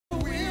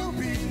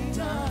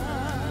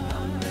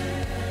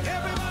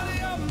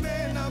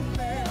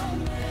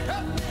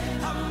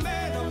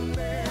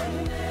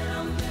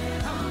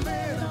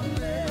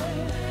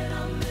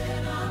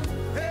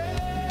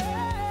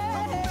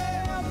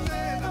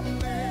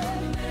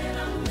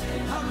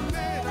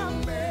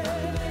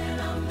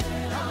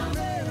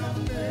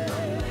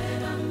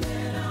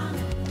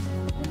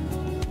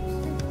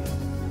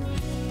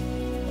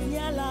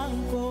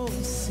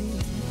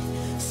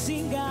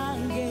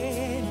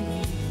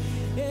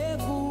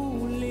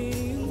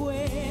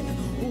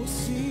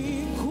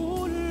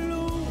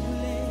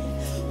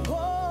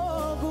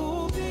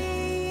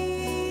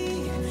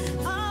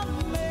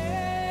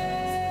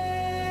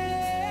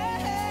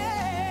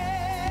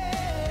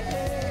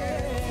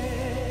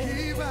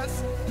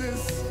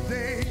this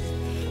day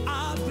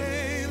our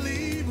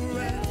daily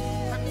bread,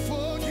 and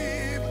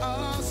forgive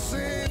our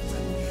sins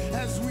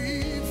as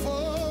we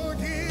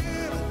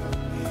forgive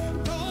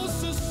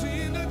those who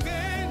sin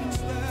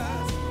against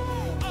us.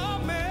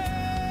 Amen.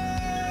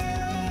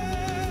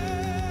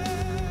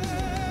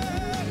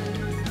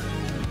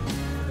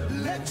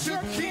 Let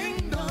your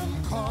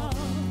kingdom come.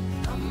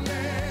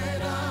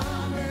 Amen,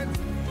 amen.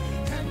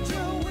 And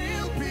your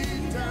will be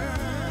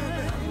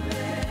done.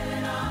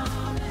 Amen,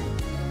 amen.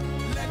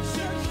 Let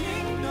your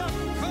kingdom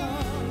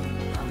come.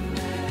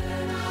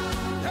 Amen,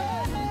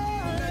 amen.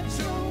 Let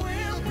your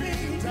will be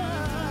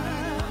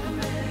done.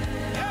 Amen.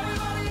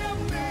 Everybody,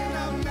 amen,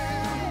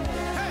 amen.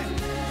 Hey,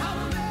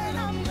 amen,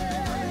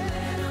 amen.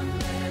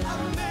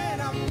 Amen,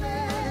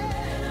 amen.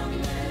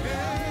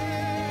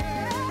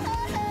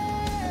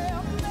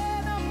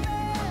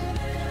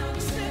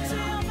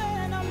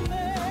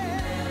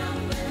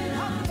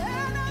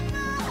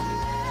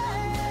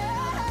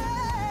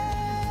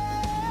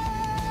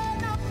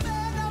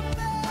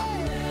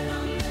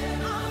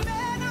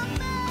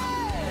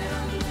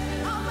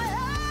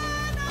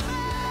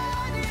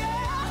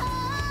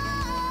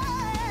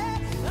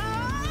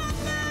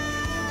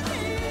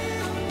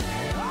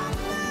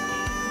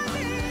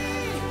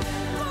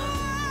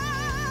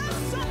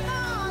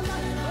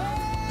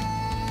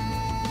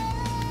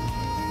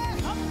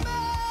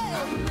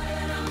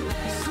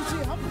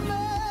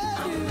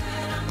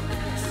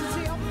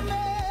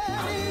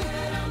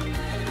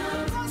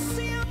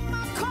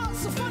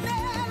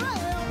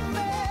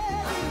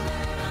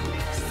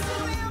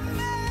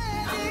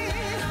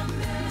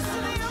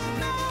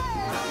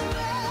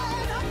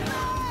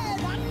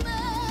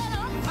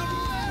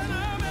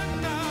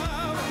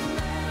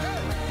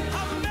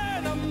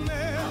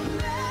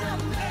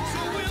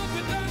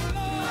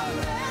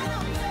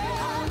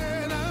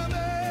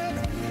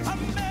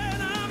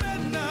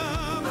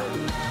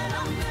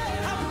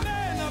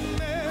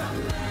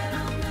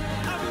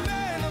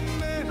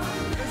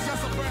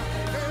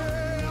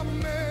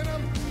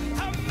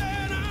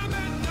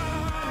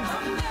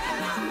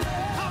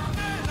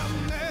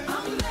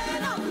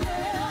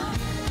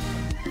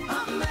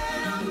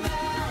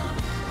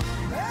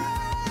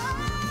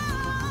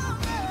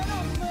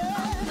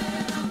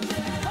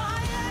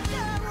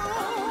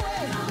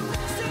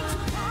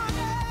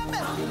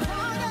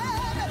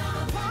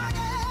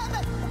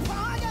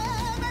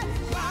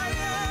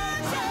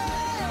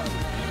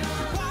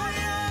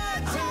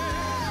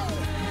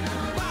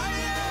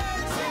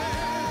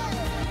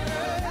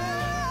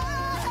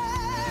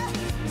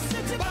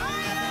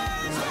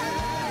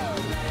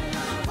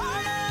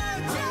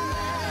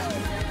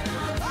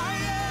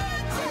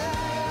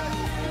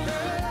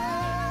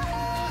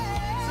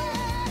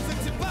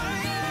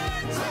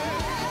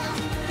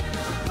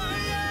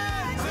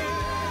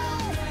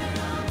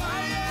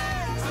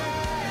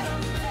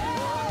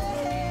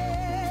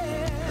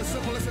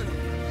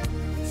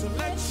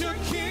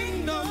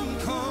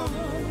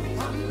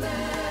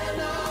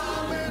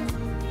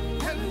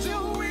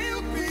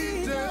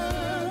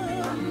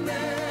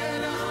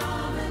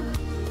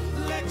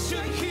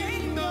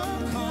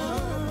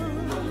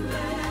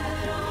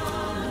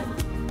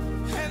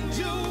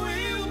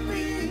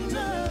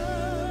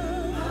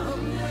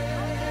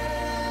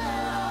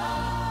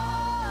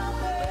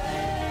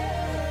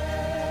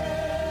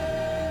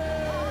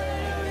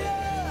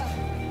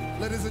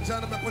 Ladies and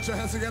gentlemen, put your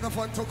hands together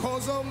for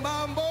Tokozo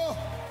Mambo.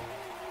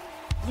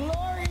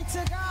 Glory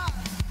to God.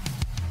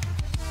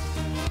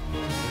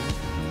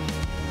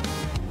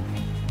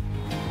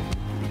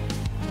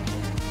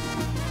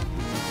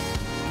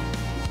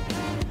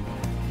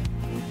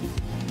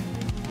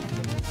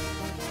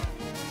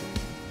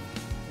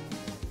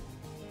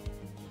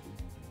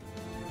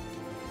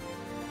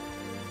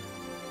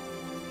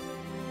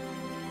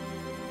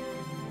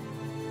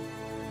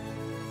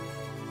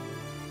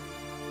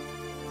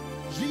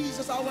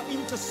 Jesus, our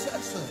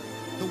intercessor,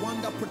 the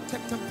one that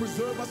protects and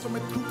preserves us from a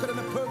crooked and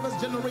a perverse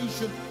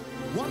generation,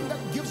 one that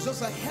gives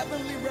us a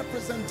heavenly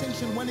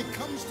representation when it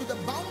comes to the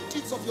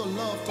bounties of your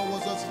love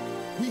towards us.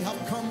 We have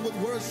come with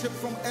worship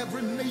from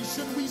every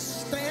nation. We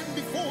stand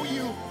before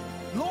you.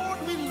 Lord,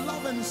 we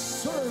love and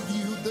serve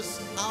you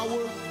this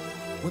hour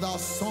with our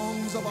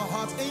songs of our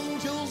hearts.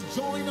 Angels,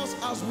 join us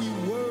as we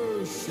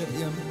worship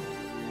him.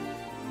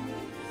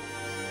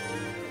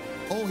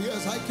 Oh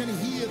yes, I can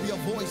hear their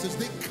voices.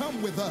 They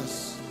come with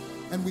us,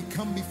 and we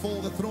come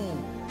before the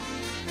throne.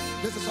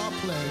 This is our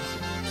pledge.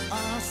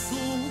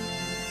 Asu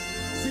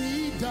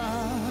Sida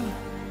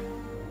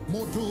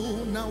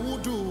Modu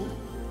Naudu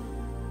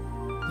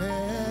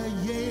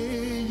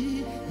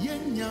Ye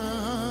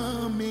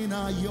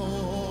Yenyamina Yo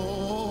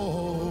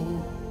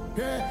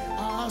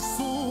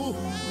Asu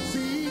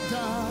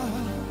Sida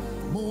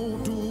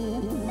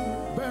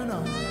Modu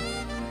Bena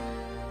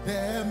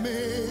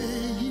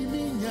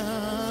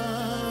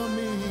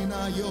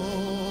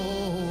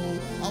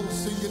I will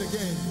sing it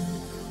again.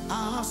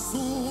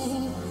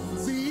 Asu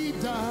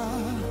Zida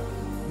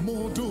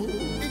Modu.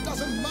 It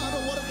doesn't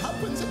matter what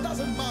happens, it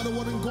doesn't matter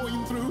what I'm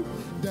going through.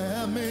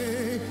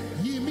 Deme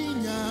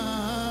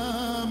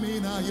Yiminya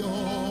Mina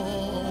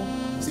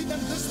See, then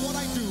this is what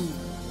I do.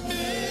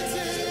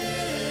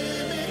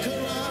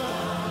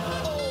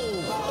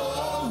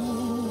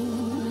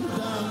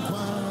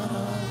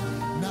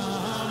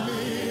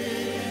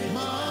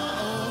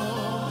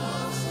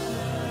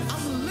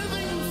 I'm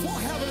living for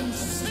heaven.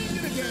 Sing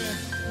it again.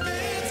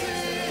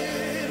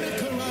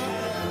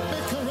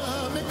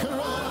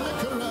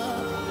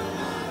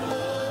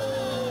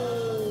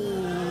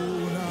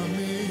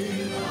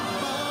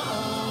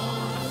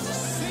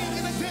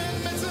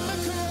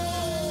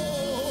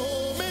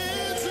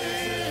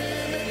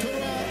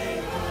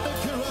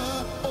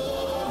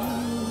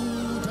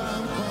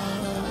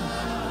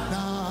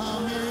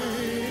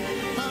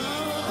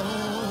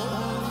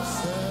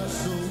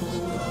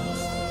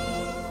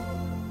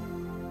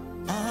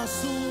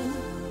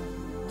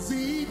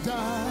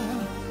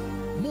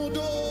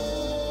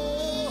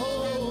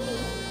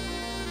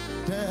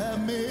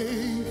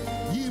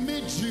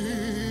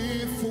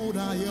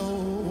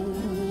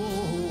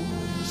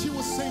 She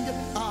was singing,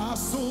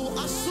 Asu,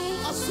 Asu,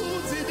 Asu,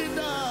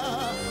 Zidida,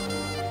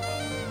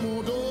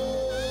 Mudo,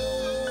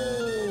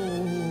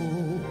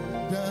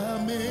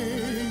 Dame,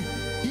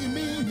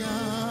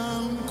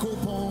 Iminyam,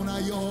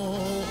 Koponayo.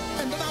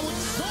 And then I would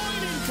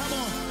join in, come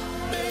on.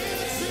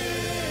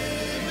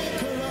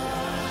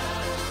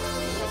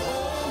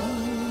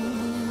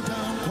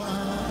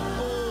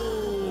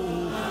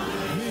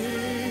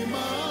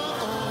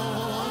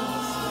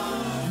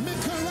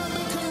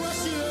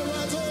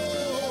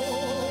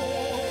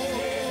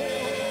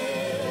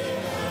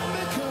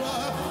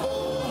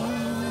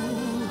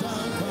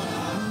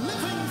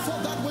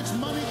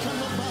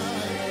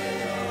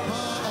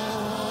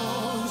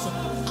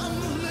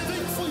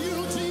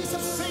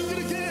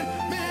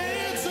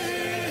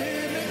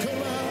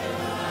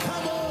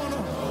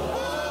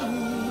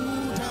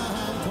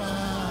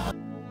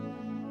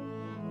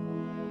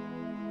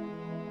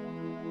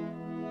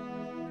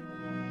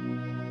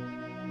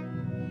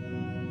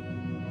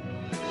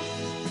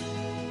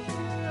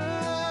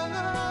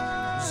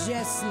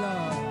 Yes,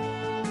 Lord.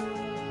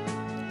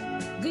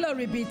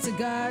 Glory be to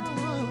God.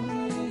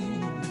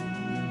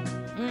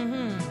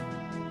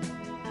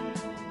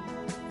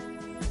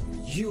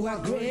 You are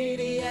great,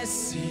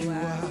 yes, you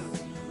are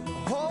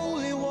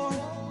Holy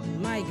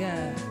One. my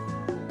God.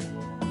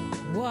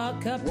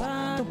 Walk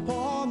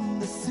upon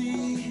The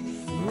sea,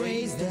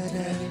 raise the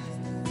dead.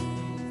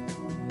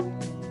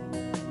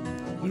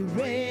 You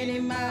reign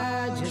in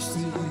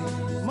majesty.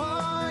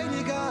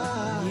 mighty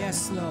God.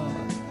 Yes, Lord.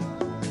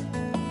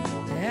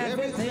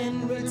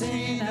 Everything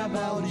written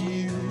about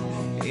you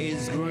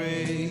is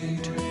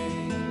great.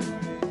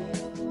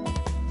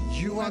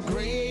 You are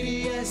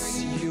great,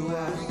 yes, you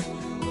are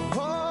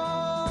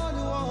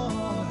Holy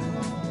One.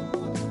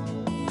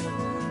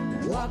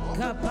 walk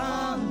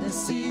upon the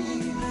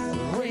sea,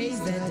 raise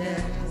the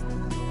dead.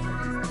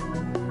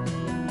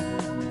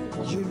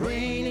 You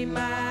reign in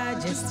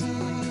majesty.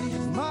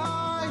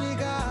 Mighty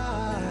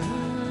God.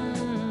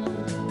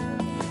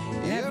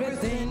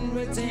 Everything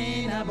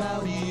written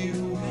about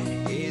you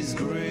is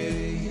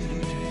great.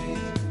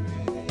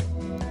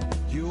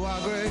 You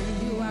are great.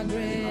 You are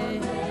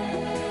great.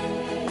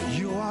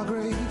 You are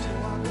great.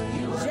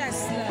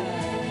 Yes,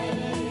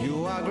 Lord.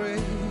 You are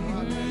great.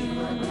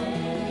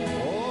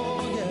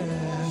 Oh yeah.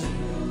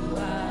 You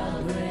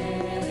are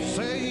great.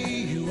 Say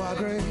you are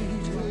great.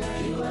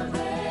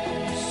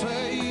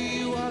 Say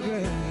you are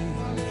great.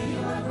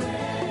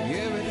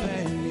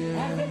 Everything,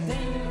 yeah.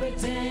 Everything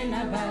written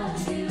about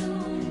you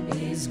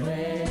is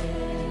great.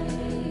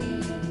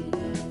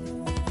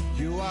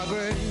 You are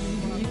great.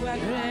 You are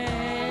great.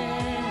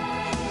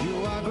 You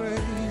are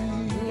great.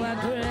 You are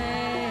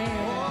great.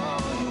 Oh,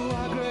 you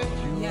are great.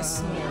 You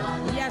Yes, are.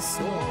 Lord. Yes,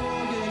 Oh, Lord.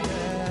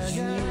 yeah,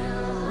 You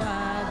yeah.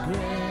 are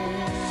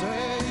great.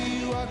 Say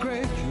you are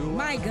great. You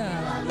My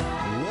God,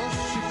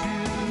 worship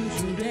you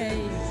today,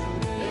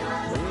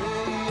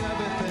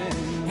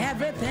 everything.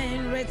 everything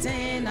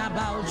written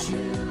about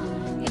you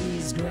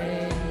is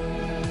great.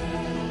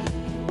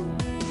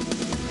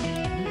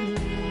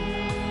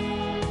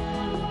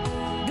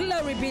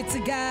 Glory be to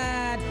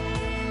God.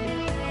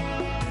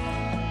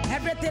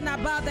 Everything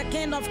about the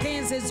King of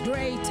Kings is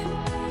great.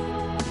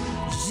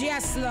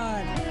 Yes,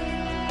 Lord.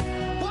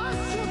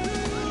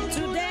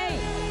 Today,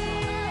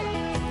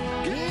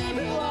 give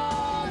you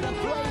all the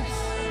praise.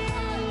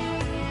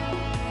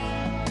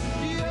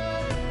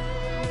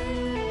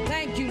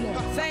 Thank you, Lord.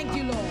 Thank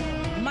you,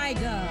 Lord. My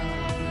God.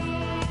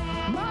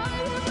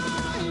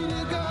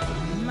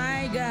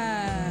 My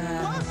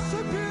God.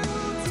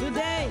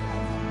 Today,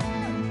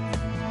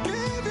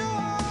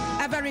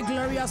 a very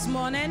glorious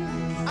morning.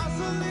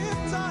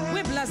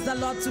 We bless the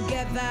Lord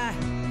together.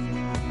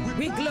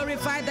 We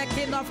glorify the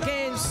King of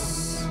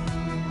Kings.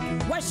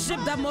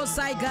 Worship the Most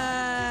High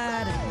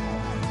God.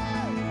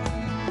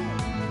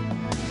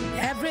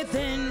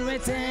 Everything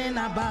written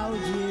about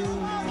you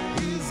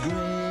is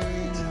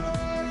great.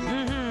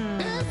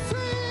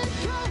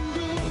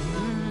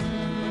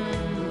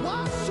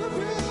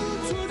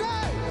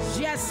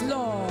 Yes,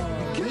 Lord.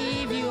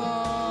 Give you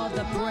all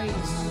the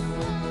praise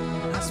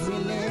as we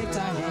lift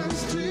our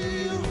hands to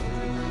you.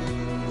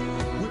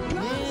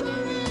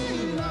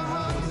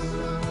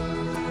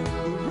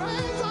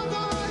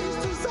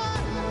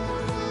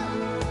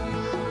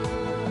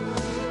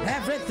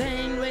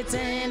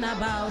 written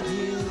about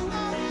you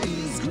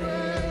is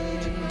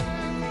great.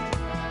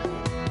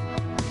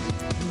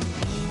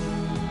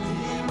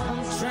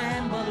 Demons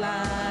tremble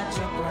at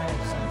your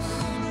presence.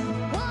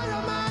 What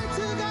a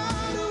mighty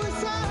God we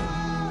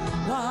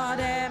serve. What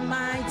a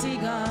mighty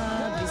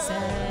God we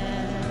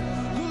serve.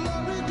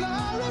 Glory,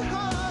 glory,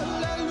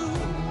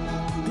 hallelujah.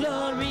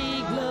 Glory,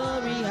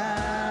 glory,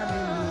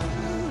 hallelujah.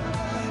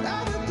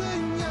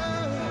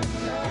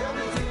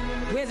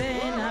 Everything,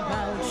 Within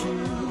about you.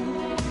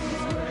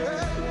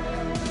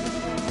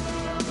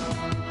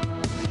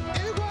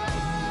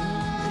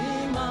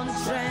 Demons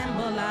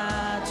tremble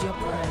at your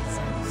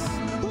presence.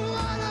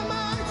 What a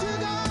mighty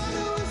God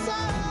we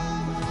serve.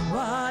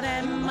 What a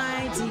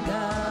mighty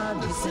God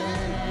we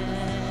serve.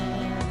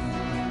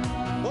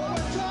 Oh,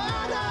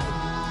 Kattah.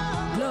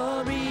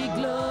 Glory,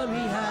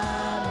 glory,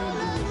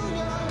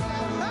 hallelujah.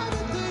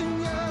 Everything,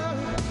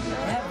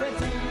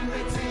 Everything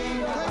written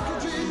Thank you,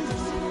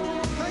 Jesus.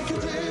 Thank you,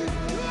 Jesus.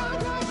 You are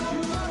great.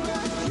 You are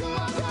great. You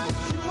are great.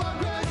 You are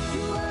great.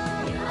 You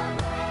are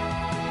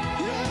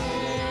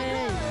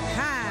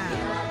Ha.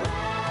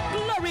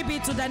 Glory be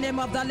to the name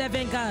of the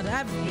living God.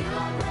 strong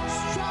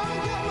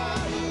and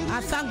mighty.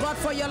 I thank God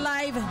for your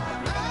life. Say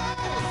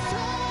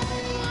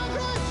you are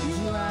great.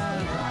 You are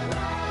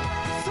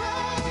Say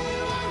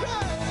you are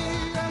great.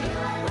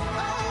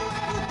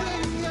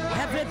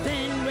 Oh,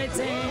 everything, everything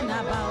written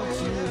about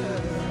you.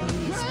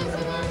 Raise the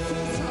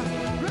voices.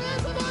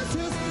 Raise the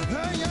voices.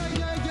 Yeah.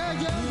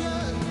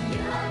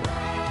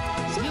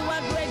 You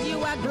are great, you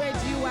are great,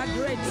 you are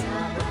great.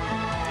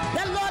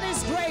 The Lord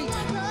is great.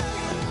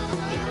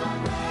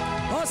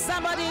 Oh,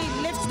 somebody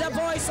lift the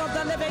voice of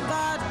the living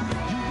God.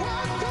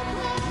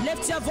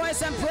 Lift your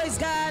voice and praise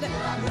God.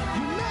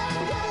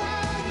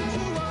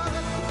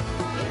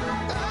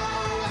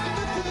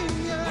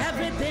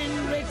 Everything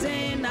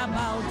written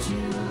about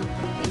you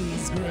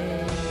is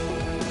great.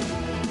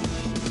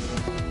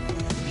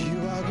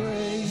 You are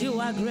great. You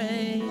are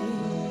great.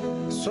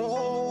 So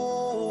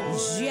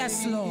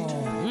Yes, Lord.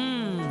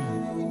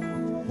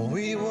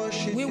 we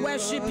worship We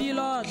worship you,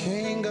 Lord.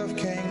 King of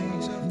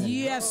Kings.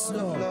 Yes,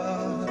 Lord.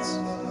 Lords.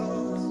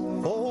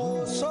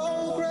 Oh,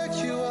 so great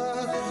you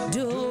are.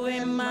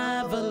 Doing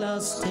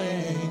marvelous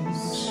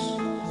things.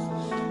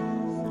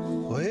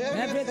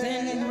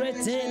 Everything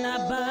written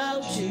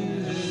about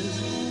you.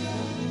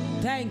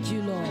 Thank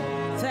you, Lord.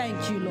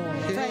 Thank you, Lord.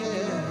 Thank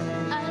you,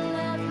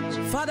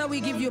 Lord. Father, we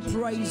give you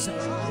praise.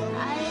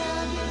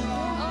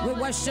 We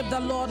worship the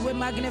Lord. We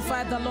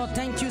magnify the Lord.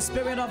 Thank you,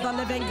 Spirit of the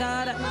living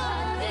God.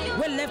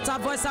 We lift our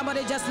voice.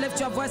 Somebody just lift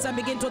your voice and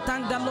begin to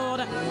thank the Lord.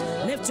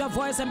 Lift your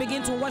voice and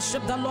begin to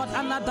worship the Lord.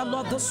 Honor the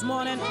Lord this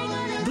morning.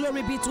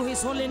 Glory be to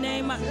his holy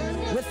name.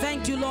 We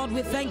thank you, Lord.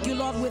 We thank you,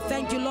 Lord. We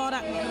thank you, Lord.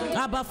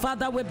 Abba,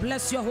 Father, we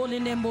bless your holy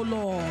name, O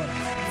Lord.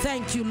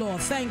 Thank you, Lord.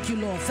 Thank you,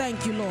 Lord.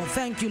 Thank you, Lord.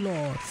 Thank you,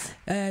 Lord.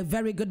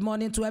 Very good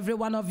morning to every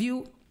one of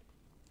you.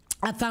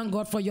 I thank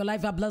God for your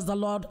life. I bless the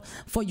Lord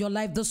for your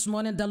life this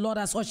morning. The Lord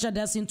has ushered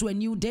us into a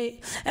new day,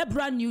 a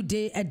brand new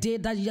day, a day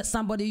that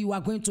somebody you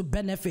are going to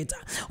benefit.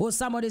 Or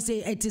somebody say,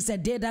 it is a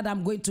day that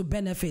I'm going to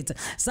benefit.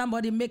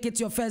 Somebody make it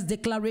your first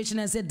declaration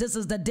and say, this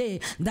is the day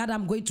that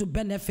I'm going to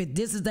benefit.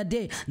 This is the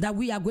day that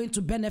we are going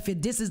to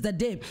benefit. This is the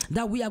day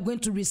that we are going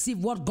to receive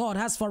what God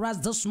has for us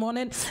this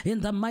morning in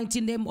the mighty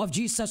name of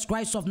Jesus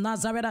Christ of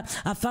Nazareth.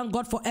 I thank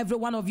God for every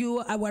one of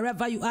you,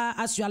 wherever you are,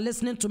 as you are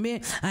listening to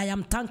me. I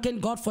am thanking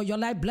God for your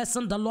life. Bless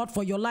the Lord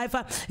for your life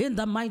in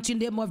the mighty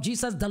name of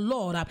Jesus. The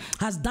Lord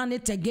has done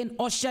it again,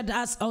 ushered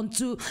us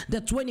onto the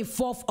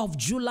 24th of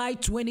July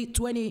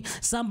 2020.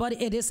 Somebody,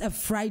 it is a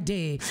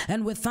Friday,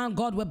 and we thank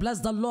God. We bless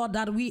the Lord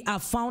that we are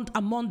found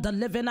among the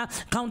living,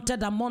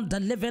 counted among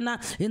the living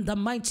in the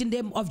mighty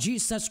name of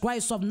Jesus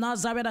Christ of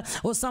Nazareth.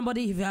 Or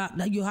somebody, if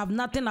you have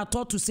nothing at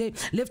all to say,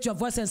 lift your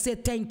voice and say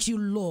thank you,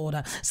 Lord.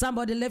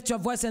 Somebody lift your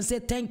voice and say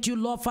thank you,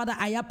 Lord. Father,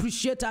 I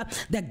appreciate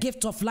the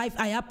gift of life.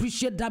 I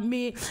appreciate that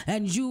me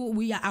and you,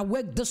 we are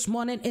awake this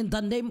morning in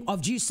the name of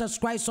Jesus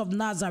Christ of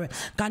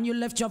Nazareth. Can you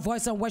lift your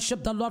voice and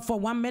worship the Lord for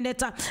 1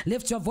 minute?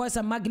 Lift your voice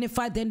and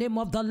magnify the name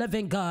of the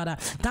living God.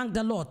 Thank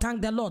the Lord,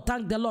 thank the Lord,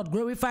 thank the Lord.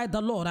 Glorify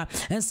the Lord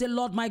and say,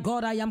 Lord, my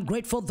God, I am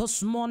grateful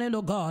this morning,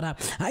 oh God.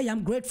 I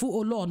am grateful, oh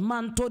Lord.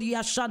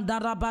 Mantoria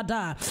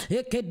Shandarabada,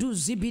 Ekedu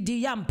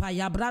Zibidi Yampa,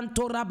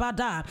 Yabranto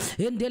Rabada,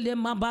 Endele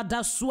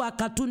Mabada Sua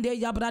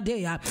Katunde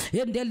Yabradea,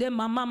 Endele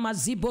Mama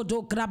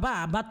Zibodo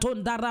Kraba,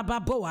 Batonda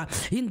Rababoa,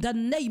 in the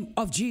name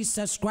of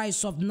Jesus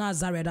Christ of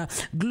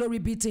Nazareth. Glory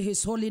be to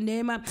his holy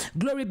name.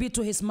 Glory be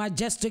to his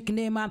majestic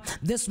name.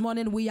 This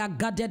morning we are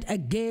gathered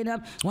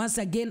again, once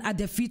again at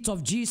the feet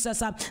of Jesus,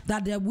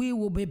 that we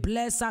will be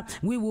blessed,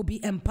 we will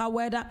be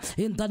empowered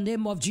in the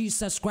name of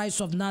Jesus Christ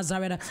of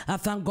Nazareth. I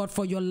thank God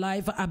for your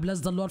life. I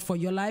bless the Lord for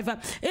your life.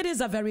 It is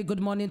a very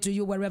good morning to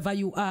you wherever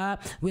you are.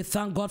 We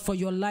thank God for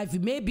your life.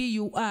 Maybe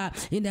you are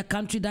in a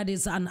country that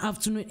is an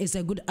afternoon, it's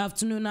a good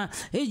afternoon.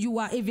 You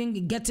are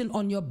even getting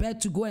on your bed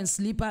to go and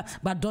sleep,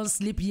 but don't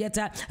sleep yet.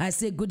 I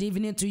say say good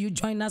evening to you.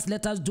 Join us.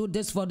 Let us do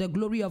this for the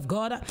glory of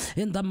God.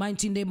 In the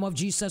mighty name of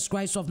Jesus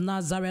Christ of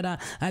Nazareth,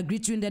 I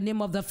greet you in the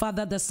name of the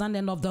Father, the Son,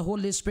 and of the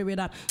Holy Spirit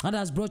that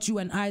has brought you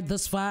and I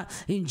this far.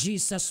 In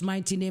Jesus'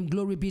 mighty name,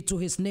 glory be to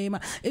his name.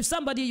 If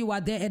somebody you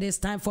are there, it is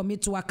time for me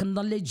to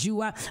acknowledge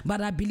you.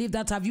 But I believe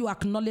that have you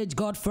acknowledged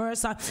God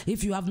first?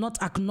 If you have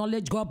not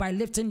acknowledged God by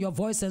lifting your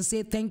voice and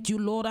say, thank you,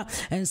 Lord.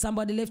 And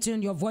somebody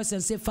lifting your voice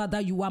and say, Father,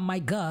 you are my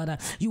God.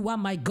 You are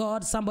my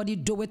God. Somebody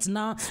do it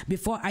now.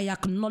 Before I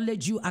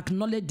acknowledge you,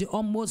 acknowledge the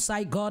Almost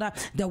High God,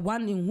 the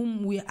one in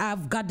whom we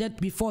have gathered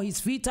before his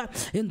feet.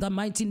 In the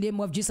mighty name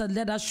of Jesus,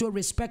 let us show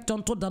respect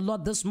unto the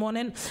Lord this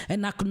morning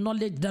and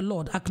acknowledge the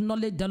Lord.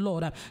 Acknowledge the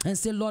Lord and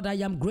say, Lord, I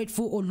am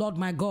grateful, oh Lord,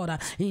 my God.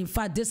 In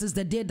fact, this is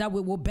the day that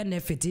we will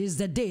benefit. It is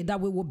the day that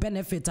we will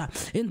benefit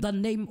in the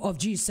name of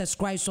Jesus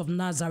Christ of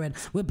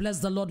Nazareth. We bless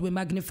the Lord. We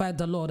magnify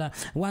the Lord.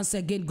 Once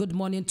again, good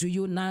morning to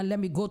you. Now, let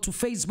me go to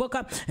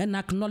Facebook and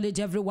acknowledge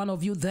every one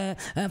of you there.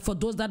 And for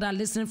those that are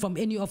listening from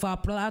any of our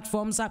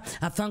platforms, I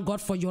thank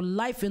God for your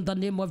life in the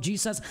name of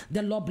Jesus.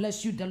 The Lord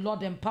bless you. The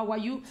Lord empower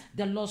you.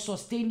 The Lord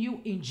sustain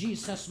you in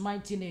Jesus'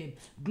 mighty name.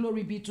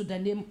 Glory be to the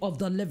name of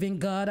the living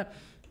God.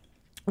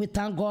 We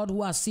thank God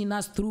who has seen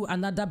us through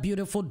another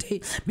beautiful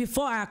day.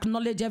 Before I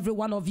acknowledge every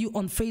one of you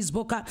on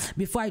Facebook,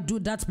 before I do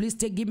that, please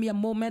give me a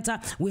moment.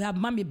 We have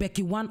Mommy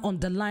Becky One on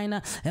the line,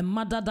 a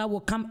mother that will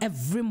come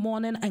every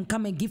morning and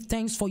come and give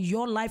thanks for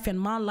your life and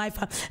my life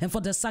and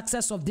for the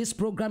success of this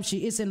program.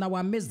 She is in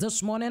our midst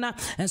this morning,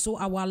 and so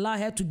I will allow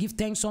her to give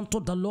thanks unto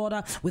the Lord.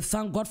 We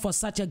thank God for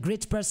such a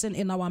great person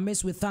in our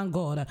midst. We thank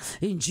God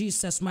in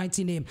Jesus'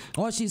 mighty name.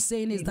 All she's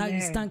saying is that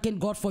he's thanking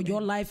God for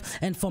your life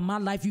and for my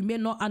life. You may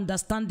not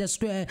understand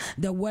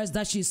the words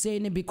that she's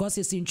saying because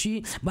it's in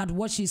tree, but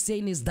what she's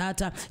saying is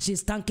that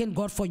she's thanking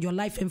God for your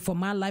life and for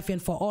my life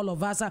and for all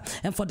of us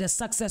and for the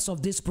success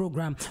of this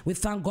program. We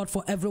thank God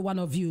for every one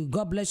of you.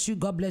 God bless you.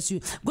 God bless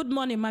you. Good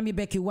morning, Mommy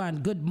Becky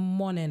One. Good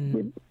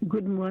morning.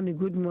 Good morning.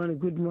 Good morning.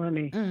 Good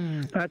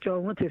morning. That's all I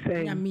want to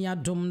say. Yami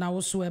adum na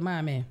osu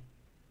mame.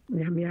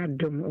 Yami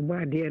adum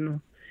obade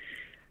no.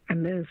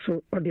 And then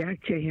so or the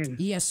action.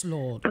 Yes,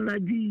 Lord. And I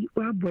di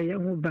wa boy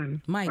ho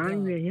ban. My God.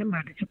 Anwe ye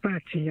ma de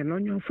party ye no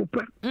nyon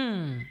fupa.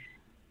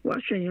 Wa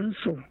hwe yen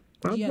so.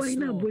 Wa boy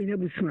na boy na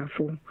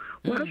busmafo.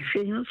 Wa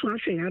hwe yen so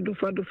ahwe yen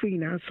adofo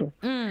ina so.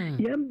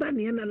 Ye mba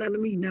ne na na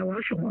mi na wa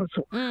hwe ho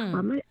so.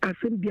 Mama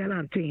asem biara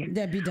anten.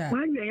 Wa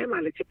anwe ye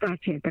ma de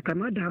party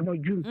takama da ho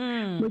dwum.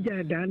 Mo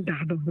ja dan da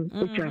do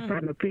ho cha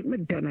fa no pe me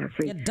dana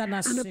se. And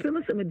pe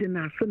me se me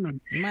dana se man.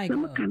 Na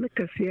mo kan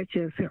ka se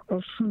se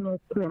osu no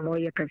kro no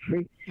ye ka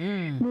se.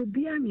 No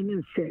bia ni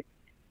nse.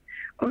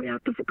 Oh, you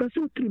have to focus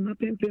on three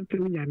pem.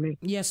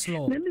 Yes,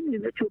 Lord. Let me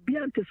let you be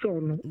ante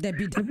sono.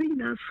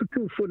 Avina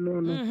sutu for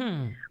no.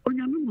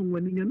 Onyamu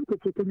when you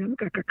look at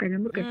Onyamuka,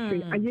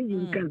 I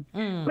you can.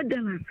 What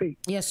then I say?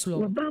 Yes,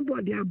 Lord.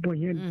 Bambo de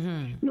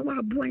aboyen. No,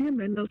 I boy him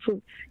and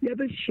also you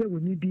ever share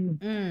with me.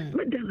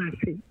 What then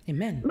I say?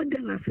 Amen. What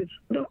then I say?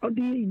 No, or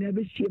do you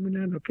never share me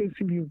now? Praise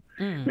you.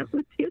 Now,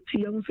 put it to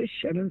young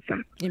Sharon,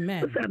 sir.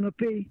 Amen. I no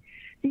pay.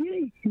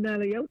 Yea,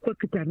 now I am quite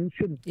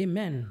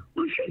Amen.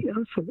 Oh, she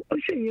also, oh,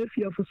 she is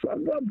here for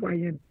some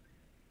boy.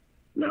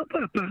 Now,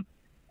 Papa,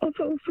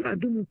 also, I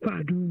do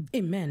pardon.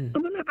 Amen.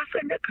 I'm never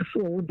saying that I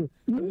saw.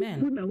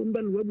 Amen.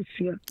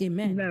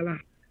 Amen. Nala.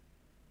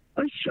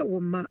 I show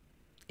ma.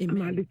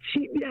 Amen. The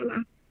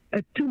chibiala,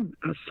 a tomb,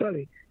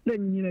 sorry,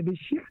 then you know this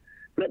year.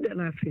 But then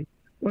I say,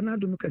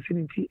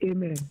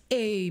 amen.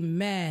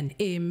 Amen.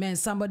 Amen.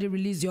 Somebody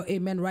release your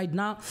amen right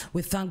now.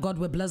 We thank God.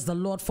 We bless the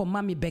Lord for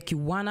Mommy Becky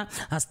Wana.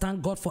 I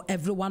thank God for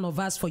every one of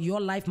us, for your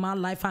life, my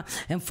life,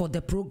 and for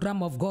the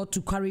program of God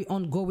to carry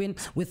on going.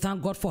 We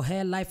thank God for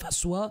her life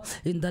as well.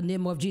 In the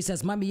name of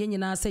Jesus. Mommy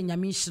Yenina say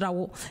Nyami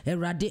Shrawo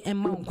Erade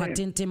Emma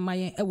Kwatente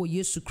Maye Ewo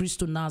Yesu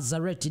Christo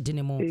Nazareth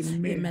dinemo.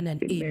 Amen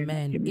and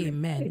amen.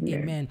 Amen.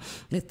 Amen.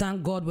 We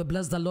thank God. We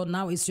bless the Lord.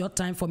 Now it's your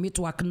time for me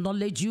to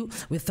acknowledge you.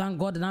 We thank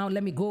God. Now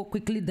let me go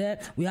quickly there.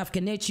 We have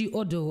Kenechi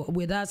Odo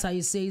with us.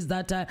 He says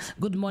that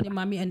good morning,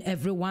 Mommy, and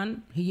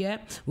everyone here.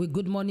 We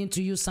good morning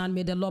to you, son.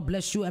 May the Lord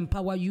bless you,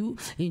 empower you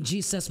in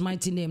Jesus'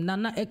 mighty name.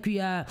 Nana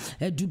Equia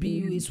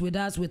Edubi is with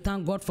us. We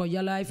thank God for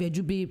your life,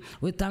 Edubi.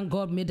 We thank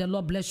God. May the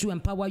Lord bless you,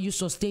 empower you,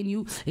 sustain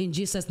you in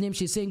Jesus' name.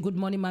 She's saying good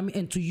morning, Mommy,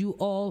 and to you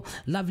all,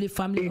 lovely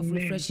family of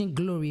refreshing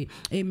glory.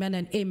 Amen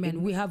and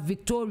amen. We have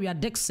Victoria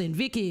Dixon.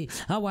 Vicky,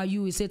 how are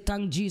you? We say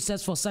thank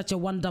Jesus for such a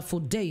wonderful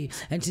day.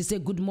 And she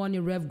said good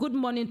morning, Rev. Good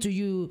morning to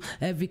you,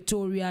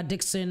 Victoria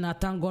Dixon. I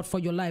thank God for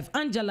your life.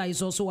 Angela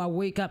is also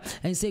awake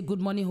and say good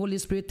morning, Holy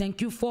Spirit.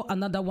 Thank you for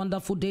another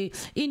wonderful day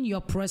in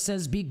your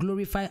presence. Be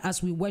glorified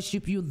as we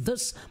worship you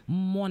this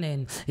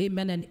morning.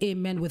 Amen and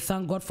amen. We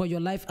thank God for your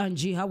life.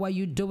 Angie, how are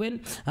you doing?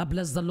 I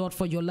bless the Lord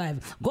for your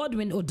life.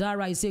 Godwin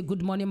Odara, I say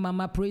good morning,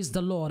 Mama. Praise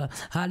the Lord.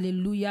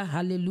 Hallelujah,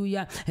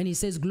 hallelujah. And he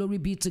says glory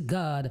be to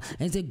God.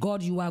 And say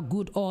God, you are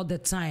good all the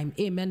time.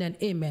 Amen and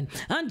amen.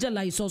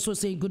 Angela is also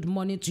saying good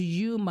morning to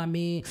you,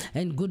 Mommy,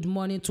 and good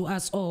morning to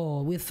us all.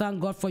 Lord. We thank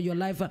God for your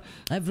life.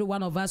 Every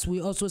one of us,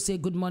 we also say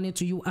good morning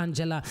to you,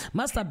 Angela.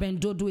 Master Ben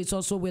Dodo is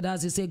also with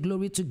us. He say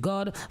glory to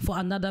God for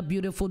another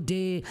beautiful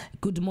day.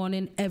 Good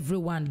morning,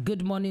 everyone.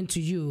 Good morning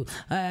to you.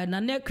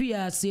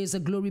 Nanekia says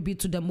glory be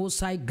to the Most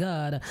High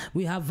God.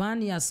 We have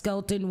Vanya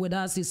Skelton with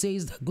us. He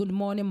says good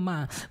morning,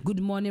 ma. Good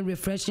morning,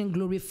 refreshing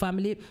glory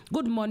family.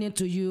 Good morning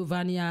to you,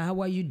 Vanya.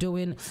 How are you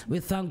doing? We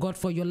thank God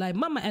for your life.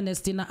 Mama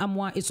Ernestina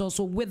Amwa is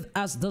also with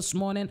us this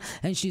morning,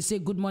 and she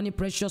said good morning,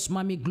 precious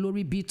mommy.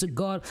 Glory be to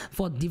God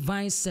for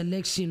divine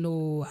selection.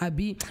 Oh,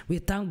 Abi, we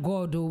thank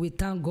God. Oh, we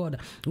thank God.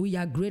 We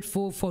are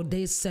grateful for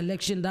this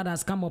selection that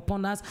has come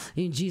upon us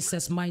in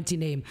Jesus' mighty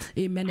name.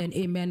 Amen and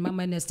amen.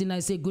 Mama Ernestina, I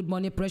say good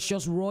morning,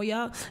 precious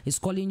royal. Is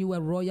calling you a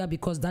royal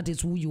because that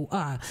is who you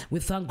are. We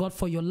thank God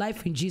for your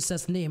life in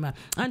Jesus' name.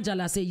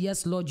 Angela say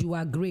yes, Lord, you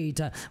are great.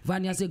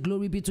 Vanya say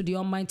glory be to the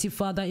Almighty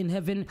Father in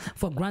heaven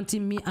for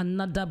granting me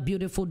another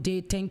beautiful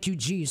day. Thank you,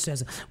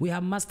 Jesus. We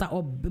have Master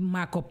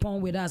Mark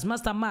upon with us.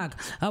 Master Mark,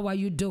 how are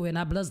you doing?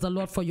 I bless the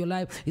Lord for your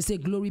life. He say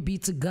glory be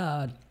to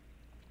God.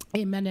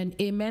 Amen and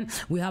amen.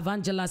 We have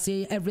Angela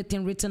say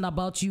everything written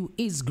about you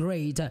is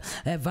great.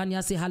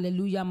 Vanya say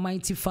hallelujah,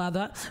 mighty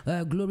Father.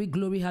 Glory,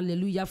 glory,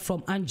 hallelujah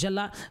from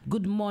Angela.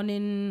 Good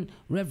morning,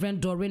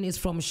 Reverend Doreen is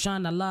from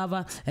Shana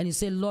Lava, and he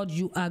say, Lord,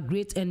 you are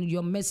great and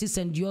your mercies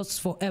endures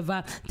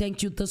forever.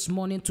 Thank you this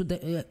morning to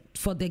the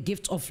for the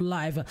gift of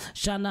life.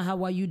 Shana,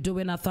 how are you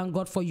doing? I thank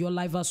God for your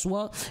life as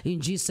well in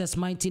Jesus'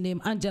 mighty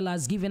name. Angela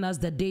has given us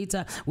the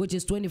data, which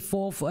is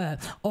 24th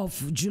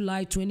of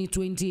July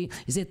 2020.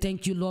 He said,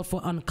 thank you, Lord,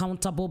 for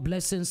uncountable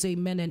blessings.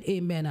 Amen and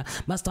amen.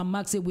 Master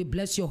Mark said, we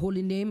bless your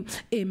holy name.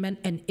 Amen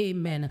and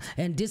amen.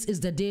 And this is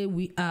the day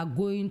we are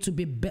going to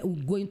be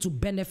going to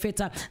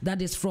benefit.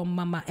 That is from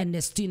Mama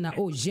Ernestina.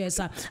 Oh yes,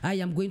 I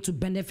am going to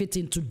benefit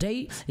in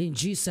today in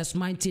Jesus'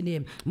 mighty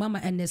name.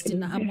 Mama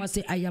Ernestina, I must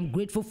say I am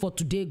grateful for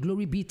today.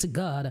 Glory be to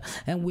God.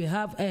 And we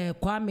have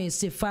Kwame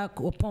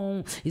Sefak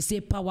upon. He say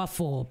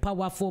powerful,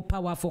 powerful,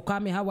 powerful.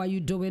 Kwame, how are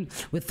you doing?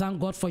 We thank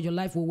God for your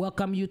life. We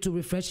welcome you to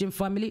Refreshing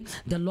Family.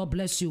 The Lord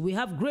bless you. We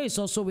have Grace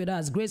also with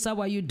us. Grace,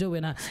 how are you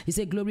doing? He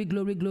said, glory,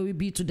 glory, glory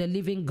be to the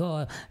living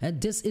God. And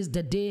this is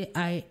the day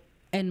I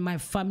and my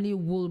family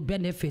will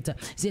benefit.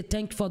 Say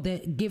thank you for the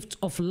gift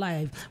of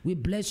life. We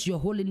bless your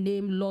holy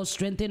name, Lord.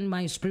 Strengthen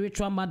my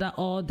spiritual mother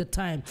all the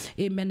time.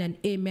 Amen and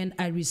amen.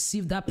 I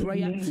receive that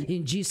prayer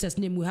in Jesus'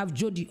 name. We have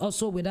Jody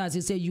also with us. He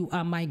say, you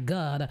are my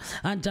God.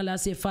 Angela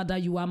say, Father,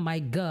 you are my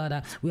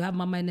God. We have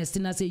Mama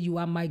Ernestina say, you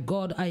are my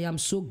God. I am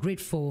so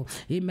grateful.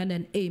 Amen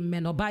and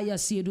amen. Obaya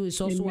Siedu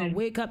is also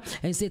awake up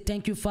and say,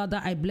 thank you,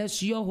 Father. I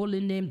bless your holy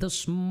name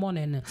this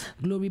morning.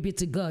 Glory be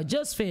to God.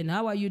 Josephine,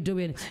 how are you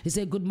doing? He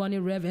said, good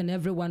morning, Rev, and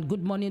everyone.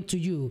 Good morning to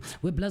you.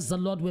 We bless the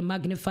Lord. We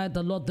magnify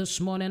the Lord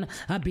this morning.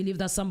 I believe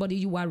that somebody,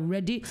 you are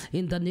ready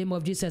in the name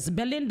of Jesus.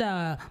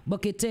 Belinda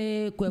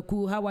Bokete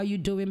Kweku, how are you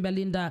doing,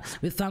 Belinda?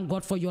 We thank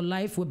God for your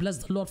life. We bless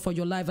the Lord for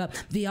your life.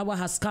 The hour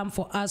has come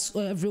for us,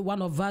 every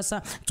one of us,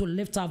 to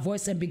lift our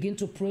voice and begin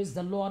to praise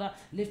the Lord.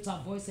 Lift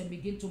our voice and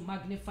begin to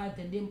magnify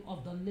the name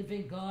of the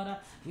living God.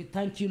 We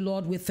thank you,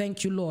 Lord. We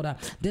thank you, Lord.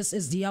 This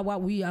is the hour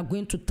we are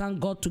going to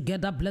thank God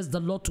together. Bless the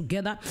Lord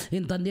together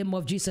in the name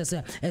of Jesus.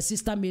 A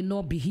sister may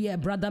not be here, a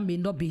brother may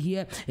not be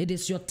here. It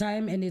is your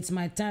time and it's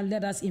my time.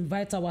 Let us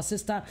invite our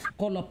sister,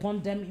 call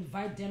upon them,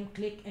 invite them,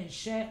 click and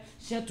share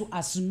to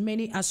as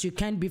many as you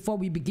can before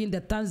we begin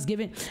the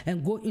Thanksgiving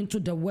and go into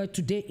the word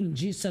today in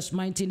Jesus'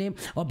 mighty name.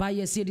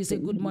 Obaye said, say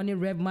good morning,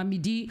 Rev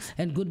Mamidi,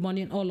 and good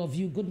morning all of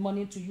you. Good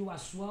morning to you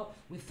as well.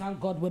 We thank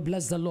God. We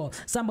bless the Lord.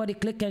 Somebody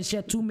click and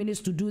share. 2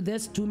 minutes to do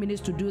this. 2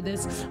 minutes to do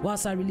this.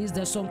 Whilst I release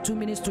the song, 2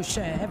 minutes to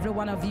share. Every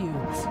one of you,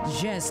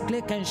 yes,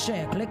 click and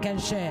share. Click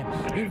and share.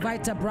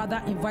 Invite a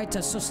brother, invite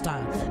a sister.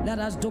 Let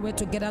us do it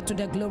together to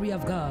the glory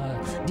of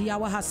God. The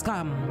hour has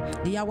come.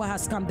 The hour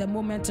has come. The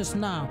moment is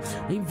now.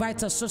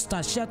 Invite a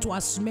sister. Share to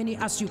as many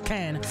as you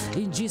can.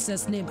 In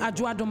Jesus' name.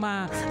 Ajua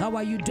Doma, how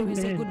are you doing?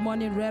 Say good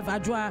morning, Rev.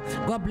 Ajua,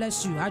 God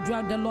bless you.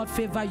 Ajua, the Lord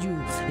favor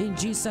you. In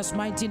Jesus'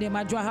 mighty name.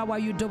 Ajua, how are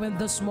you doing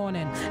this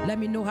morning? Let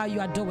me know how you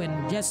are doing.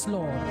 Yes,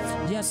 Lord.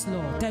 Yes,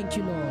 Lord. Thank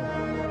you, Lord.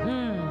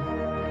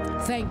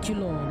 Thank you,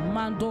 Lord.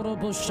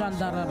 Mandorobo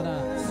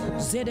Shandarabra.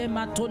 Zede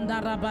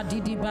Matunda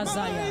Rabadidi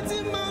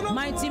Bazaya.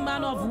 Mighty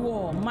man of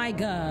war, my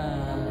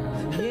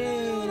God.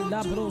 Yeah,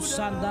 Labro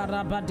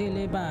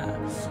Shandarabadileba.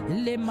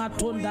 Le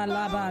Matunda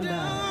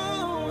Labanda.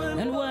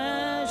 And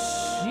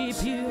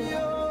worship you.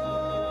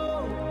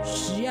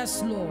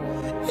 Yes, Lord.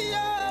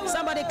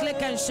 Somebody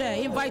click and share.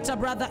 Invite a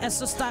brother and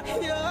sister.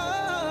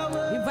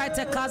 Invite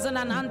a cousin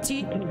and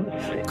auntie.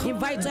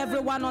 Invite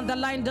everyone on the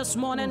line this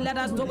morning. Let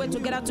us do it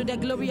together to the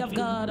glory of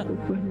God.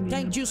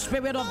 Thank you,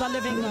 Spirit of the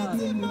living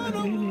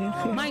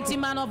God. Mighty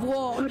man of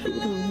war,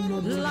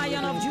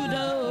 Lion of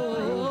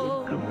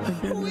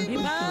Judah. We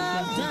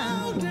bow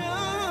down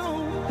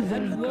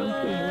and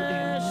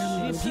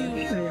worship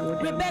you.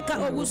 Rebecca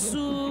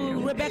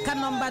Owusu, Rebecca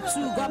number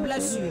 2. God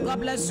bless you. God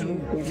bless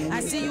you.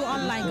 I see you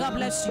online. God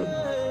bless you.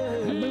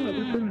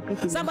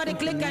 Somebody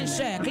click and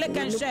share. Click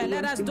and share.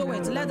 Let us do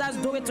it. Let us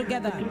do it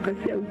together.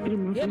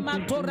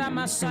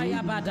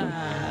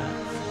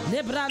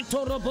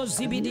 Lebranto robo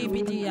zibidi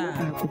bidia.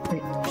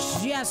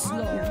 Yes,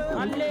 Lord.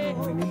 Ale.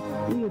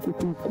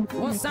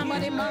 Oh,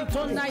 somebody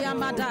mantonda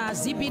yamada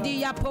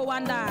zibidi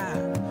yapoanda.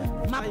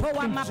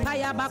 Mapoa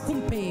mapaya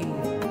bakumpe.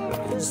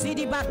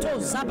 Zidi bato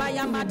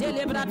zabaya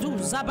madele bradu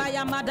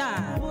zabaya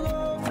mada.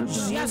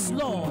 Yes,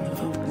 Lord.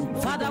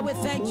 Father, we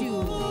thank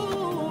you.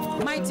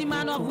 Mighty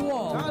man of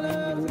war.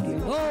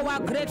 Oh, our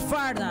great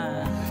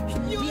Father.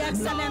 The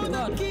excellent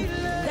God.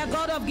 The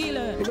God of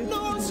Gilead.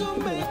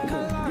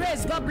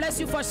 Grace, God bless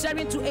you for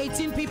sharing to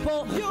 18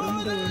 people.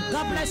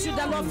 God bless you.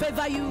 The Lord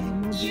favor you.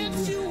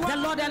 The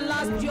Lord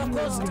enlarge your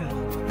coast.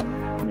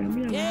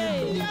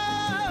 Yay.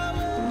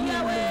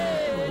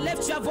 Yahweh,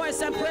 lift your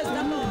voice and praise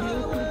the Lord.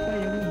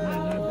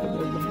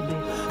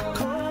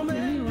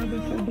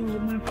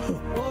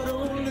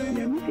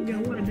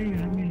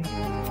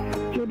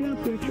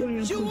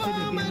 You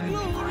are my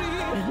glory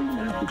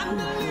and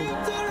the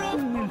lifter of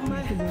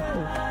my head.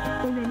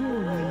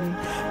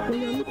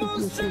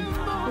 Demons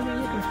tremble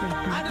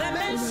at the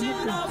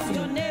mention of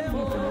your name.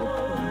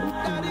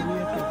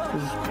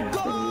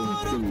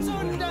 God of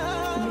thunder,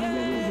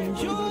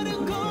 you're the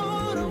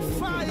God of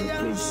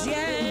fire.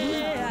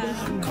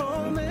 Yeah,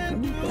 Come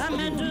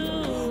and do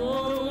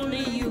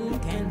only you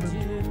can do.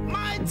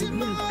 mighty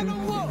man of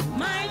war.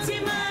 Mighty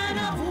man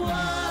of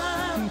war,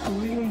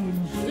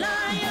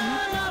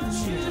 Lion of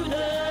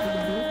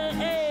Judah.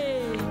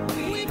 Hey.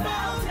 We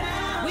bow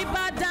down. We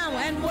bow down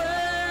and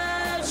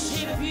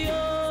worship you.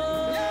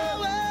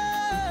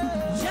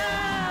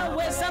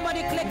 Yahweh,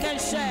 somebody click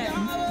and share.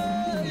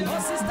 Oh,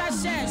 sister,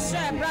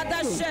 share,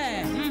 brother,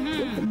 share.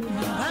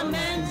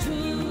 Amen to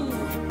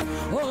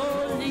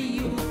only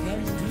you can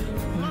do.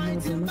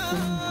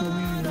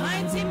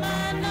 Mighty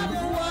man of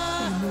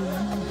war,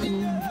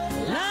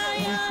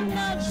 Lion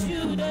of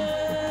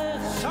Judah.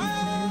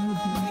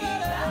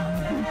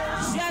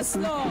 Yes,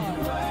 Lord.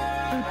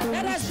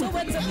 Let us do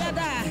it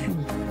together.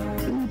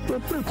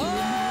 Oh,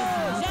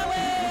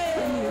 Yahweh.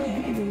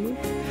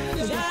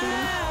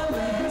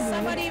 Yahweh.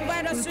 Somebody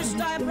invite a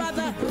sister and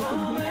brother.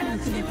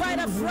 Invite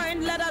a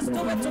friend. Let us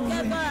do it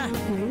together.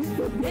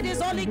 It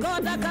is only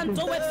God that can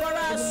do it for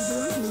us.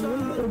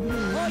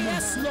 Oh,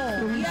 yes,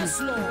 Lord. Yes,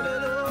 Lord.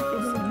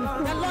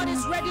 The Lord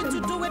is ready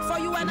to do it for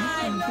you and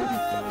I.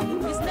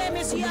 His name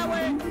is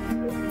Yahweh.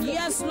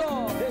 Yes,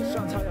 Lord.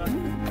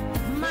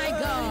 My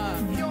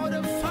God. You're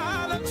the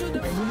Father to the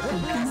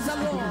Bless the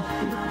Lord.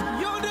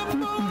 You're the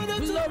mother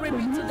to Glory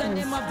be to the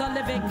name of the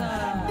living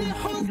God. the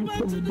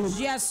husband to the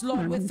Yes,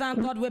 Lord, we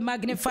thank God, we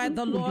magnify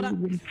the Lord,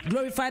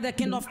 glorify the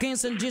King of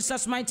Kings in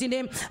Jesus' mighty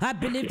name. I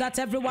believe that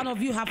every one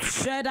of you have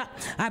shared.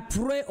 I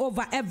pray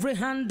over every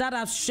hand that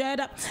has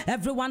shared,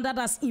 everyone that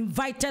has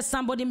invited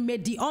somebody. May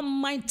the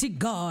Almighty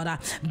God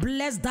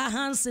bless their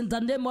hands in the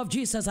name of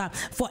Jesus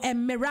for a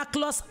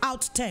miraculous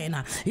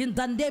outturn in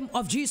the name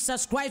of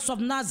Jesus Christ of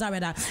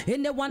Nazareth.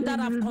 Anyone that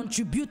have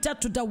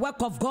contributed to the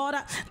work of God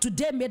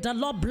today, may the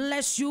Lord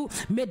bless you.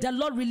 May the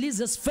Lord release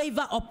his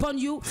favor upon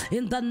you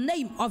in the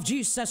name of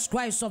Jesus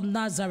Christ of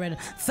Nazareth.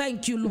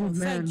 Thank you, Lord.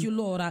 Amen. Thank you,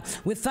 Lord.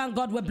 We thank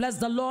God. We bless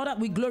the Lord.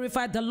 We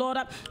glorify the Lord.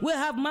 We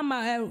have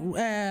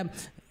Mama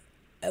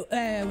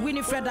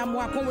Winifred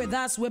Amwako with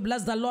us. We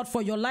bless the Lord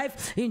for your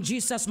life in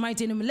Jesus'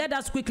 mighty name. Let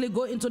us quickly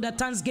go into the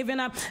Thanksgiving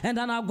and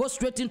then I'll go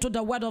straight into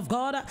the word of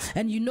God.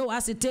 And you know,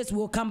 as it is,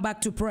 we'll come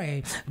back to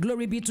pray.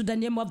 Glory be to the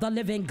name of the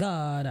living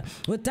God.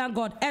 We thank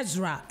God.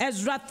 Ezra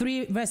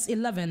 3 verse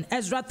 11.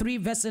 Ezra 3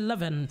 verse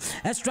 11.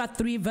 Ezra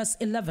 3 verse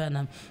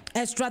 11.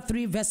 Ezra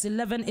 3 verse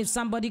 11. If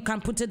somebody can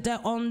put it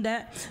there on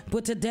there,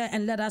 put it there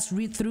and let us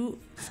read through.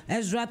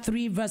 Ezra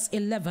 3 verse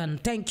 11.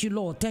 Thank you,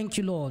 Lord. Thank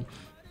you, Lord.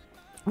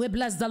 We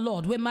bless the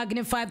Lord. We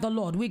magnify the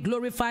Lord. We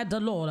glorify the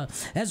Lord.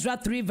 Ezra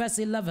 3 verse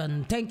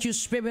 11. Thank you,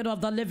 Spirit of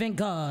the living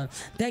God.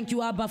 Thank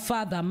you, Abba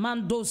Father.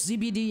 Mando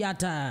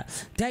Zibidiyata.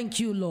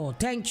 Thank you, Lord.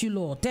 Thank you,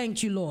 Lord.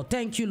 Thank you, Lord.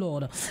 Thank you,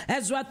 Lord.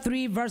 Ezra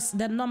 3 verse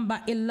the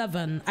number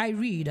 11. I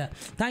read.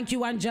 Thank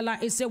you, Angela.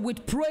 It said,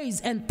 with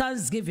praise and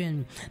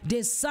thanksgiving,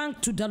 they sang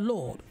to the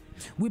Lord.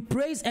 With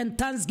praise and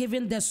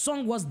thanksgiving, the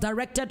song was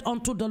directed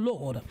unto the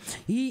Lord.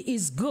 He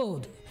is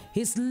good.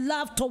 His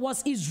love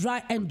towards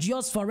Israel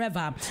endures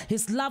forever.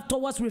 His love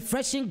towards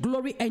refreshing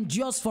glory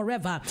endures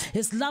forever.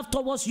 His love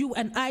towards you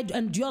and I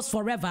endures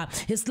forever.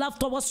 His love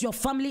towards your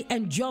family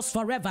endures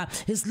forever.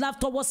 His love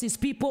towards his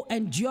people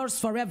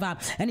endures forever.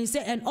 And he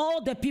said, and all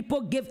the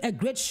people gave a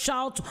great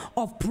shout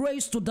of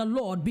praise to the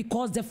Lord,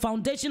 because the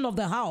foundation of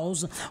the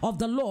house of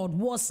the Lord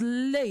was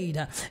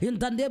laid. In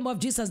the name of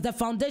Jesus, the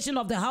foundation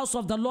of the house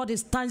of the Lord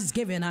is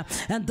thanksgiving.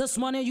 And this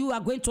morning you are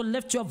going to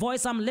lift your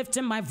voice. I'm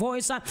lifting my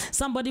voice.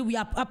 Somebody, we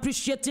are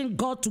appreciating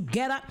God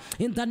together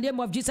in the name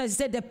of Jesus. He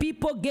said the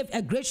people gave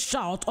a great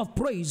shout of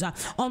praise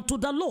unto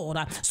the Lord.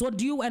 So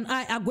you and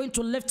I are going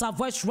to lift our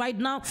voice right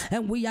now,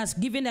 and we are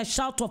giving a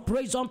shout of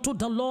praise unto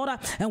the Lord,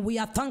 and we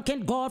are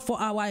thanking God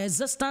for our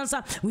existence.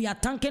 We are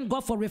thanking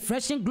God for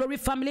refreshing glory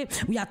family.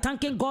 We are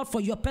thanking God for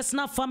your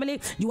personal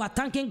family. You are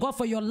thanking God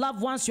for your loved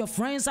ones, your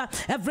friends,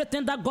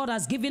 everything that God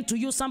has given to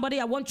you. Somebody,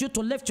 I want you to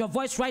lift your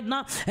voice right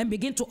now and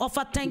begin to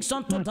offer thanks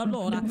unto the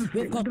Lord.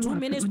 We've got 2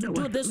 minutes to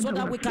do this so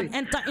that we can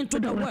enter into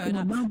the word.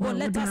 Oh,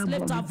 let us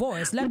lift our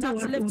voice. Let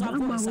us lift our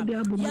voice.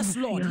 Yes,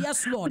 Lord.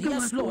 Yes, Lord.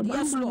 Yes, Lord.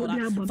 Yes, Lord.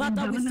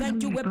 Father, we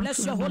thank you. We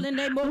bless your holy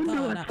name, oh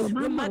God.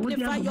 We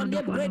magnify your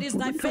name. Great is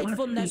thy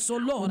faithfulness, oh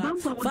Lord.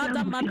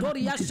 Father,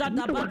 Madoria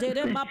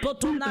Shadabadere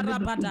Mapotuna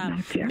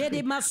Rabada.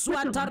 Medi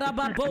Maswata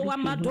Rababoa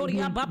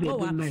Madoria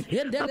Baboa.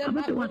 Indele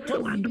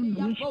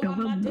Mapotonia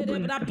Madere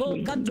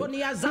Brabo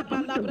Katonia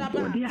Zapala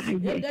Braba.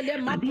 Indele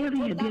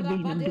Mapotona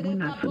Rabadere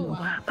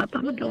Baboa.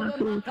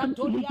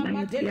 Katonia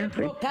Madere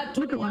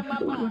Katonia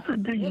Mama.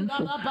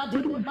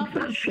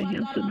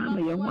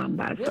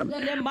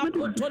 Indele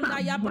Mapotona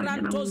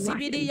Yabranto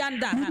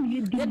Sibidianda.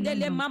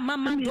 Indele Mama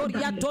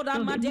Madoria Toda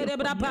Madere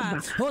Braba.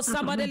 Oh,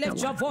 somebody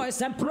lift your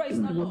voice and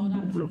praise the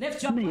Lord.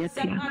 Lift your voice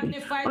and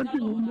magnify the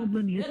Lord.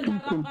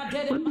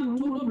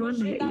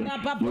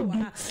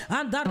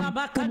 And the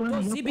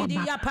Rabakato Sibidi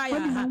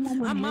Yapaya,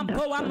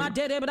 Amampoa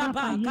Madere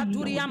Braba,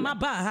 Katuria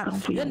Maba,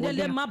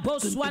 Indele Mabo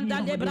Swanda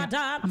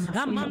Lebrada,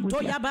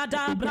 Amantoya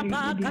Bada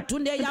Braba,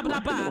 Katunde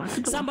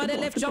Yabraba. Somebody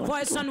lift your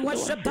voice and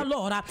worship the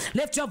Lord.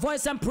 Lift your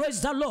voice and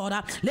praise the Lord.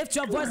 Lift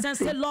your voice and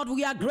say, Lord,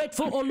 we are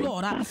grateful, oh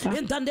Lord.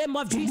 In the name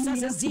of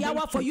Jesus, it's the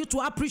hour for you to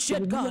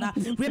appreciate God.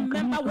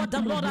 Remember what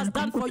the Lord has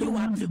done for you.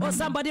 Or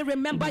somebody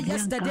remember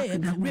yesterday.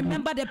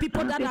 Remember the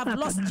people that have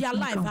lost their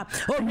life.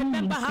 Or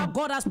remember how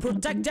God has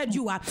protected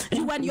you,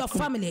 you and your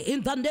family.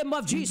 In the name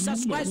of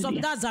Jesus Christ of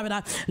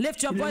Nazareth,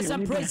 lift your voice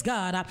and praise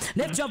God.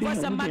 Lift your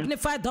voice and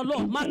magnify the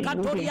Lord.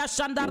 Makatoria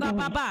Shandara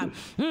Baba.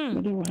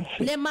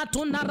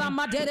 Lematuna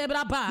Ramadere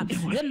Braba.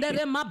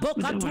 Indele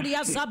Maboka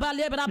Turia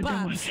Sabale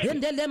Braba.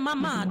 Indele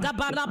Mama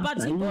Dabaraba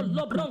Zibo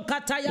Lobron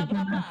Kataya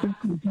Braba.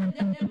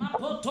 Indele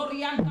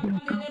Mapotoria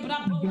Dabale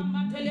Brabo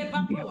Matele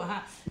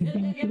Baboa.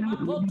 Indele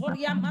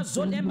Mapotoria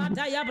Mazole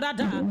Madaya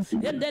Brada.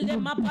 Indele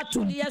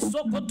Mapatulia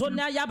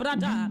Sokotona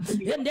Yabrada.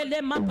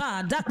 Indele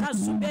Mapa Daka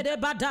Subere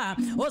Bada.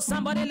 Oh,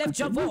 somebody lift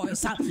your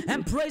voice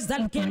and praise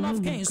the King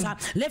of Kings.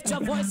 Lift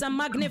your voice and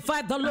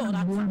magnify the Lord.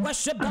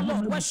 Worship the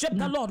Lord. Worship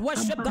the Lord.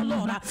 Worship the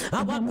Lord.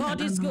 Our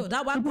God is good.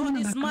 Our God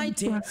is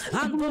mighty.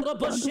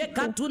 Andorobo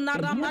Sheka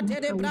Tunarama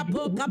Dere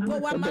Brabo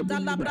Kapoa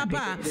Madala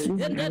Braba.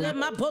 Indele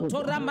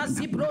Mapotora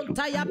Masibron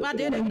Tayaba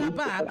Dere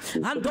Braba.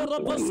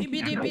 Andorobo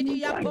Sibidi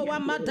Bidi Yapoa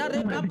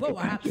Madare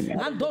Braboa.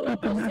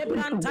 Andorobo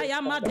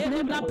Sebrantaya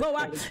Madere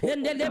Braboa.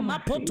 Indele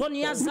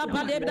Mapotonia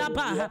Zabale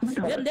Braba.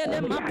 Indele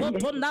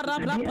Mapotona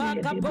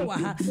Braba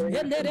Kapoa.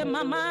 Indele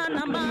Mama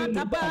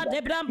Namata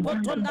Bade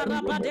Brampotona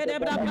Rabade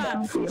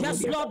Braba.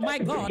 Yes, Lord my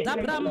God.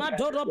 Abrama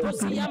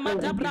Doroposia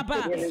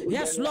Madabraba.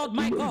 Yes, Lord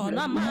my God.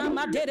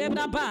 Mama Dere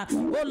Braba.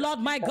 Oh Lord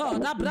my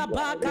God.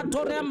 Abraba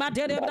Katore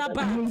Madere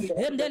Braba.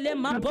 Indele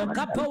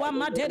Mapoka Poa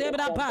Madere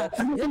Braba.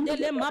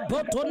 Indele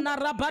Mapotona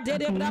Rabade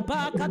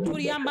Braba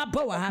Katuria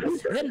Mapoa.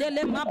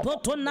 Indele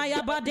Mapotona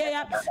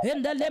Yabadea.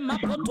 Indele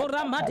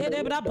Mapotora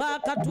Madere Braba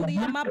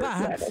Katuria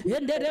Maba.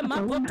 Indele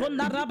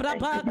Mapotona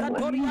Rabraba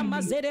Katuria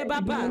Mazere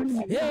Baba.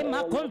 E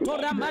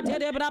Makontora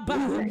Madere Braba.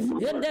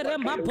 Indele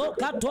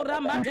Mapoka Tora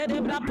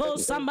Madere Brabo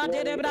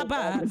Samadere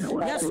Braba.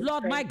 Yes,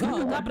 Lord my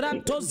God.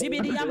 Abranto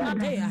Zibidi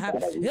Yamadea.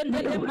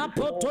 Indele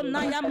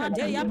Mapotona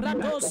Yamadea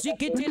Brado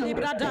Sikiti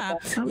Librada.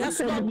 Yes,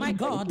 Lord my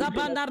God.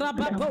 Abanda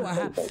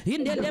Rabapoa.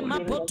 Indele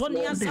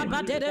Mapotonia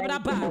Sabadere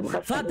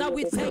Braba. Father,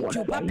 we thank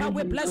you. Papa,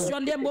 we bless your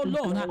name, O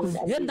Lord.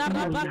 In the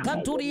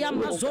Rabakaturia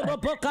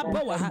Mazorobo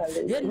Kapoa.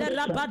 In the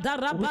Rabada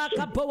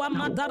Rabakapoa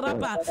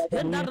Madaraba.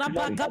 In the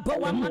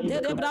Rabakapoa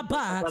Madere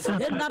Braba.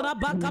 In the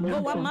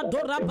Rabakapoa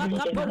Madoraba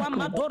Kapoa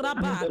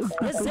Madoraba.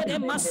 Esere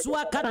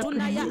Masua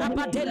Katunaya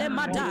Abadele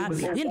Mada.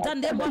 In the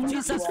name of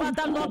Jesus,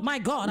 Father, Lord my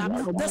God.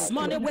 This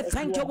morning we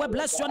thank you. We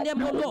bless your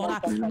name, O Lord.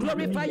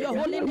 Glorify your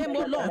holy name,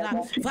 O Lord.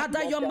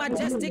 Father, your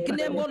majestic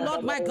name, O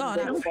Lord my God.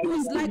 Who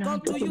is like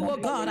unto you, O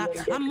God?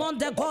 Among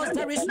the gods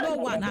there is no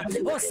one.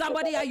 Oh,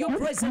 somebody, are you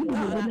praising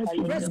God?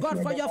 Praise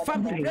God for your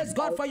family. Praise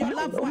God for your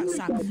loved ones.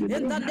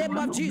 In the name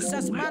of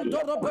Jesus,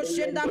 Mandoro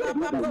Boshinda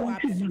Rabapoa.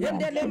 In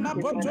the name of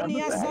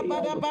Potonia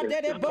Sabada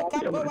Badere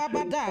Bokapoa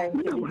Badai.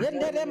 In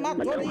the name of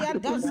Toria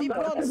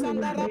Dasibron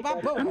Sanda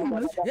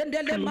Rabapoa. In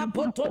the name of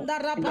Potonda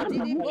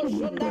Rabadiri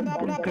Boshunda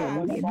Rababa.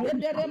 In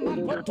the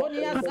name of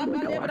Potonia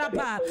Sabale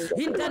Braba.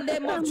 In the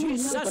name of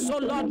Jesus, oh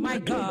Lord my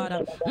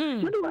God.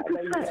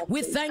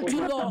 We thank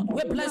you, Lord.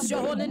 We bless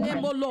your holy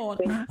name, O Lord.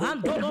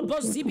 Andoro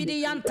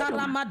Bozibidi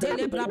Yantara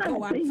Madele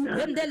Brapoa.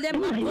 Endele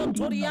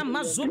Mapotoria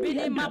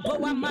Mazubili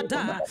Mapoa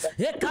Mada.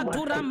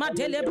 Ekatura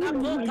Madele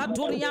Brapo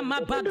Katuria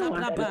Mabada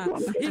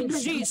Braba. In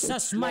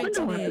Jesus'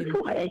 mighty name.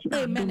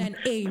 Amen and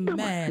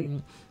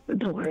amen.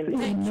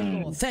 Thank you,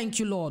 Lord. Thank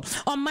you, Lord.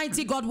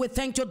 Almighty God, we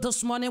thank you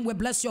this morning. We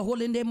bless your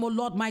holy name, O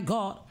Lord, my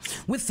God.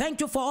 We thank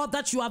you for all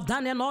that you have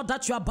done and all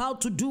that you are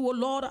about to do, O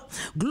Lord.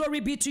 Glory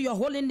be to your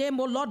holy name,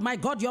 O Lord, my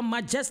God, your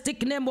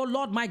majestic name, O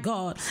Lord, my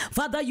God.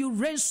 Father, you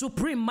reign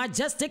supreme.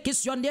 Majestic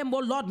is your name, O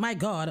Lord, my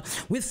God.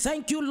 We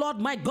thank you, Lord,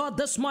 my God,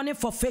 this morning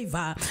for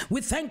favor.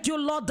 We thank you,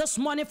 Lord, this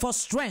morning for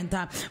strength.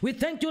 We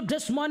thank you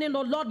this morning,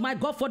 O Lord, my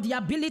God, for the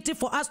ability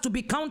for us to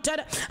be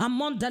counted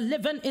among the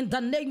living in the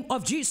name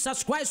of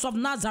Jesus Christ of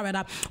Nazareth.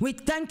 Nazareth. We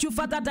thank you,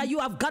 Father, that you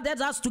have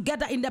gathered us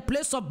together in the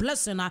place of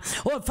blessing.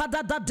 Oh,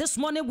 Father, that this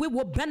morning we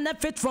will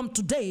benefit from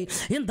today.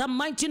 In the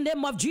mighty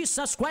name of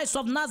Jesus Christ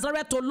of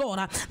Nazareth, oh Lord,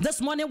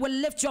 this morning we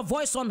lift your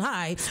voice on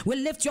high. We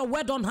lift your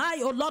word on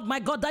high, oh Lord, my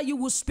God, that you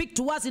will speak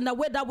to us in a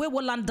way that we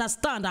will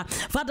understand.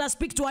 Father,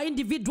 speak to our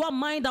individual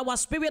mind, our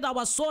spirit,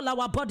 our soul,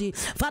 our body.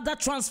 Father,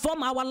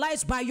 transform our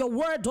lives by your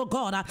word, oh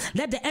God.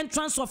 Let the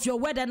entrance of your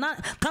word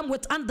come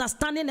with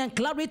understanding and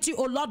clarity,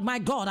 oh Lord, my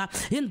God.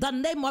 In the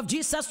name of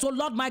Jesus, oh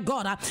Lord, my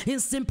God. In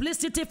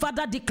simplicity,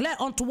 Father, declare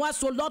unto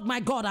us, oh Lord, my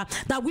God,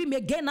 that we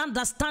may gain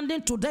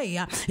understanding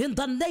today. In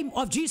the name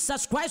of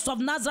Jesus Christ of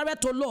Nazareth,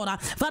 oh Lord.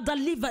 Father,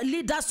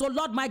 lead us, oh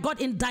Lord, my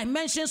God, in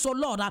dimensions, oh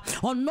Lord,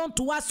 unknown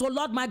to us, oh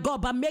Lord, my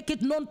God, but make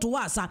it known to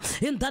us.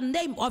 In the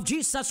name of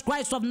Jesus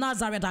Christ of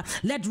Nazareth,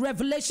 let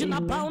revelation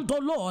abound, oh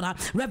Lord.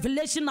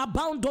 Revelation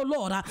abound, oh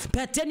Lord,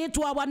 pertaining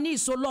to our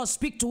needs, oh Lord,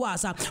 speak to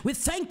us. We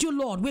thank you,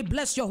 Lord. We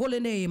bless your holy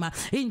name.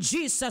 In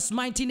Jesus'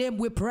 mighty name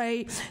we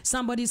pray.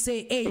 Somebody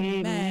say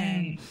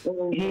amen.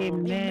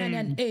 Amen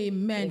and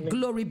amen.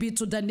 Glory be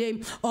to the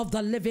name of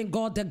the living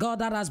God, the God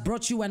that has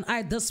brought you and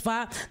I this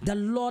far, the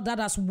Lord that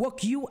has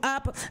woke you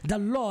up, the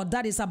Lord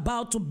that is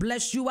about to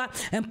bless you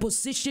and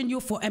position you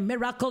for a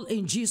miracle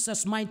in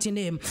Jesus' mighty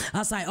name.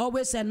 As I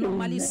always and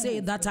normally say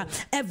that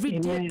every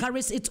day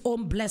carries its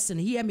own blessing.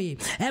 Hear me.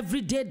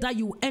 Every day that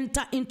you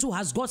enter into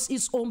has got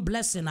its own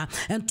blessing.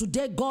 And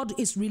today God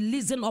is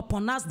releasing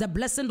upon us the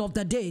blessing of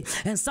the day.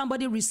 And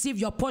somebody receive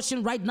your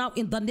portion right now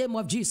in the name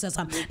of Jesus.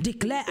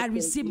 Declare, I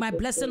receive my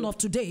blessing of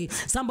today.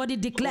 Somebody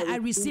declare, I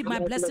receive my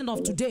blessing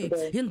of today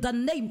in the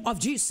name of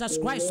Jesus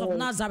Christ of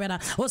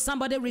Nazareth. Or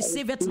somebody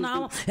receive it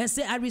now and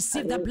say, I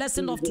receive the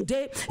blessing of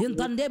today in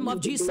the name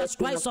of Jesus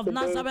Christ of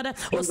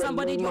Nazareth. Or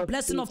somebody, your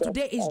blessing of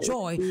today is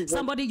joy.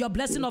 Somebody, your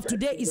blessing of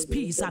today is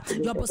peace.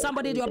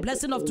 Somebody, your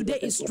blessing of today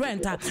is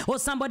strength. Or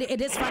somebody,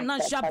 it is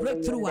financial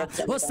breakthrough.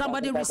 Or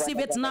somebody, receive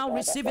it now,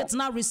 receive it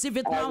now, receive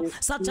it now,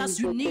 such as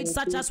you need,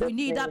 such as we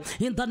need.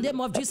 In the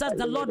name of Jesus,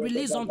 the Lord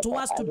release unto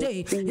us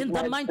today. In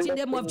the mighty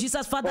name of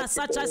Jesus, Father,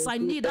 such as I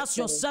need as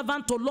your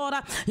servant, O Lord,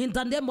 in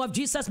the name of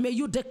Jesus, may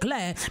you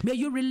declare, may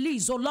you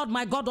release, O Lord,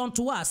 my God,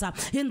 unto us.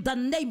 In the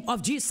name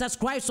of Jesus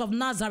Christ of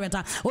Nazareth.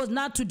 Oh,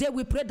 now today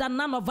we pray that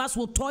none of us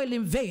will toil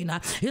in vain.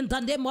 In the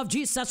name of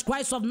Jesus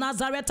Christ of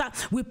Nazareth,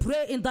 we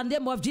pray in the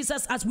name of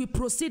Jesus as we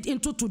proceed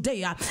into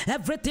today.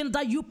 Everything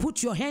that you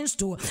put your hands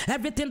to,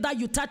 everything that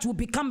you touch will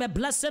become a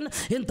blessing.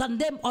 In the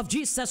name of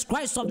Jesus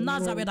Christ of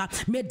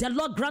Nazareth, may the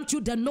Lord grant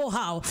you the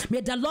know-how.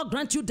 May the Lord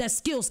grant you the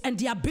skills and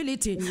the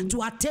ability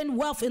to attain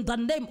wealth in the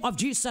name of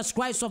Jesus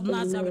Christ of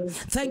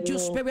Nazareth. Thank you,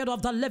 Spirit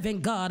of the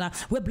living God.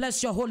 We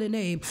bless your holy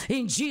name.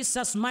 In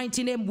Jesus'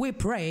 mighty name we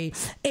pray.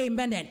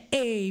 Amen and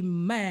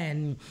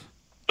amen.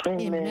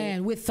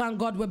 Amen. We thank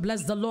God. We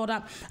bless the Lord.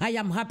 I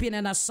am happy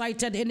and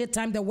excited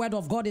anytime the word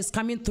of God is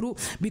coming through,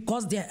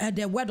 because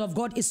the word of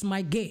God is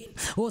my gain.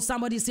 Oh,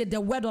 somebody said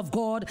the word of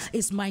God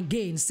is my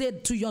gain. Say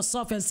it to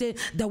yourself and say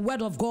the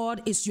word of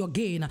God is your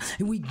gain.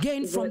 We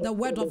gain from the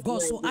word of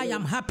God. So I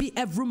am happy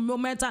every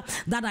moment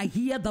that I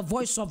hear the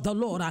voice of the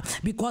Lord,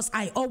 because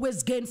I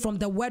always gain from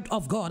the word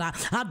of God.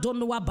 I don't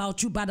know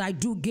about you, but I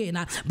do gain.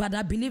 But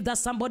I believe that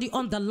somebody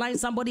on the line,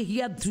 somebody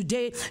here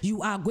today,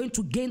 you are going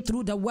to gain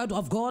through the word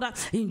of God.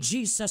 In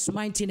Jesus'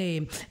 mighty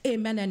name,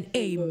 amen and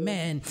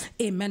amen.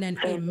 Amen and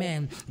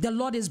amen. The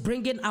Lord is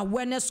bringing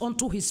awareness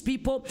unto his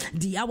people.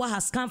 The hour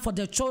has come for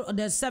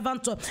the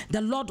servant,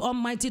 the Lord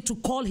Almighty, to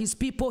call his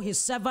people, his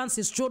servants,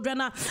 his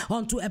children,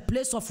 onto a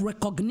place of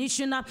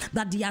recognition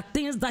that there are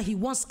things that he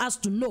wants us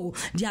to know.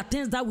 There are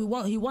things that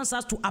he wants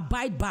us to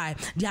abide by.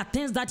 There are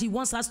things that he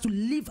wants us to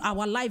live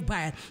our life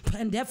by.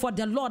 And therefore,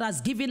 the Lord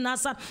has given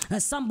us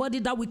somebody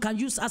that we can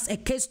use as a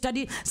case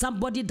study,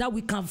 somebody that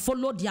we can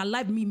follow their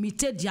life,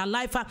 imitate their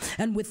life.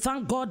 And we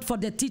thank God for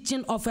the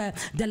teaching of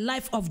the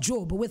life of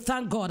Job. We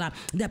thank God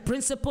the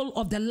principle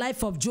of the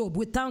life of Job.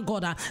 We thank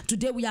God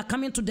today we are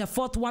coming to the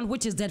fourth one,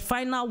 which is the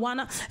final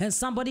one. And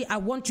somebody, I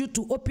want you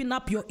to open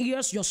up your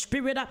ears, your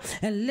spirit,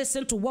 and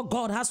listen to what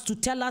God has to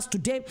tell us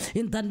today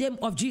in the name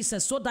of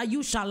Jesus, so that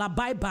you shall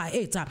abide by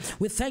it.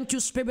 We thank you,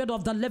 Spirit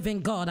of the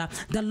living God.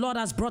 The Lord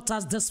has brought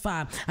us this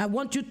far. I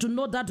want you to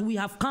know that we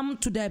have come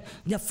to the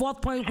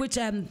fourth point, which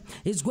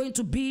is going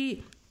to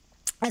be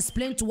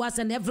explain to us,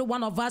 and every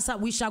one of us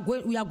we are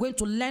going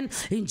to learn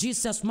in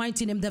Jesus'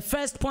 mighty name. The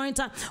first point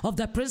of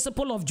the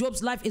principle of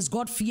Job's life is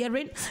God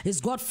fearing.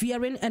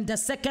 And the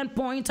second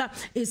point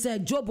is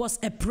Job was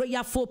a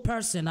prayerful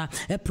person,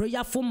 a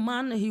prayerful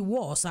man he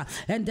was.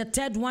 And the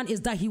third one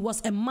is that he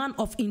was a man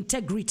of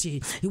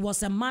integrity. He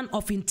was a man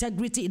of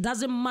integrity. It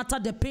doesn't matter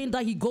the pain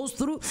that he goes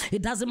through.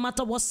 It doesn't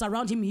matter what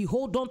surrounds him. He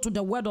hold on to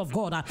the word of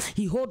God.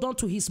 He hold on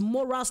to his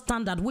moral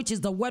standard, which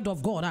is the word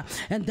of God.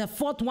 And the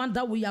fourth one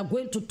that we are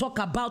going to talk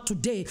about about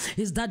today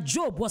is that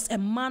Job was a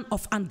man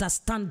of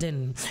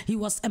understanding. He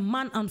was a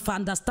man of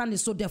understanding.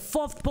 So the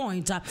fourth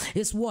point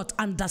is what?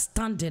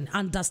 Understanding.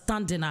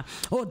 Understanding.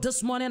 Oh,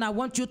 this morning I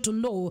want you to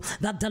know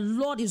that the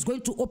Lord is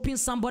going to open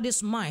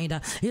somebody's mind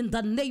in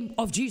the name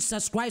of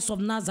Jesus Christ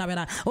of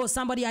Nazareth. Oh,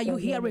 somebody, are you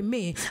hearing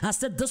me? I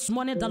said this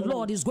morning the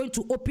Lord is going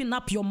to open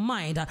up your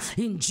mind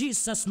in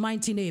Jesus'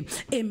 mighty name.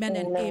 Amen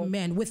and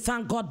amen. We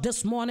thank God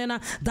this morning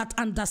that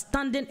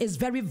understanding is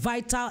very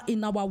vital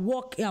in our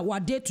walk, our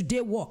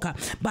day-to-day walk.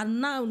 But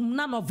now,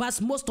 none of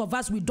us, most of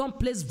us, we don't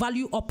place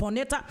value upon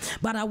it.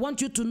 But I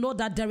want you to know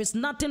that there is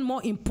nothing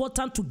more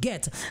important to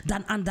get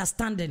than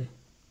understanding.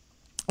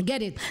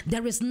 Get it?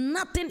 There is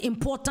nothing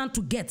important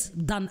to get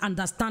than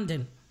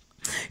understanding.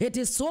 It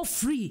is so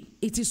free.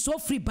 It is so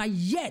free, but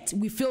yet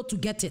we fail to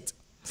get it.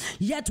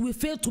 Yet we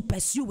fail to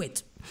pursue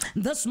it.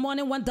 This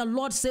morning when the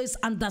Lord says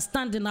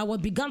understanding, I will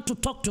begin to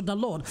talk to the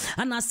Lord.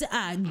 And I said,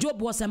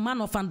 Job was a man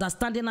of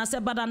understanding. I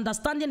said, but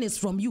understanding is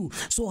from you.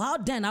 So how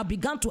then? I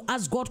began to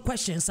ask God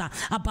questions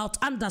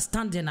about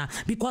understanding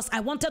because I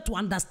wanted to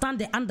understand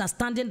the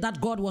understanding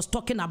that God was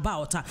talking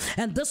about.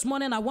 And this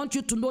morning I want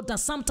you to know that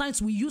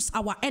sometimes we use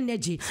our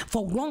energy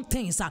for wrong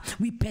things.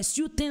 We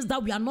pursue things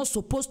that we are not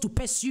supposed to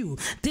pursue.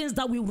 Things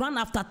that we run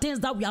after, things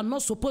that we are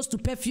not supposed to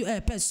pursue.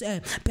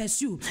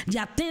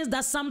 There are things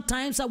that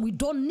sometimes we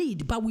don't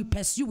need, but we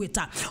pursue it.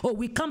 Or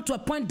we come to a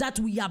point that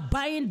we are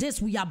buying this,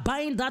 we are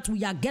buying that,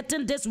 we are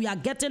getting this, we are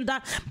getting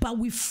that, but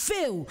we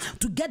fail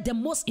to get the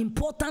most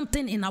important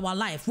thing in our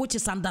life, which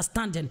is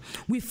understanding.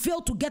 We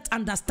fail to get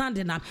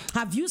understanding.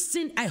 Have you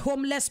seen a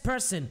homeless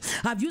person?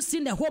 Have you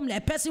seen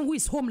a person who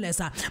is homeless,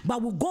 but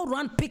will go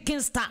around picking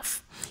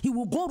stuff? He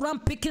will go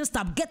around picking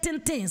stuff, getting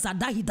things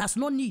that he does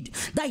not need,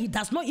 that he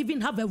does not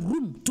even have a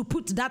room to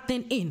put that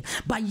thing in.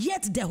 But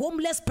yet the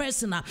homeless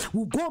person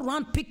will go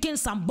around picking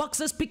some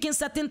boxes, picking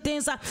certain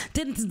things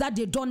that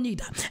they don't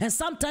need. And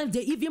sometimes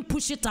they even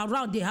push it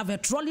around. They have a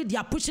trolley, they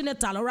are pushing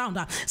it all around.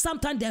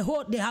 Sometimes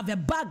they have a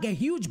bag, a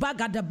huge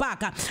bag at the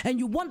back, and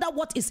you wonder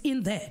what is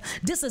in there.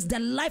 This is the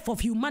life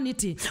of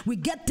humanity. We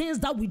get things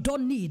that we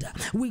don't need.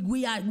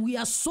 We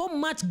are so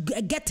much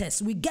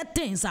getters. We get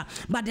things,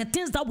 but the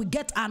things that we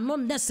get are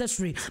not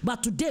necessary.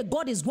 But today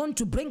God is going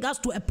to bring us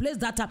to a place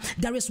that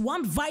there is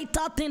one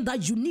vital thing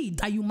that you need,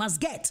 that you must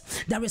get.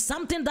 There is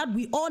something that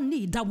we all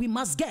need that we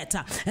must get.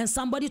 And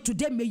somebody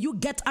today, may you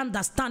get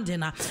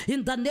understanding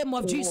in the name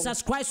of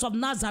Jesus Christ of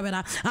Nazareth.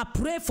 I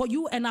pray for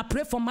you and I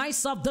pray for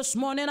myself this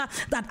morning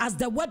that as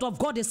the word of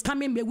God is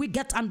coming, may we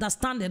get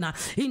understanding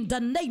in the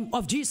name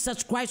of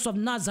Jesus Christ of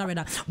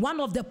Nazareth. One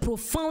of the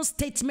profound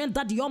statements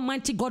that the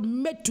Almighty God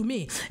made to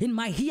me in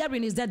my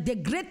hearing is that the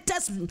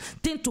greatest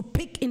thing to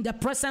pick in the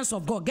presence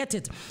of God, get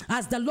it,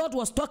 as the Lord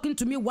was talking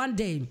to me one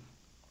day,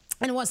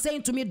 and was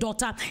saying to me,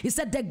 daughter, he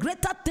said the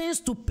greater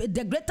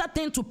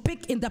thing to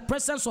pick in the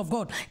presence of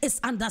God is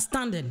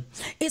understanding.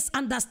 It's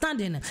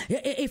understanding.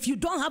 If you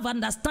don't have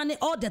understanding,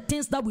 all the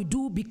things that we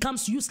do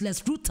becomes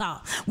useless,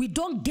 futile. We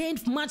don't gain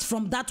much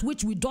from that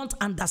which we don't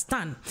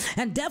understand.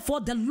 And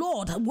therefore the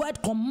Lord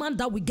word command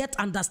that we get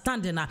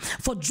understanding.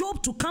 For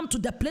Job to come to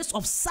the place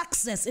of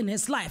success in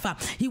his life,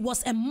 he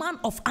was a man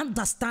of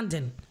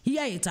understanding.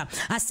 Hear it.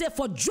 I say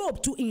for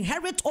Job to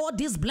inherit all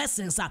these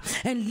blessings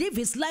and live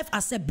his life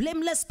as a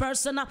blameless person,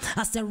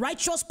 as a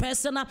righteous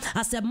person,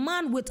 as a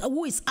man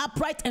who is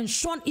upright and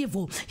shun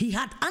evil, he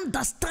had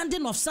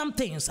understanding of some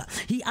things.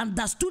 He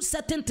understood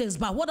certain things.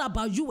 But what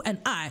about you and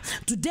I?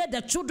 Today,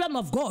 the children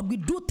of God, we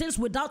do things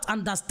without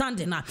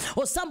understanding.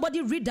 Or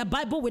somebody read the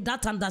Bible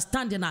without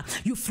understanding.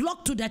 You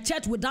flock to the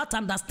church without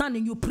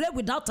understanding. You pray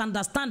without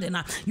understanding.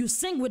 You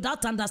sing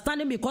without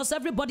understanding because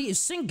everybody is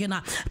singing.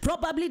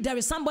 Probably there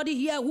is somebody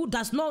here who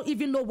does not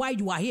even know why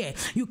you are here.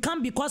 You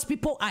come because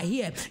people are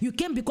here. You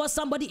came because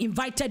somebody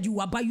invited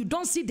you, but you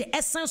don't see the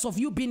essence of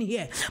you being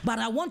here. But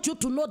I want you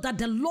to know that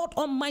the Lord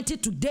Almighty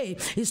today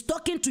is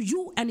talking to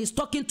you and is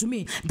talking to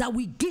me, that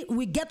we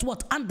get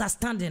what?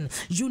 Understanding.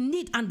 You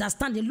need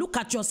understanding. Look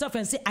at yourself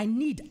and say, I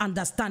need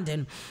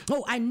understanding.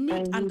 Oh, I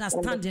need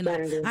understanding.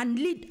 I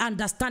need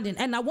understanding.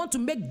 And I want to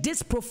make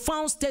this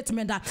profound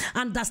statement that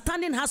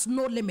understanding has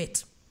no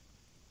limit.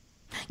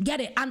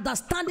 Get it?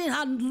 Understanding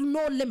has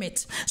no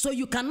limit. So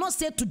you cannot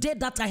say today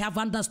that I have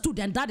understood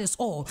and that is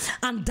all.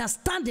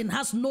 Understanding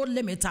has no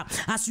limit.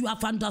 As you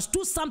have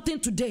understood something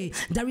today,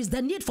 there is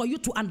the need for you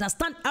to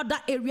understand other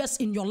areas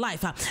in your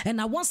life. And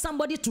I want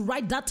somebody to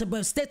write that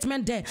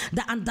statement there.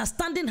 The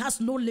understanding has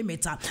no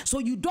limit. So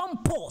you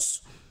don't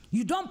pause.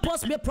 You don't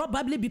pause me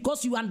probably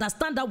because you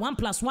understand that 1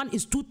 + 1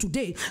 is 2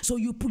 today. So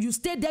you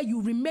stay there,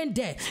 you remain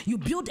there. You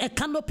build a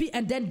canopy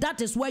and then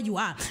that is where you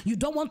are. You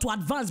don't want to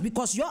advance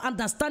because your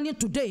understanding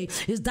today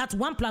is that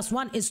 1 +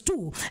 1 is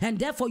 2. And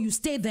therefore you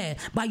stay there.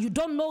 But you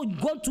don't know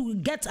going to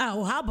get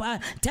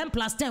 10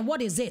 + 10.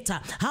 What is it?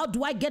 How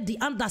do I get the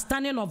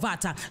understanding of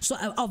that?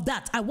 Of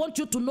that, I want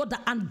you to know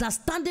that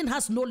understanding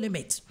has no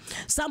limit.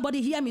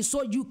 Somebody hear me.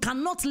 So you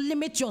cannot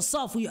limit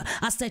yourself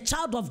as a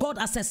child of God,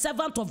 as a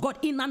servant of God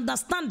in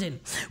understanding. understanding.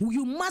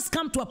 You must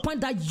come to a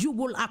point that you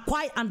will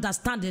acquire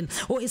understanding.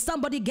 Or is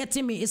somebody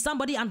getting me? Is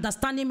somebody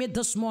understanding me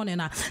this morning?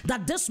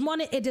 That this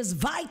morning it is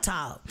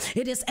vital,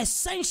 it is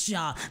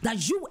essential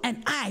that you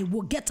and I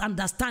will get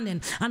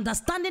understanding.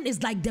 Understanding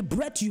is like the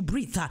breath you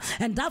breathe,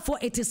 and therefore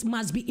it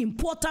must be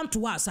important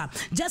to us.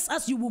 Just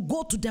as you will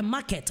go to the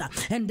market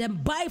and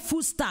then buy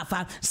food stuff,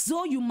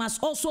 so you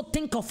must also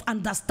think of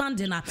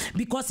understanding,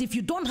 because if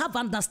you don't have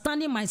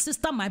understanding, my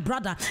sister, my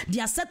brother,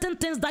 there are certain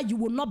things that you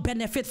will not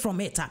benefit from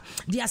it.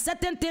 There are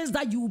certain things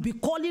that you will be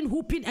calling,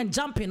 hooping and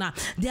jumping.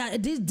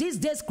 These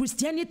days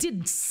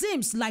Christianity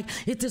seems like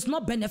it is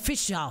not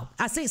beneficial.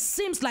 I say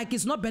seems like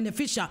it's not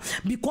beneficial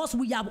because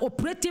we are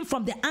operating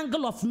from the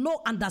angle of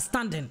no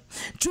understanding.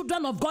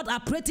 Children of God are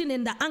operating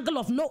in the angle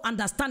of no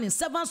understanding.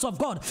 Servants of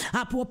God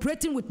are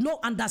operating with no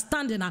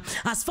understanding.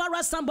 As far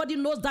as somebody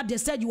knows that they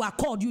said you are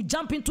called, you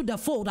jump into the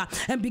fold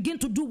and begin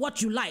to do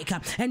what you like,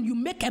 and you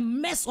make a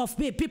mess of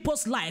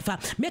people's life,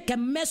 make a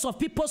mess of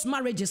people's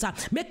marriages,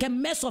 make a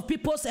mess of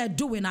people's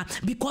doing,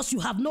 because you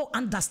have no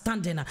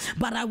understanding.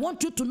 But I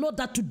want you to know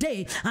that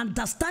today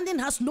understanding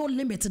has no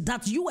limit,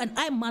 that you and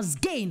I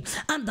must gain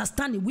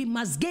understanding. We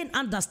must gain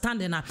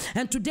understanding.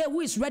 And today,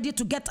 who is ready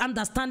to get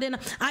understanding?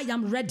 I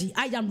am ready.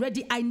 I am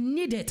ready. I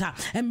need it.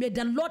 And may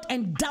the Lord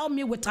endow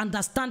me with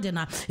understanding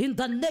in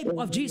the name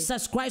of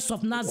Jesus Christ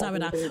of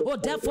Nazareth. Oh,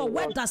 therefore,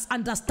 where does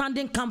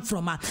understanding come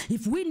from?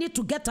 If we need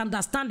to get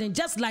understanding,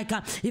 just like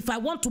if I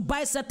want to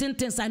buy certain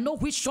things, I know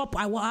which shop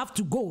I will have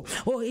to go.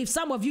 Or if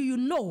some of you, you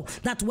know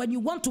that when you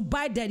want to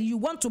buy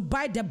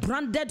the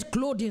branded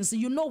clothing, so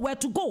you know where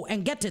to go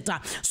and get it.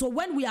 So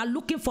when we are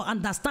looking for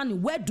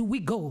understanding, where do we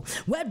go?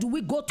 Where do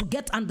we go to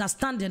get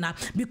understanding?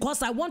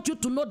 Because I want you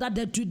to know that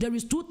there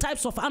is two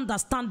types of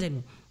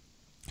understanding.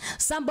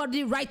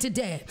 Somebody write it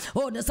there.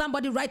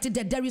 Somebody write it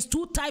there. There is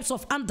two types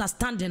of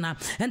understanding,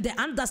 and the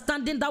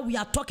understanding that we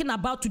are talking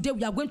about today,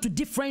 we are going to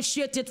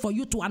differentiate it for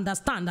you to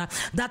understand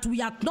that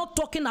we are not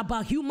talking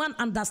about human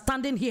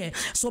understanding here.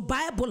 So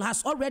Bible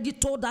has already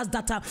told us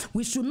that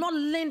we should not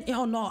lean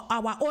on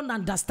our own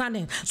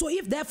understanding. So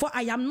if therefore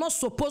I am not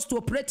supposed to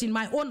operate in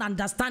my own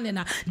understanding,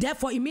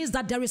 therefore it means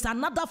that there is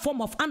another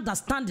form of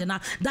understanding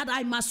that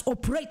I must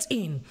operate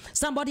in.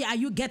 Somebody, are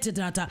you getting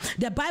that?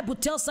 The Bible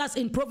tells us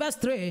in Proverbs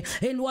 3,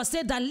 it was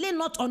said that lean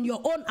not on your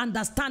own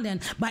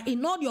understanding, but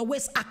in all your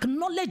ways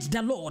acknowledge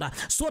the Lord.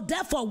 So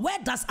therefore, where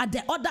does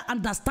the other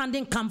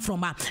understanding come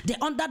from? The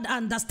other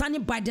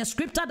understanding by the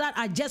scripture that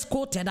I just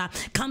quoted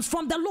comes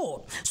from the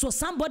Lord. So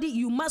somebody,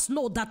 you must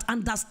know that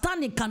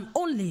understanding can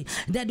only,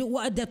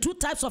 the two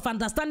types of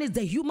understanding is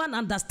the human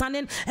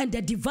understanding and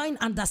the divine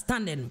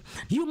understanding.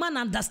 Human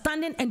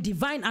understanding and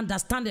divine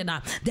understanding.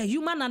 The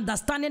human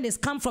understanding is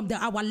come from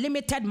our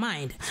limited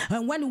mind.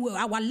 And when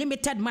our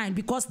limited mind,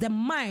 because the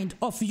mind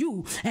of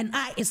you and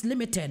I is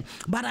limited,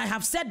 but I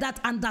have said that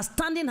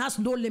understanding has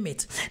no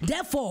limit.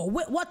 Therefore,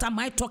 what am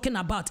I talking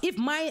about? If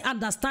my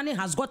understanding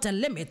has got a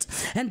limit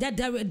and that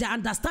the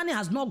understanding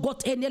has not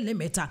got any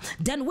limit,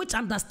 then which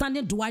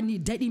understanding do I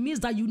need? That it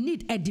means that you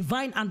need a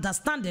divine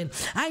understanding.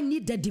 I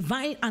need the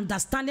divine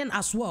understanding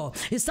as well.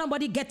 Is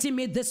somebody getting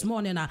me this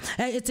morning?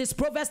 It is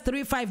Proverbs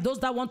 3:5. Those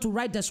that want to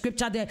write the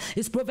scripture there,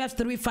 it's Proverbs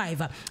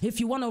 3:5. If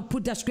you want to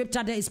put the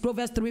scripture there, it's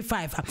Proverbs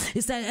 3:5.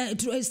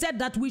 It said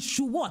that we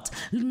should what?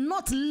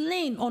 Not lean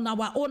on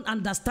our own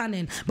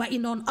understanding, but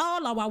in on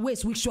all our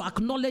ways we should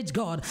acknowledge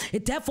God.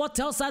 It therefore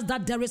tells us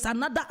that there is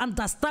another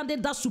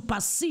understanding that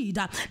supersedes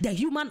the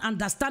human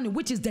understanding,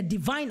 which is the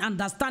divine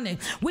understanding,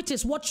 which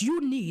is what you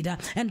need,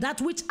 and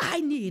that which I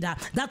need,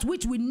 that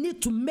which we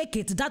need to make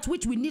it, that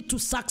which we need to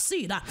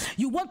succeed.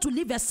 You want to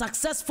live a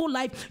successful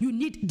life, you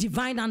need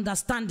divine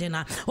understanding.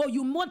 Or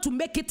you want to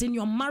make it in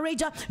your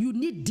marriage, you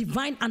need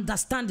divine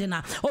understanding.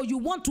 Or you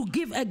want to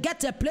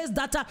get a place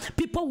that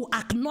people will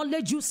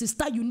acknowledge you,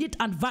 sister, you need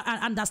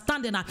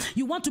understanding.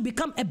 You want to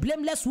become a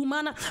blameless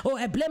woman or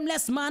a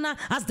blameless man,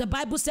 as the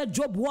Bible said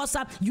Job was,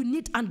 you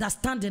need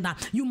understanding.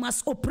 You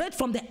must operate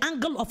from the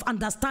angle of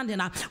understanding.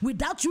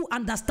 Without you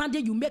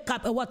understanding, you make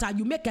up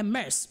you make a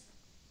mess.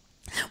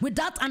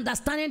 Without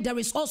understanding, there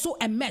is also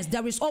a mess.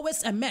 There is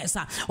always a mess.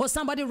 Or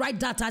somebody write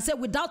that. I say,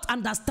 without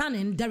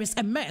understanding, there is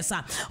a mess.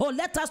 Or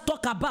let us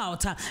talk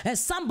about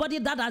somebody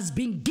that has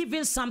been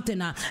given something.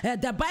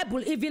 The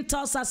Bible even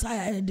tells us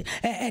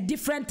a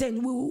different thing.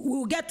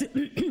 We'll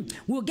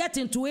get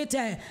into it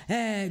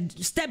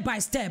step by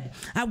step.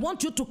 I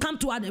want you to come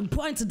to a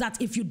point that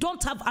if you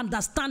don't have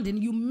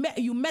understanding,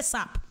 you mess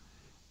up.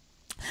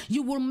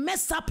 You will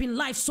mess up in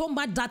life so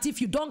much that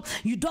if you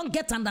don't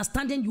get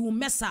understanding, you will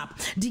mess up.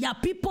 There are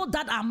people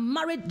that are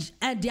married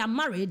and they are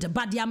married,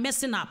 but they are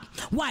messing up.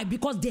 Why?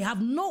 Because they have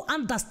no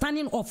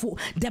understanding of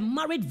the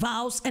married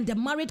vows and the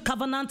married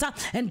covenant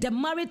and the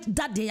marriage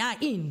that they are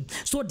in.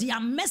 So they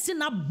are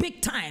messing up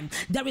big time.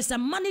 There is a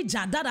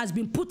manager that has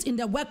been put in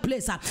the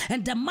workplace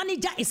and the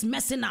manager is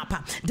messing up.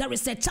 There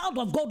is a child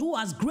of God who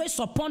has grace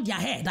upon their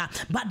head,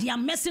 but they are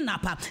messing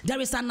up.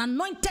 There is an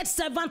anointed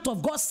servant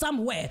of God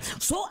somewhere,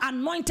 so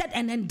anointed anointed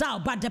and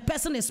endowed, but the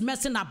person is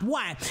messing up.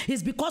 Why?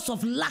 It's because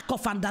of lack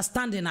of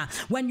understanding.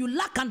 When you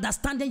lack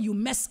understanding, you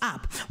mess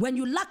up. When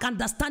you lack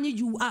understanding,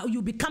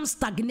 you become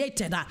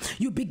stagnated.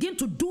 You begin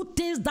to do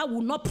things that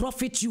will not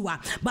profit you.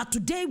 But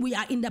today we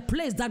are in the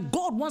place that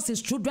God wants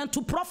his children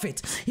to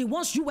profit. He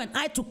wants you and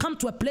I to come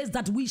to a place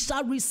that we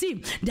shall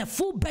receive the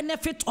full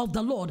benefit of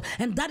the Lord.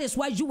 And that is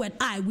why you and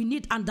I, we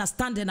need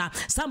understanding.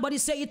 Somebody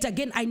say it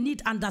again, I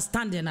need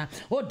understanding.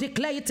 Or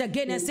declare it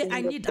again and say,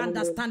 I need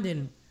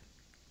understanding.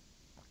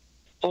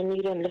 I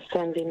need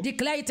understanding.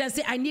 Declare it and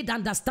say, I need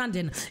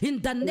understanding.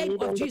 In the name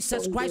of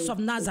Jesus Christ of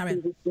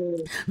Nazareth.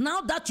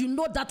 Now that you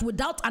know that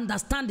without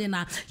understanding,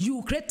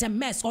 you create a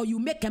mess or you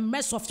make a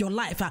mess of your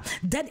life,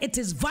 then it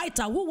is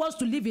vital. Who wants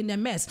to live in a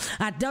mess?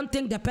 I don't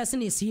think the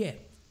person is here.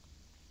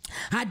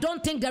 I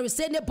don't think there is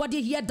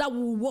anybody here that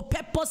will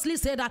purposely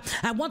say that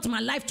I want my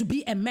life to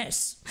be a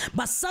mess.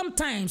 But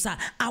sometimes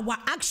our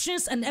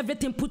actions and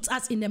everything puts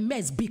us in a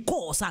mess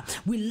because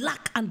we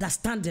lack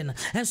understanding.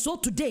 And so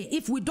today,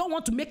 if we don't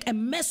want to make a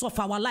mess of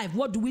our life,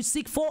 what do we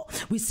seek for?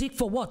 We seek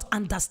for what?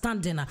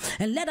 Understanding.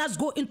 And let us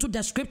go into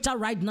the scripture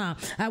right now.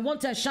 I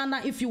want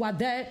Shana, if you are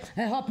there,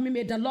 help me.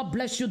 May the Lord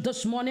bless you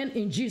this morning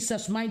in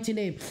Jesus' mighty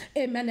name.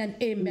 Amen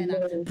and amen.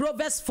 Amen.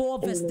 Proverbs 4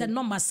 verse the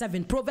number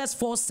 7. Proverbs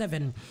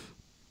 4:7.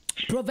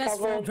 Proverbs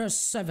 4 verse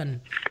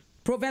 7.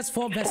 Proverbs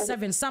 4 verse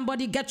 7.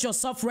 Somebody get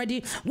yourself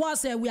ready.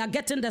 Whilst we are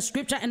getting the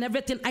scripture and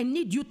everything, I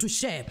need you to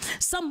share.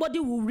 Somebody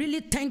will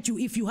really thank you.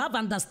 If you have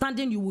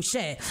understanding, you will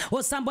share.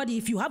 Or somebody,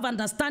 if you have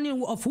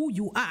understanding of who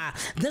you are,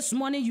 this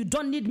morning you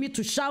don't need me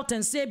to shout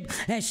and say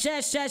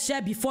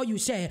share before you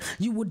share.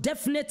 You will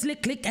definitely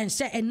click and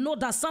share and know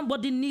that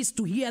somebody needs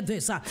to hear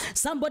this.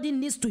 Somebody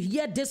needs to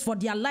hear this for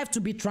their life to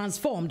be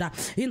transformed.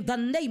 In the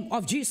name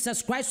of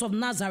Jesus Christ of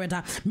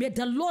Nazareth, may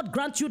the Lord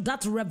grant you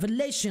that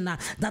revelation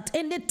that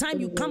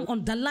anytime you come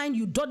on the line,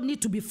 you don't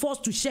need to be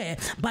forced to share,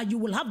 but you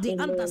will have the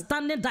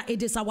understanding that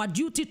it is our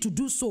duty to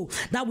do so,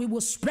 that we will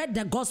spread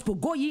the gospel.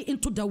 Go ye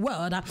into the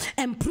world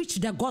and preach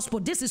the gospel.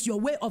 This is your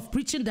way of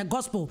preaching the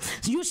gospel.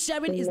 You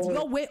sharing is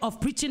your way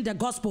of preaching the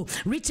gospel,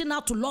 reaching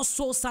out to lost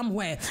souls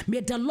somewhere. May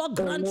the Lord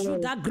grant you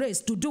that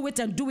grace to do it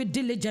and do it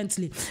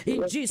diligently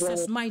in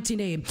Jesus' mighty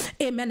name.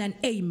 Amen and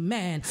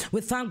amen.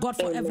 We thank God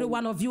for every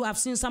one of you. I've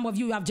seen some of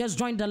you have just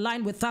joined the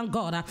line. We thank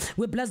God.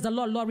 We bless the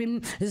Lord.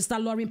 Lauren, Sister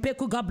Lauren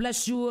Peku, God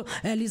bless you.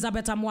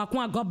 Elizabeth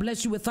Amwakwa, God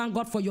bless you. We thank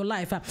God for your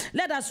life.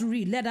 Let us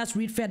read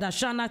further.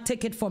 Shana,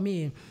 take it for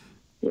me.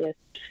 Yes.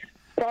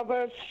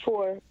 Proverbs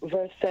 4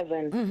 verse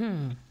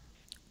 7.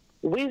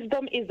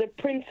 Wisdom is the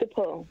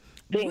principal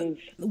thing.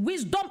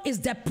 Wisdom is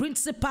the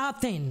principal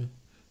thing.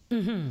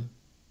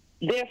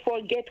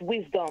 Therefore get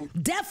wisdom.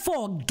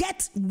 Therefore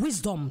get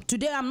wisdom.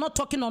 Today I'm not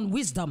talking on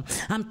wisdom.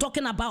 I'm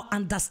talking about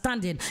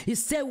understanding. It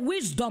says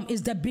wisdom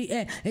is the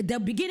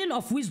beginning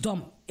of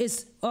wisdom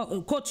is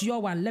quote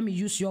your one. Let me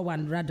use your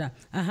one rather.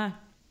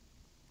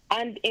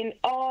 And in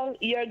all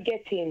you're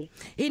getting.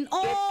 In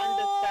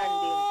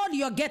all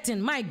you're getting.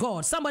 My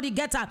God. Somebody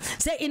get up.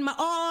 Say in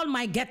all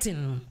my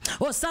getting.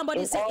 Or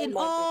somebody say in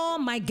all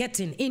my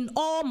getting. In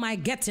all my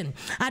getting.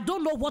 I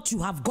don't know what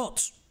you have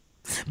got.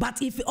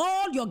 But if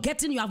all you're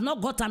getting, you have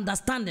not got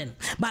understanding.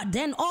 But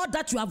then all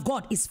that you have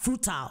got is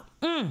futile.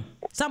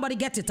 Somebody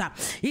get it up.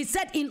 He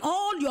said, in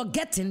all you're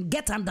getting,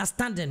 get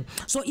understanding.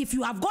 So if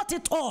you have got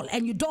it all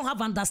and you don't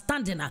have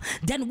understanding,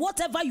 then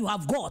whatever you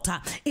have got,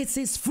 it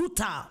is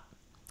futile.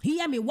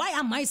 Hear me. Why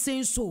am I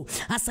saying so?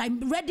 As I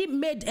already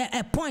made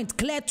a point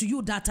clear to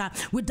you that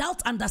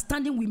without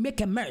understanding we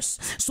make a mess.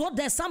 So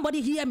there's somebody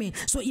hear me.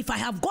 So if I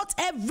have got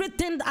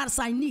everything as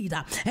I need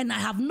and I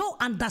have no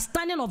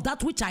understanding of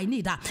that which I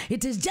need,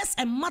 it is just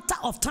a matter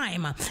of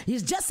time.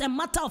 It's just a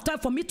matter of time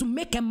for me to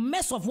make a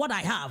mess of what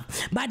I have.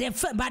 By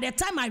the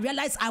time I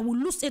realize I will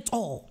lose it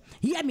all.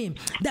 Hear me.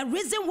 The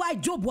reason why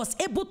Job was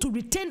able to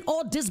retain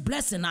all this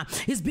blessing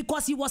is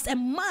because he was a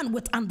man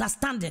with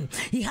understanding.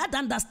 He had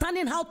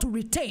understanding how to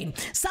retain.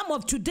 Some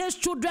of today's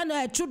children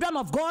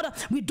of God,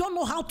 we don't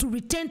know how to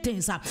retain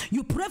things.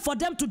 You pray for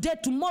them today,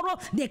 tomorrow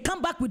they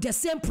come back with the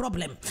same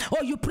problem.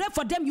 Or you pray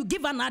for them, you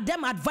give them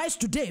advice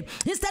today.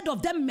 Instead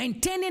of them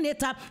maintaining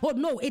it,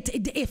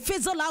 it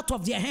fizzles out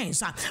of their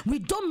hands. We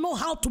don't know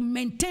how to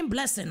maintain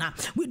blessing.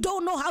 We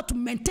don't know how to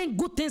maintain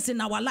good things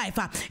in our life.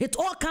 It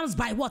all comes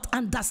by what?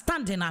 Understanding.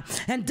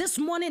 And this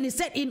morning he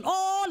said, in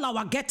all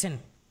our getting,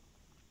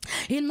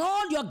 in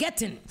all you're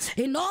getting,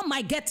 in all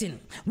my getting,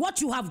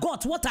 what you have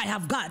got, what I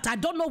have got, I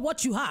don't know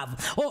what you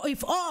have, or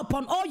if all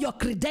upon all your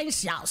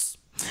credentials,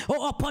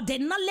 or upon the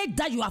knowledge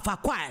that you have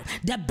acquired,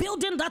 the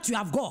building that you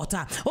have got,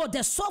 or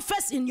the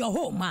surface in your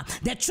home,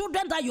 the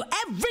children that you,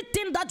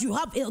 everything that you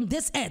have in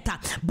this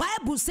earth,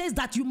 Bible says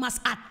that you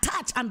must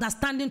attach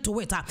understanding to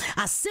it.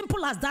 As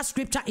simple as that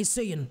scripture is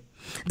saying.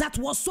 That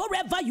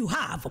whatsoever you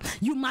have,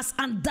 you must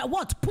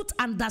put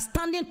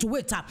understanding to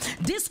it.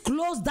 This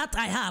clothes that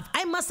I have,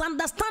 I must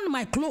understand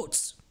my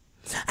clothes.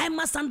 I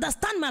must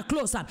understand my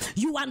clothes.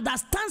 You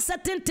understand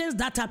certain things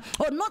that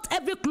not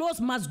every clothes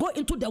must go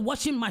into the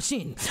washing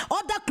machine.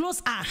 Other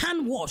clothes are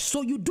hand wash,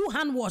 so you do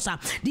hand wash.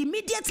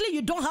 Immediately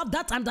you don't have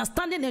that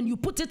understanding and you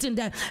put it in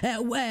the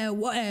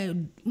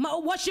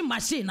washing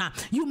machine.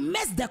 You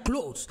mess the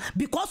clothes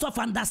because of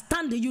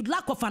understanding. You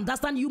lack of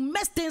understanding. You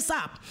mess things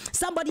up.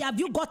 Somebody, have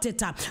you got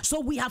it? So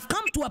we have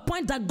come to a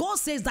point that God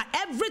says that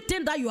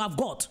everything that you have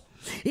got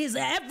is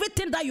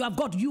everything that you have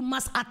got. You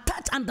must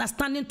attach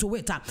understanding to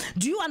it.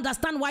 Do you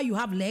understand why you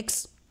have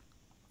legs?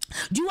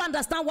 Do you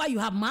understand why you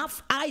have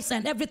mouth, eyes,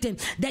 and everything?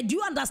 That do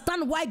you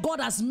understand why God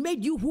has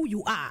made you who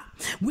you are?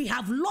 We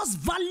have lost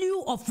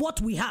value of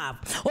what we have,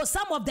 or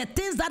some of the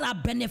things that are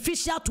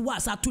beneficial to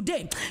us.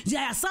 Today,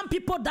 there are some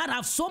people that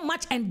have so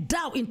much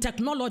endowed in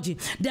technology.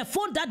 The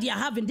phone that they are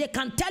having, they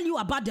can tell you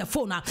about the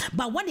phone,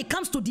 but when it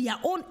comes to their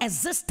own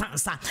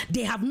existence,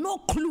 they have no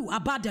clue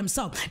about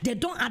themselves. They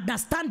don't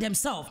understand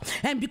themselves,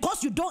 and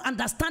because you don't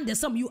understand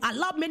themselves, you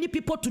allow many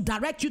people to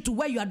direct you to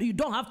where you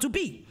don't have to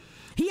be.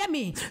 Hear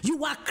me.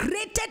 You are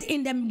created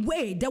in the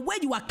way. The way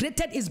you are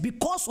created is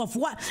because of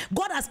what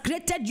God has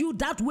created you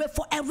that way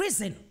for a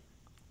reason.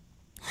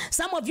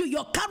 Some of you,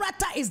 your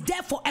character is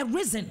there for a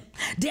reason.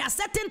 There are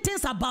certain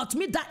things about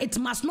me that it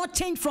must not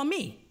change from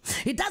me.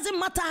 It doesn't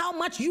matter how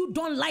much you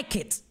don't like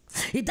it.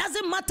 It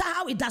doesn't matter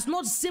how it does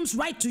not seem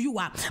right to you.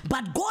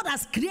 But God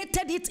has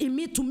created it in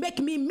me to make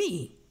me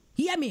me.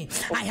 Hear me.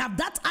 I have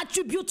that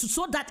attribute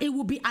so that it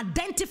will be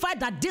identified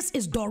that this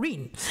is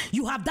Doreen.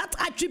 You have that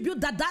attribute,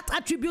 that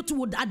attribute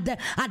would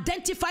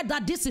identify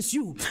that this is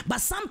you.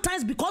 But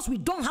sometimes because we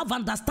don't have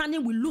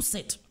understanding, we lose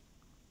it.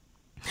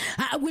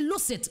 We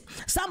lose it.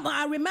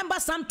 I remember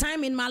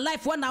sometime in my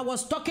life when I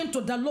was talking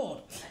to the Lord,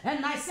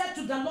 and I said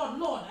to the Lord,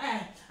 Lord,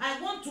 I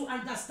want to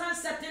understand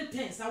certain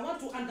things. I want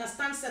to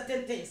understand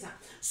certain things.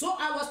 So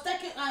I was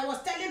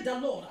telling the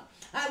Lord,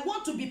 I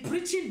want to be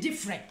preaching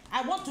different.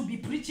 I want to be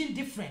preaching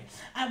different.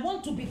 I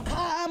want to be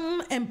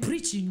calm and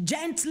preach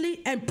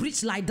gently and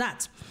preach like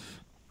that.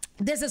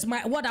 This is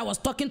what I was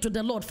talking to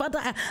the Lord.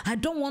 Father, I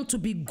don't want to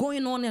be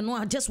going on and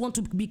on. I just want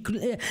to be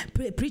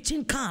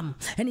preaching calm.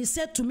 And he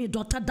said to me,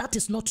 daughter, that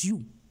is not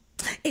you.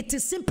 It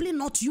is simply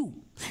not you.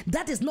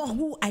 That is not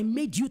who I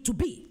made you to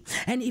be.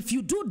 And if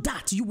you do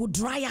that, you will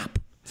dry up.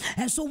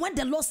 And so when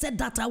the Lord said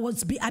that,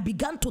 I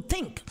began to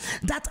think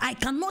that I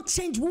cannot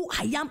change who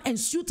I am and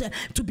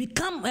to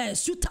become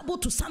suitable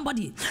to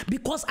somebody,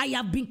 because I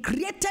have been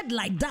created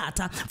like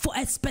that for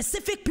a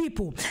specific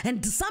people.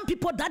 And some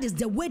people, that is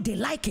the way they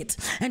like it.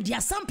 And there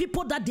are some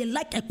people that they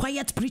like a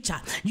quiet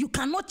preacher. You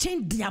cannot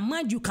change their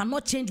mind. You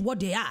cannot change what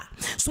they are.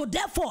 So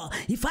therefore,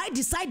 if I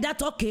decide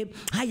that, okay,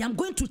 I am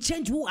going to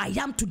change who I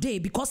am today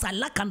because I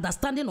lack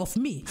understanding of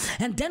me,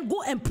 and then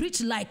go and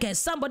preach like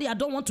somebody, I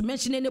don't want to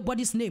mention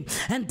anybody's name,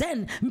 and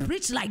then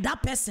preach like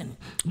that person.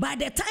 By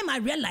the time I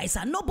realize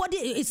nobody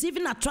is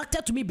even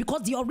attracted to me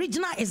because the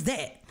original is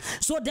there.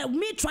 So that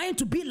me trying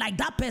to be like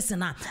that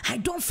person, I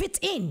don't fit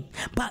in.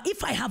 But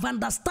if I have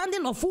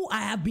understanding of who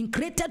I have been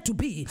created to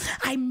be,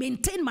 I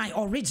maintain my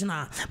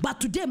original.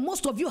 But today,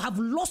 most of you have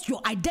lost your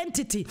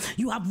identity.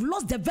 You have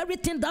lost the very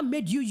thing that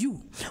made you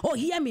you. Oh,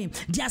 hear me.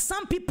 There are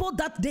some people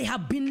that they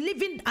have been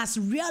living as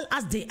real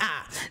as they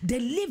are. They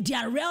live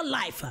their real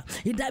life.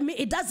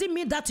 It doesn't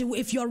mean that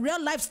if your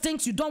real life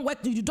stinks, you don't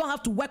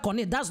have to work on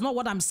it. That's not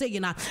what I'm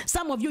saying.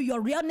 Some of you,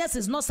 your realness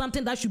is not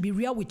something that should be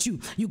real with you.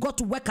 You got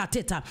to work at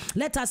it.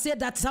 Let us say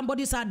that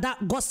somebody said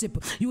that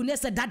gossip. You will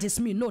say that is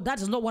me. No,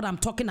 that is not what I'm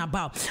talking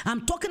about.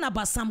 I'm talking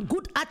about some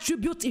good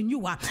attribute in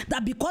you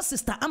that because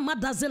Sister Amma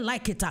doesn't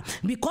like it,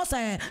 because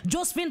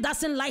Josephine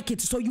doesn't like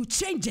it, so you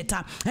change it.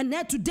 And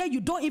then today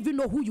you don't even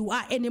know who you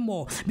are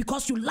anymore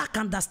because you lack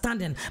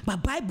understanding.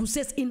 But Bible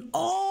says in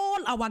all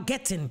our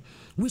getting,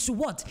 we should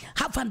what?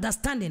 Have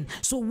understanding.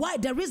 So why?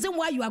 The reason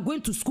why you are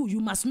going to school, you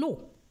must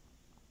know.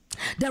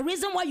 The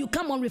reason why you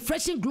come on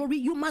Refreshing Glory,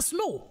 you must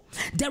know.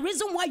 The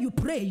reason why you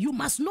pray, you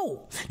must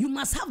know. You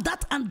must have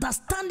that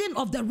understanding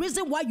of the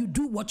reason why you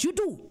do what you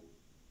do.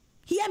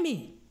 Hear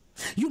me.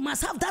 You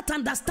must have that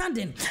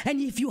understanding. And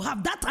if you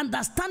have that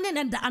understanding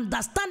and the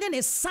understanding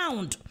is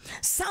sound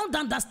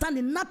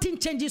understanding, nothing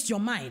changes your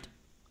mind.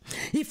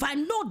 If I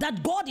know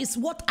that God is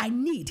what I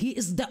need, He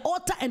is the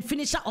author and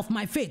finisher of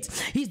my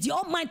faith, He's the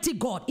Almighty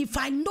God. If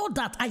I know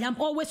that, I am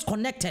always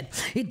connected.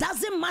 It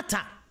doesn't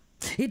matter.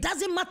 It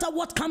doesn't matter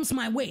what comes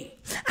my way.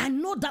 I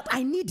know that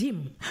I need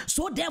Him.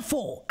 So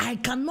therefore, I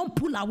cannot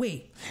pull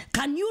away.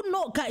 Can you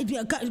know?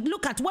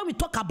 Look at when we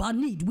talk about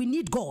need, we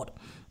need God.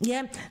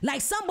 Yeah,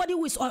 like somebody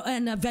who is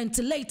on a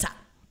ventilator,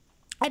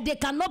 and they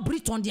cannot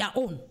breathe on their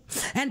own.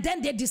 And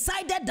then they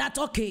decided that,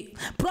 okay,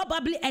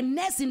 probably a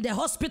nurse in the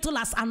hospital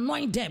has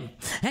anointed them.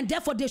 And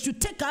therefore, they should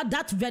take out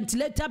that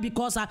ventilator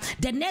because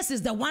the nurse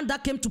is the one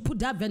that came to put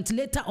that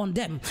ventilator on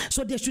them.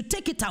 So they should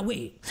take it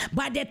away.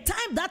 By the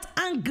time that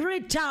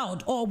angry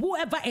child or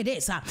whoever it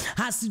is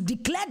has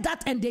declared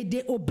that and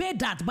they obey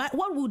that, but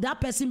what would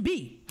that person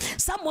be?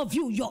 Some of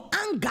you, your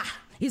anger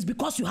is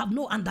because you have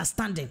no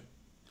understanding.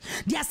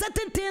 There are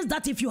certain things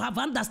that if you have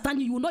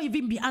understanding, you will not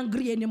even be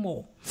angry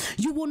anymore.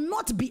 You will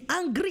not be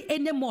angry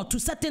anymore to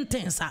certain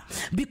things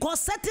because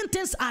certain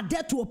things are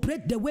there to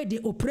operate the way they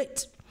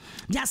operate.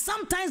 There are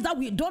sometimes that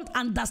we don't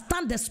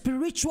understand the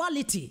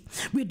spirituality.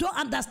 We don't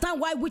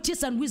understand why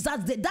witches and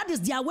wizards, that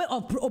is their way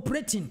of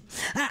operating.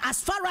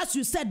 As far as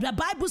you said, the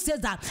Bible says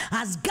that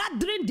as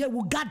gathering, they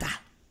will gather.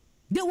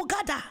 They will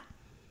gather.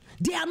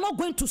 They are not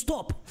going to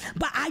stop.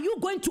 But are you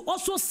going to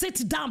also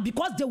sit down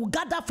because they will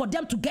gather for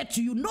them to get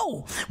to you?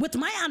 No. With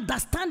my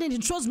understanding,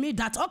 it shows me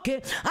that,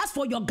 okay, as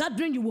for your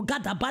gathering, you will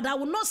gather, but I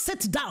will not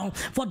sit down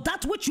for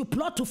that which you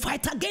plot to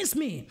fight against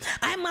me.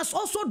 I must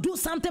also do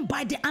something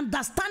by the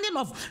understanding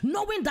of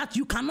knowing that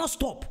you cannot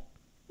stop.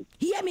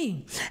 Hear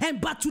me?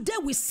 But today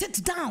we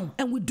sit down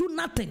and we do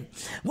nothing.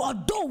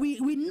 Although we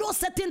know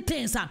certain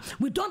things,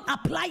 we don't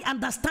apply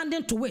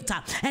understanding to it,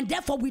 and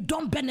therefore we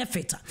don't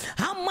benefit.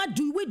 How much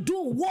do we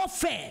do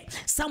warfare?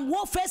 Some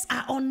warfares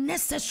are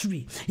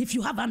unnecessary if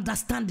you have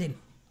understanding.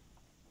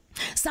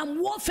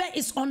 Some warfare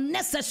is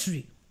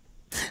unnecessary.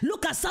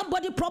 Look at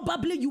somebody,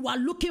 probably you are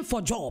looking for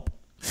a job.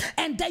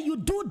 And then you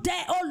do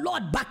there, oh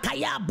Lord,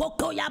 Bakaya,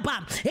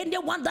 Bokoyaba,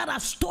 anyone that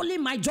has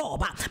stolen my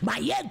job, my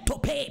end to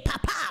pay,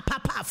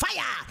 Papa,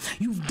 fire.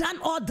 You've done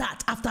all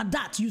that. After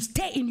that, you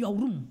stay in your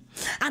room.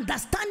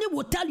 Understanding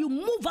will tell you,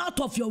 move out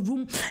of your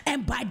room,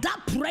 and by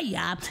that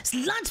prayer,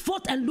 launch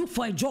forth and look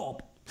for a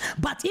job.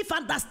 But if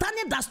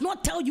understanding does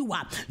not tell you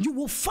you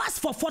will fast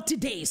for 40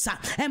 days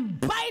and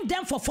bind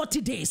them for 40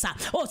 days.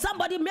 Or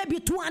somebody, maybe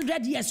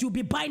 200 years, you'll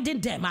be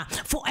binding them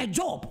for a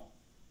job.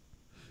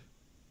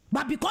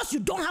 But because you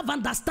don't have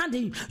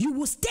understanding, you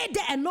will stay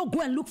there and not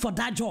go and look for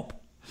that job.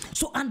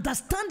 So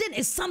understanding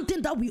is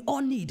something that we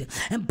all need.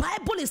 And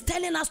Bible is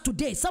telling us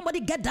today,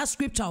 somebody get that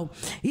scripture.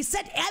 He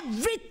said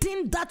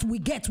everything that we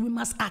get, we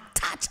must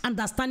attach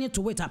understanding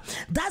to it.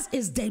 That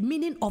is the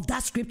meaning of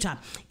that scripture.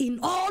 In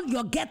all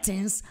your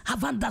gettings,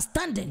 have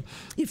understanding.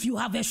 If you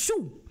have a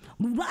shoe,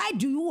 why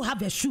do you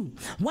have a shoe?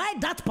 Why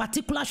that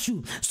particular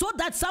shoe? So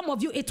that some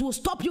of you, it will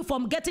stop you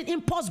from getting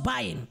impulse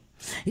buying.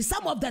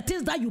 Some of the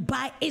things that you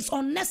buy is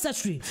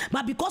unnecessary,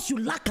 but because you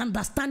lack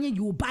understanding,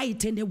 you will buy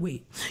it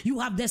anyway. You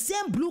have the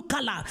same blue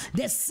color,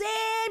 the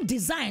same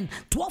design,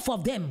 12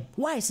 of them.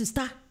 Why,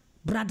 sister?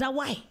 Brother,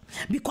 why?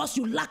 Because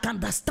you lack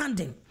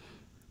understanding.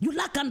 You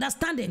lack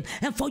understanding.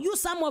 And for you,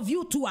 some of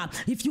you too,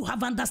 if you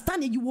have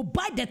understanding, you will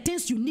buy the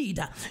things you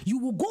need. You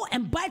will go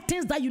and buy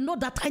things that you know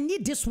that I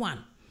need this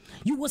one.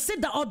 You will say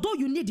that although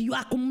you need, you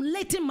are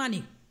accumulating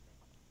money.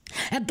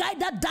 A guy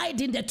that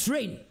died in the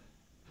train.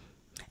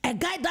 A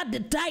guy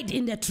that died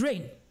in the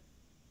train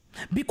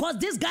because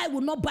this guy will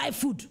not buy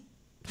food,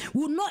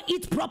 will not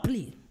eat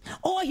properly.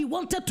 All he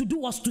wanted to do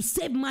was to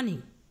save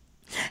money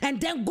and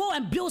then go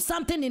and build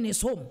something in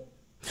his home.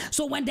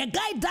 So when the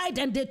guy died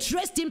and they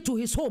traced him to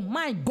his home,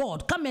 my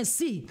God, come and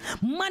see,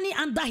 money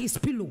under his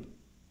pillow.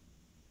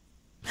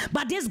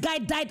 But this guy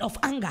died of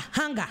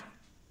hunger,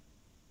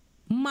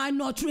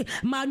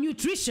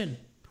 malnutrition.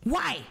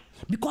 Why?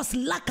 Because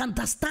lack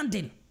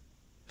understanding.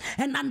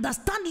 And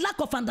lack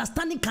of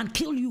understanding can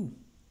kill you.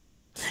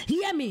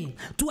 Hear me.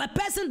 To a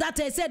person that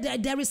I said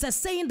there is a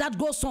saying that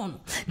goes on.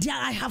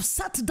 I have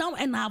sat down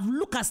and I have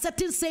looked at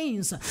certain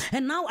sayings,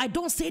 and now I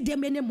don't say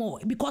them anymore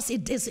because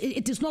it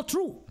is not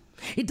true.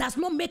 It does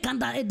not make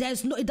it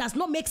does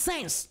not make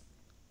sense.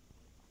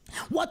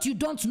 What you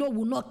don't know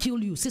will not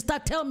kill you. Sister,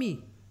 tell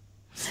me.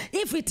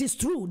 If it is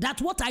true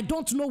that what I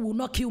don't know will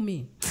not kill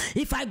me,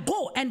 if I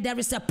go and there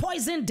is a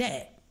poison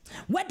there,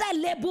 whether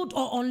labeled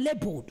or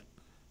unlabeled,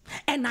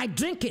 and I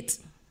drink it,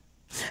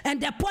 and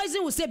the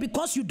poison will say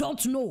because you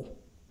don't know,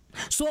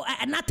 so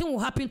nothing will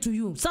happen to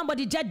you.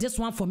 Somebody judge this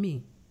one for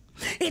me.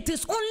 It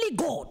is only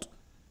God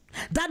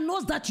that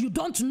knows that you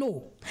don't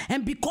know,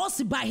 and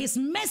because by his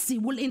mercy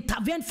will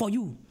intervene for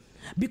you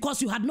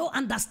because you had no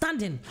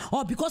understanding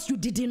or because you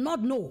did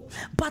not know.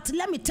 But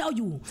let me tell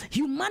you,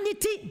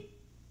 humanity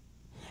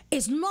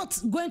is not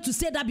going to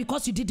say that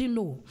because you didn't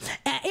know.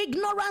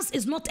 Ignorance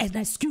is not an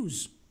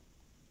excuse.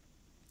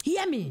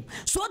 Hear me.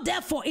 So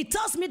therefore, it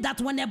tells me that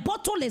when a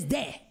bottle is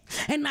there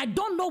and I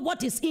don't know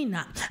what is in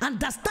it,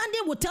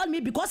 understanding will tell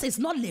me because it's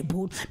not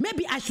labeled,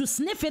 maybe I should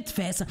sniff it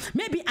first,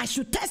 maybe I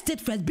should test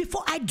it first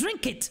before I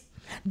drink it.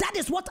 That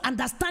is what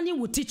understanding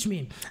will teach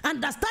me.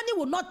 Understanding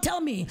will not tell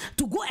me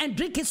to go and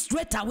drink it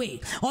straight away,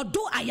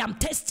 although I am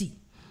thirsty.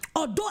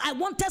 Although I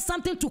wanted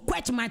something to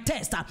quench my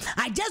thirst,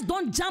 I just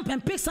don't jump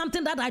and pick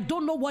something that I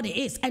don't know what it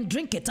is and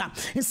drink it.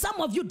 And some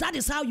of you, that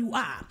is how you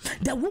are.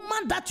 The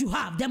woman that you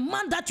have, the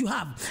man that you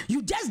have,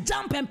 you just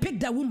jump and pick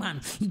the woman.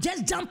 You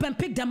just jump and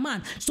pick the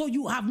man. So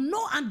you have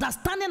no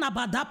understanding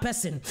about that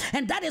person.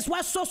 And that is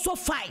why so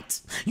fight.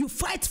 You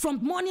fight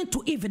from morning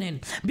to evening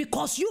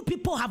because you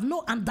people have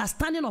no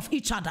understanding of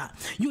each other.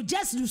 You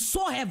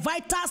saw her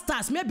vital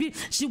stars. Maybe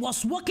she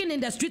was walking in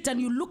the street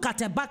and you look at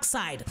her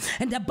backside.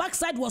 And the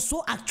backside was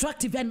so attractive,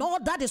 and all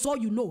that is all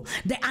you know.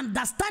 The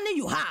understanding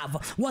you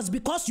have was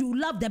because you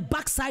love the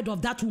backside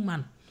of that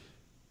woman.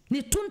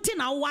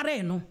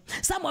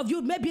 Some of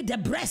you maybe the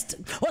breast,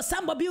 or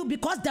some of you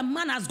because the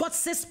man has got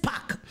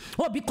 6-pack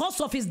or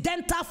because of his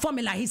dental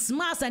formula, he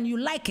smiles and you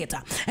like it,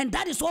 and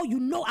that is all you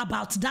know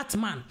about that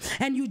man,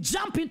 and you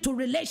jump into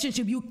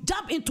relationship, you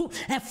jump into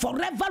a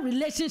forever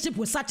relationship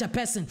with such a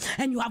person,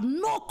 and you have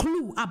no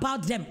clue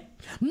about them.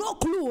 No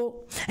clue,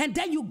 and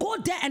then you go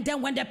there, and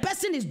then when the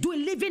person is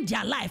living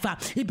their life,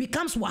 it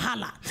becomes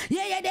wahala.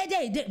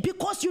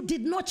 Because you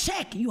did not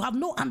check, you have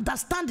no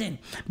understanding.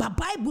 But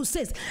Bible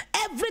says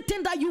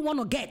everything that you want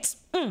to get,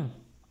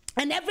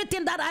 and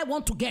everything that I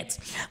want to get,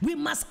 we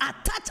must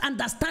attach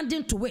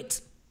understanding to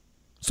it.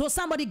 So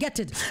somebody get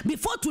it.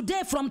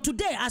 From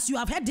today, as you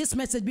have heard this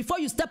message, before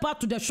you step out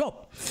to the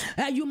shop,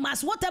 you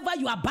must, whatever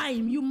you are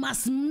buying, you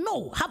must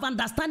have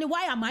understanding.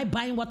 Why am I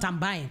buying what I'm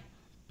buying?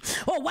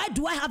 Oh, why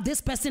do I have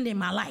this person in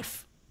my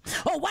life?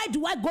 Oh, why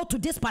do I go to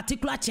this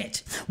particular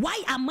church?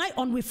 Why am I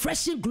on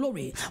refreshing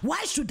glory?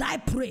 Why should I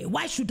pray?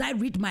 Why should I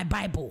read my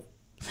Bible?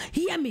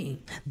 Hear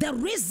me. The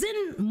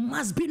reason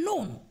must be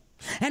known.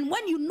 And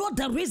when you know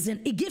the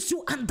reason, it gives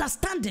you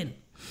understanding.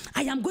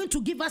 I am going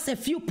to give us a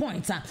few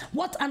points.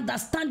 What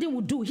understanding will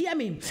do. Hear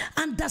me.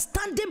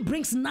 Understanding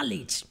brings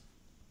knowledge.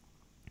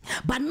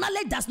 But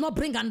knowledge does not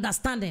bring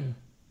understanding.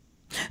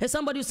 If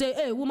somebody say,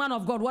 hey, woman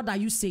of God, what are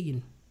you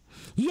saying?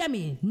 Hear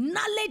me.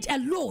 Knowledge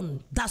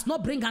alone does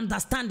not bring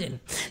understanding.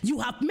 You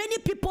have many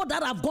people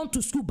that have gone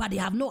to school, but they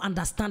have no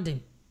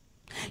understanding.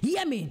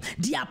 Hear me.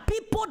 There are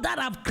people that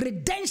have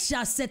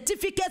credentials,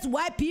 certificates,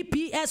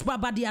 YPPS,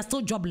 but they are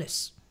still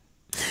jobless.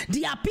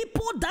 There are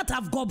people that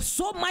have got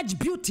so much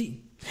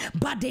beauty,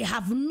 but they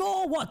have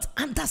no what?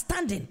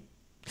 Understanding.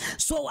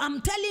 So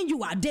I'm telling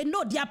you, they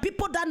know there are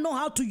people that know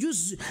how to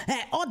use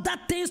other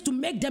things to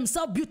make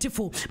themselves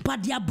beautiful,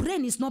 but their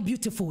brain is not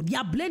beautiful.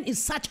 Their brain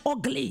is such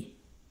ugly.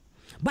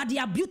 But they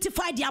have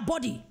beautified their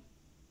body.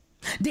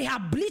 They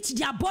have bleached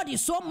their body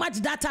so much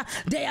that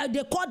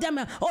they call them,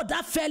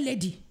 that fair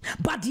lady.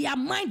 But their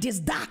mind is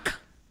dark.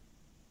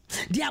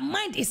 Their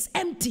mind is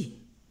empty.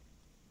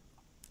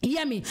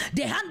 Hear me.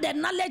 They had the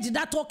knowledge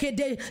that, okay,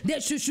 they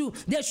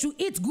should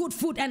eat good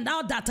food and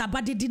all that,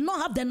 but they did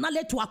not have the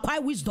knowledge to acquire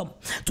wisdom,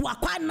 to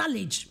acquire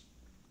knowledge.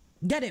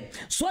 Get it?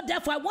 So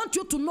therefore, I want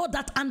you to know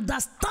that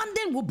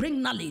understanding will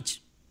bring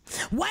knowledge.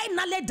 Why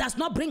knowledge does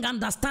not bring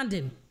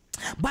understanding?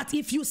 But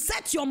if you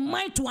set your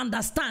mind to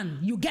understand,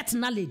 you get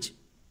knowledge.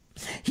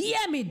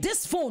 Hear me,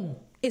 this phone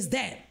is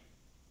there.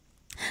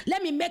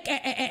 Let me make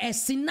a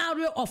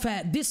scenario of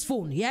this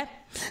phone, yeah?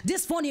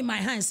 This phone in my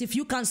hands, if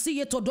you can see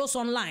it or those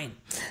online.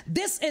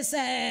 This is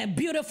a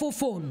beautiful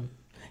phone.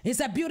 It's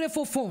a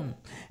beautiful phone.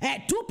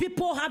 Two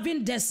people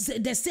having the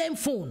same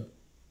phone.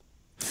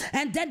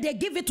 And then they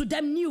give it to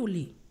them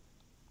newly.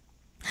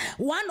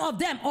 One of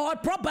them, or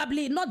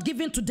probably not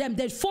given to them,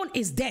 the phone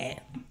is there.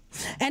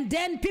 And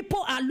then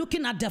people are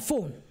looking at the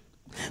phone.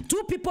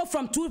 Two people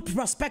from two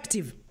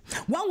perspectives.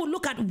 One will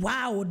look at,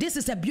 wow, this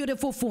is a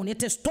beautiful phone.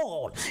 It is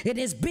tall. It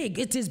is big.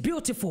 It is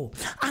beautiful.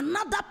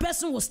 Another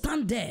person will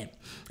stand there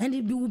and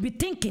he will be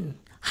thinking,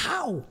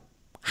 how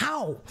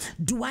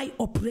do I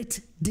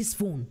operate this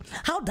phone?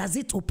 How does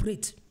it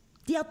operate?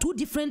 There are two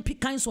different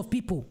kinds of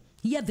people.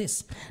 Hear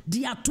this.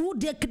 There are two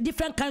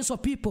different kinds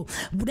of people.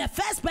 The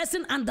first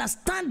person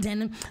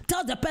understanding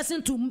tells the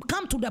person to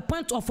come to the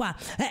point of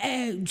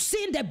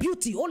seeing the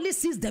beauty, only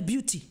sees the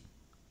beauty.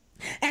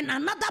 And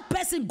another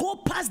person go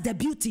past the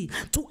beauty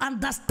to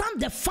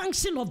understand the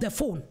function of the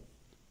phone.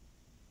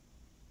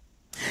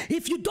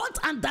 If you don't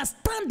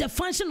understand the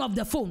function of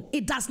the phone,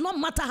 it does not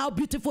matter how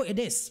beautiful it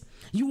is.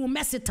 You will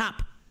mess it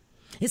up.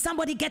 Is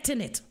somebody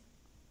getting it?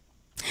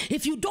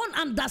 If you don't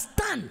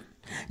understand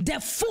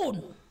the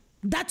phone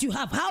that you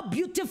have, how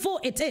beautiful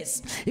it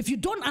is, if you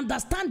don't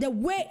understand the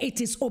way it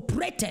is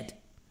operated,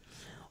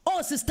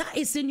 oh sister,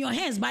 it's in your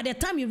hands. By the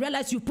time you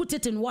realize, you put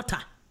it in water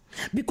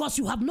because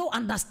you have no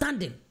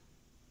understanding.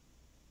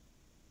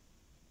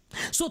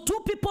 So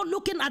two people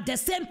looking at the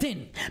same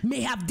thing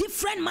may have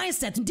different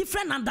mindset,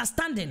 different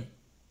understanding.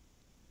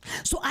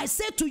 So I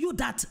say to you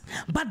that,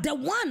 but the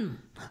one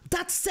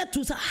that said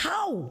to say,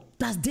 how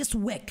does this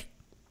work?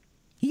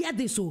 Hear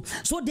this.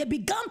 So they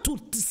began to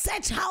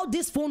search how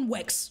this phone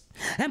works.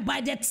 And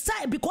by that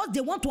side, because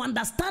they want to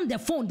understand the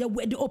phone,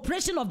 the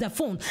operation of the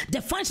phone,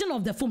 the function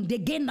of the phone, they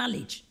gain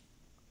knowledge.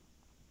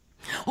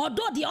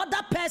 Although the other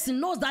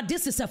person knows that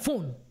this is a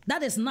phone,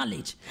 that is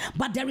knowledge,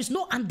 but there is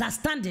no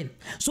understanding.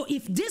 So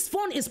if this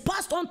phone is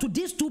passed on to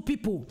these two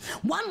people,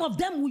 one of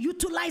them will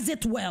utilize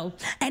it well,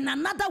 and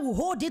another will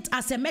hold it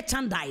as a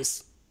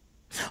merchandise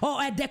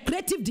or a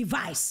decorative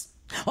device,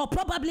 or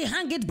probably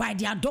hang it by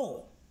their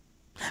door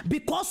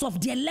because of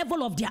their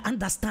level of their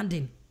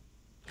understanding.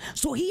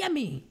 So hear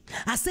me.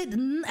 I said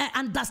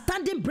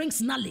understanding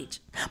brings knowledge,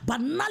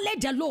 but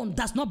knowledge alone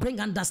does not bring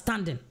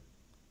understanding.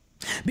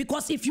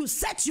 Because if you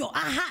set your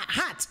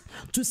heart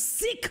to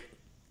seek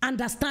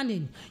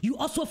understanding, you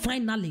also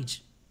find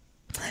knowledge.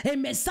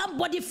 And may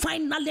somebody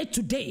find knowledge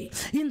today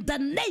in the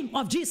name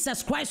of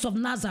Jesus Christ of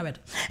Nazareth.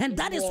 And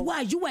that is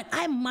why you and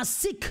I must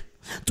seek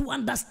to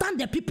understand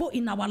the people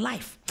in our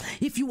life.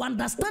 If you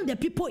understand the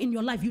people in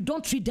your life, you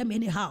don't treat them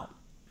anyhow.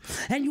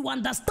 and you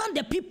understand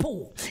the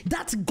people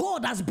that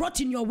God has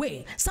brought in your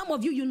way, some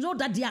of you, you know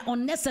that they are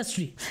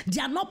unnecessary.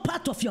 They are not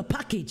part of your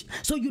package,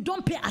 so you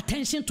don't pay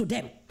attention to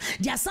them.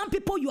 There are some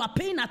people you are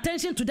paying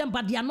attention to them,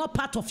 but they are not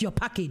part of your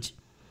package.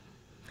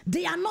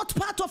 They are not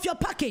part of your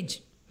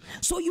package,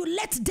 so you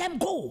let them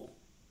go.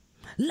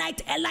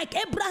 Like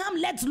Abraham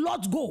let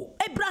Lot go.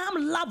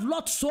 Abraham loved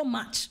Lot so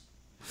much.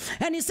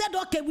 And he said,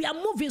 okay, we are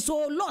moving,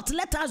 so Lot,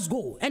 let us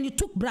go. And he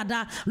took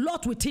brother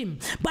Lot with him.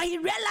 But he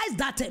realized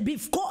that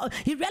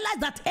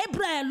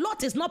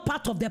Lot is not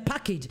part of the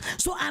package.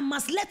 So I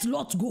must let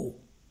Lot go.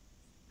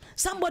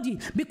 Somebody,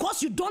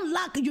 because you do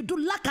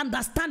lack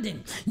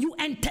understanding. You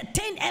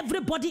entertain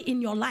everybody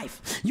in your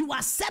life. You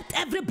accept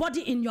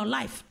everybody in your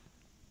life.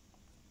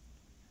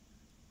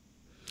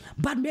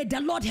 But may the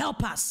Lord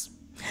help us,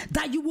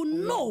 that you will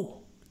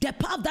know the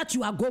path that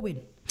you are going.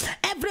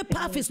 Every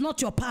path is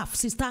not your path,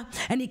 sister,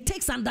 and it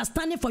takes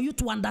understanding for you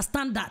to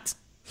understand that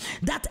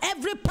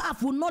every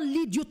path will not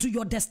lead you to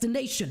your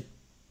destination,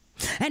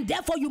 and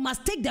therefore you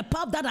must take the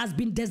path that has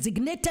been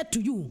designated to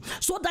you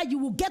so that you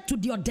will get to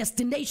your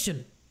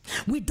destination.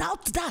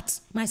 Without that,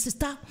 my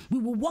sister, we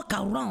will walk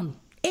around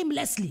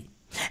aimlessly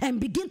and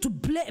begin to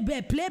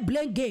play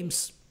blame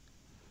games,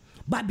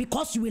 but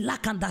because you will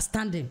lack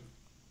understanding.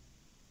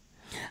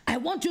 I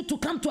want you to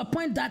come to a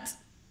point that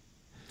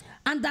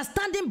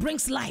understanding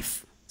brings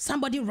life.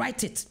 Somebody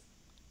write it.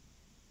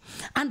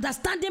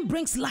 Understanding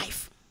brings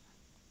life.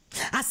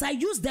 As I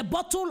use the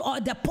bottle or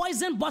the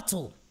poison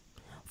bottle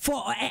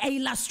for an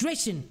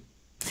illustration,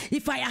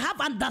 if I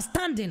have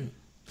understanding,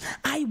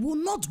 I will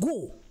not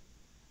go.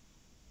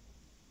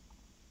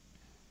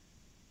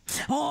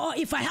 Or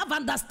if I have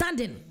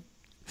understanding,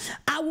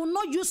 I will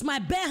not use my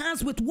bare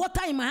hands with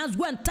water in my hands,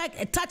 go and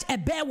touch a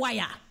bare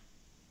wire.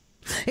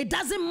 It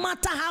doesn't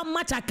matter how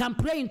much I can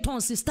pray in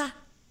tongues, sister.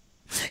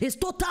 It's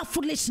total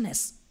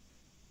foolishness.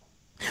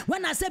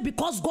 When I say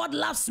because God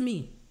loves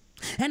me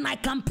and I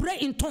can pray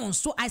in tongues,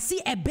 so I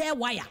see a bare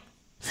wire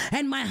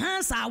and my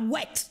hands are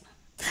wet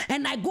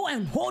and I go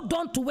and hold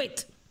on to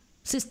it,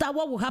 sister,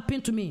 what will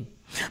happen to me?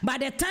 By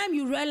the time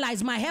you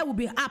realize, my hair will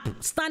be up,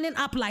 standing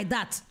up like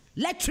that,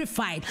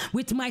 electrified,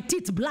 with my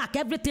teeth black,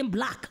 everything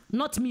black.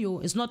 Not me, oh,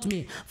 it's not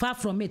me, far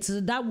from it.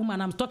 It's that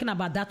woman, I'm talking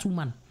about that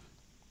woman.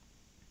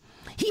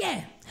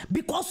 Here,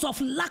 because of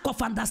lack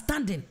of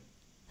understanding,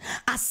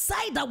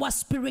 aside our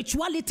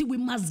spirituality, we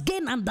must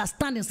gain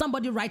understanding.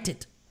 Somebody write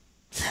it.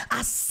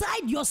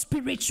 Aside your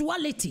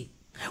spirituality,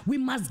 we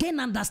must gain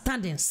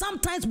understanding.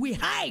 Sometimes we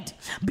hide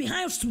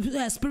behind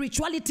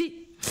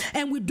spirituality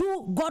and we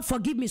do, God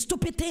forgive me,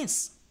 stupid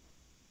things.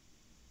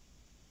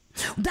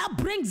 That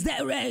brings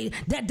let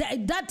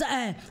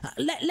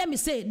me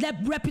say, the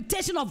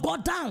reputation of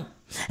God down.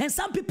 And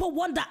some people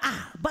wonder,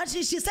 but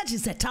she said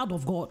she's a child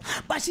of God,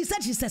 but she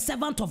said she's a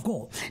servant of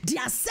God.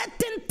 There are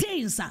certain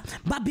things,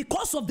 but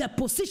because of the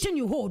position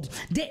you hold,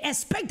 they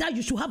expect that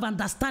you should have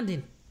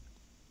understanding.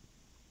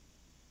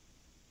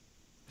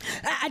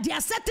 There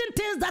are certain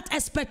things that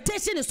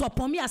expectation is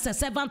upon me as a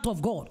servant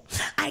of God.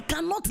 I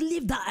cannot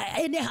live that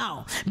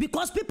anyhow,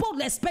 because people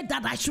expect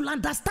that I should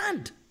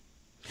understand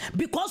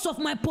because of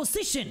my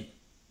position.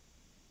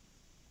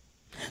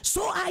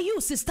 So are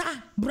you, sister,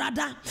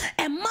 brother.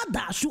 A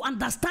mother should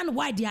understand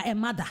why they are a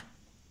mother.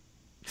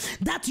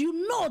 That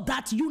you know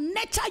that you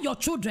nurture your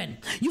children.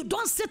 You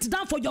don't sit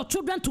down for your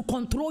children to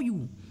control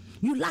you.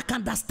 You lack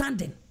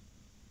understanding.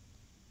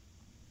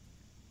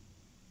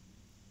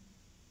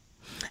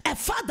 A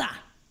father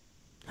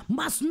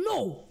must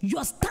know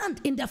your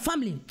stand in the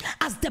family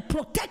as the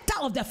protector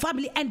of the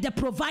family and the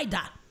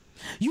provider.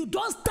 You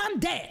don't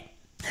stand there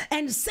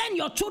and send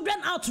your children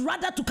out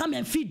rather to come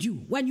and feed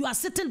you when you are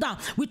sitting down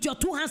with your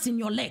two hands in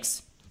your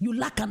legs. You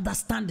lack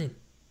understanding.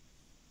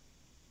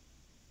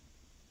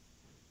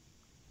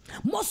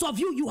 Most of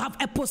you have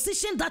a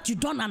position that you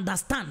don't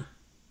understand.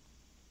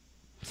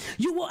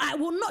 You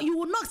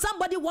will not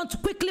somebody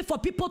want quickly for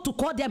people to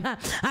call them.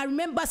 I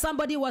remember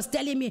somebody was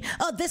telling me,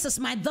 oh, this is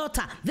my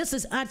daughter.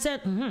 I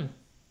said,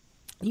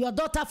 your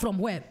daughter from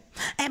where?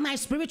 And my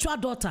spiritual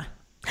daughter.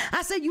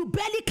 I said, you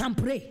barely can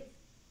pray.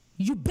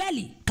 You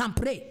barely can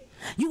pray.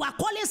 You are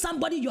calling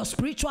somebody your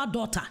spiritual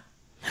daughter.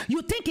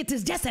 You think it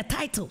is just a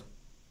title.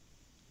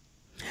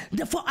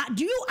 Therefore,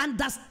 do you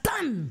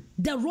understand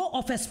the role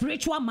of a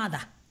spiritual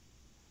mother?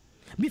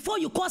 Before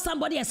you call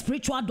somebody a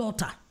spiritual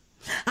daughter,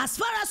 as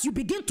far as you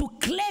begin to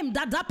claim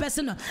that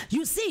person,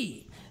 you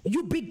see,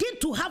 you begin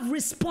to have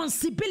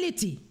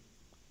responsibility.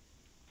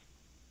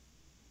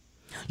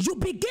 You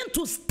begin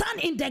to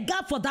stand in the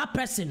gap for that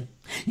person.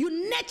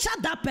 You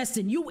nurture that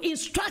person. You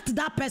instruct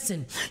that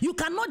person. You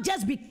cannot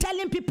just be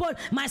telling people,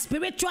 my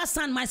spiritual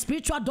son, my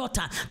spiritual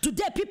daughter.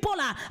 Today, people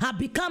have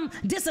become,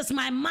 this is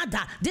my mother,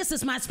 this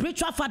is my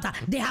spiritual father.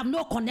 They have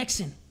no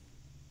connection.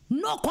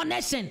 No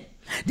connection.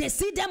 They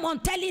see them on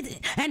telly,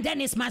 and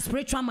then it's my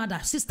spiritual mother.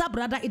 Sister,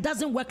 brother, it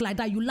doesn't work like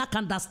that. You lack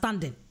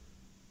understanding.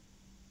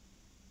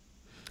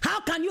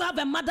 How can you have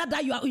a mother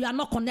that you are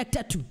not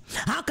connected to?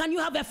 How can you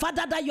have a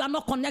father that you are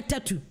not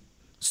connected to?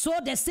 So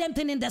the same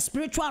thing in the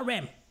spiritual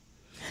realm.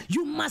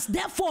 You must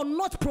therefore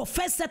not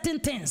profess certain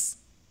things.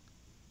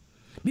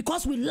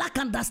 Because we lack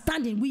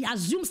understanding, we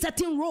assume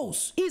certain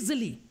roles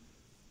easily.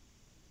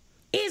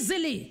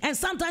 And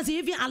sometimes we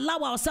even allow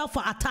ourselves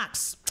for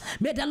attacks.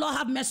 May the Lord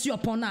have mercy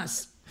upon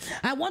us.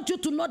 I want you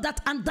to know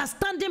that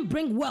understanding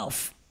brings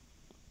wealth.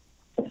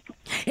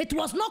 It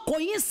was not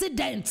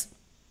coincidence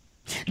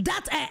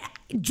that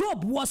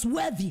Job was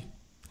worthy,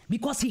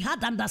 because he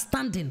had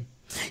understanding.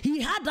 He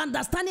had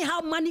understanding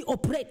how money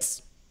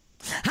operates,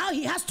 how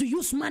he has to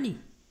use money.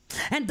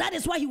 And that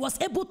is why he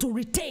was able to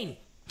retain.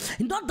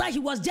 Not that he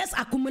was just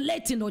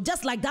accumulating, or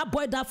just like that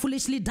boy that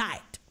foolishly died.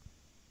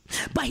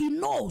 But he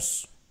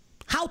knows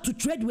how to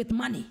trade with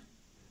money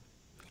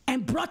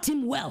and brought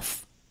him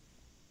wealth.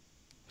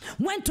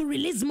 When to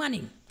release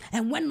money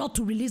and when not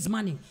to release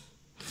money.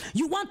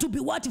 You want to be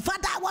what?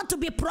 Father, I want to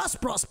be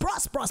prosperous,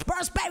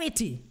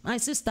 prosperity. My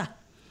sister,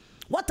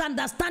 what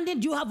understanding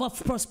do you have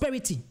of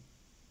prosperity?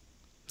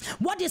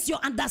 What is your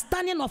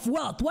understanding of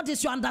wealth? What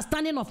is your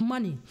understanding of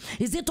money?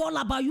 Is it all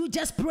about you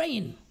just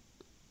praying?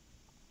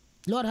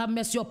 Lord have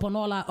mercy upon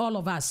all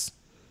of us.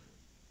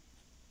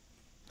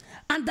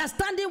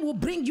 Understanding will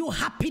bring you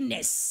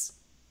happiness.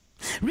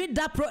 Read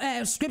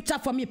that scripture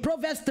for me,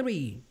 Proverbs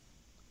 3.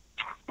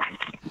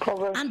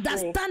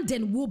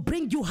 Understanding will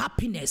bring you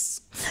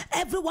happiness.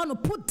 Everyone will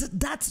put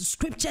that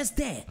scriptures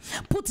there.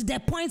 Put the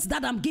points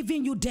that I'm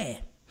giving you there.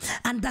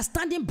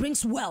 Understanding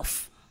brings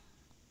wealth.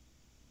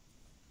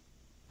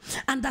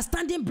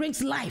 Understanding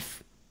brings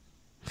life.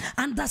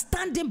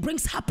 Understanding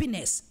brings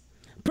happiness.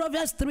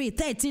 Proverbs 3,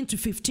 13 to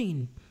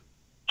 15.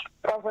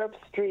 Proverbs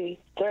 3,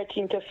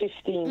 13 to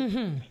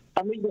 15.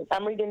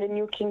 I'm reading the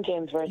New King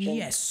James Version.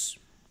 Yes.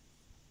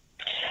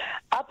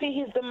 Happy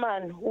is the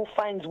man who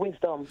finds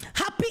wisdom.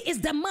 Happy is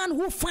the man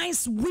who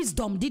finds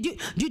wisdom. Did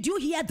you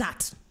hear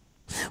that?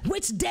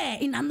 Which there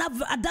in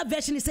another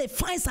version it says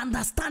finds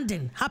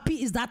understanding.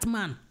 Happy is that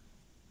man.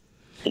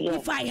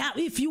 Yes.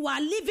 If you are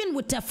living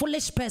with a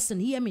foolish person,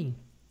 hear me,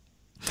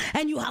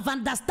 and you have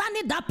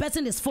understanding that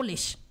person is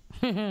foolish.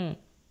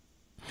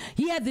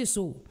 Hear this,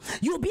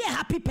 you'll be a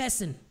happy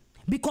person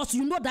because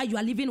you know that you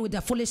are living with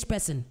a foolish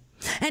person,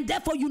 and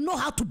therefore you know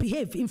how to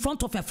behave in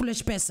front of a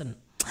foolish person.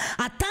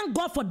 I thank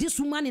God for this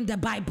woman in the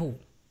Bible.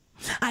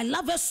 I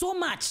love her so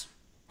much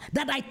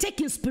that I take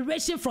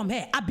inspiration from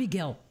her,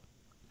 Abigail.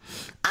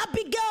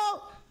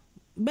 Abigail,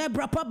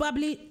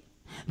 probably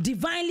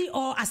divinely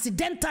or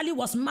accidentally,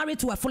 was married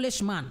to a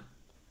foolish man.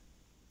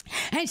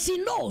 And she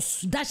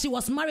knows that she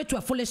was married to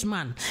a foolish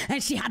man.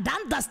 And she had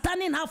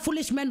understanding how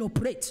foolish men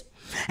operate.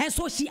 And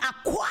so she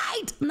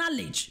acquired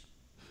knowledge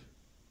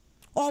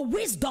or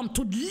wisdom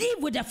to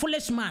live with a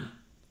foolish man.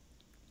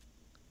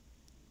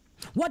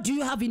 What do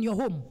you have in your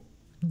home?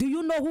 Do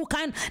you know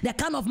the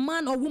kind of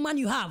man or woman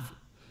you have?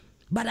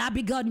 But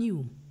Abigail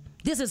knew.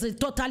 This is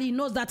totally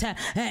knows that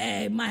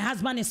my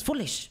husband is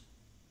foolish.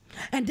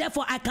 And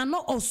therefore I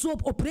cannot also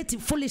operate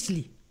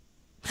foolishly.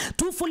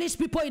 Two foolish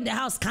people in the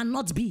house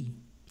cannot be.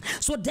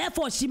 So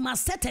therefore she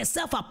must set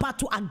herself apart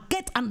to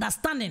get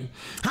understanding.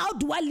 How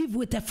do I live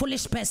with a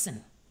foolish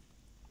person?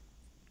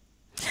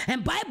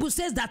 And Bible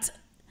says that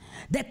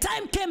the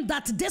time came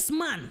that this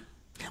man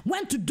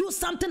went to do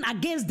something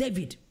against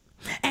David.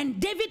 And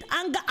David's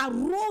anger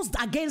arose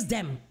against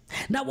them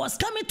that was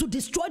coming to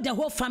destroy the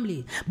whole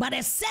family. But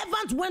a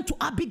servant went to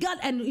Abigail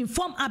and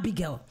informed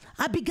Abigail.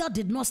 Abigail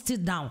did not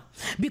sit down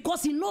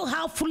because he knows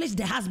how foolish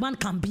the husband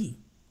can be.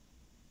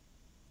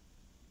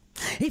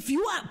 If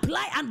you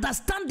apply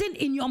understanding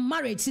in your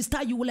marriage,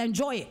 sister, you will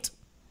enjoy it.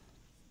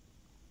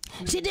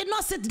 She did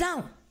not sit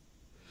down.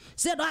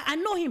 Said, I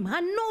know him.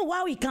 I know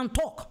how he can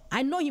talk.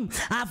 I know him.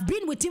 I've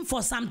been with him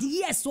for some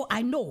years, so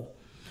I know.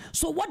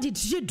 So what did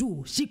she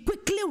do? She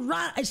quickly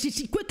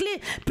she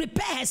quickly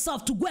prepared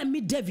herself to go and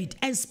meet David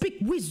and speak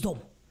wisdom.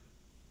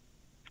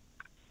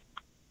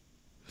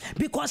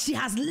 Because she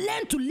has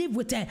learned to live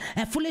with a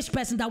foolish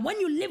person. That when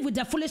you live with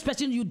a foolish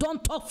person, you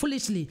don't talk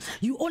foolishly.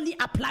 You only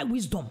apply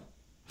wisdom.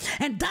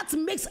 And that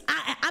makes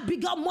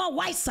Abigail more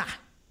wiser.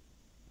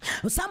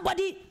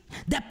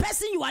 The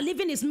person you are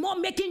living is more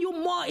making you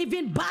more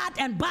even bad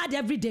and bad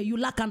every day. You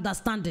lack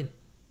understanding.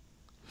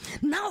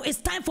 Now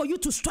it's time for you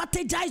to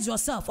strategize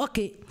yourself.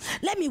 Okay,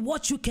 let me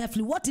watch you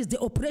carefully. What is the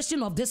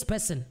operation of this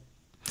person?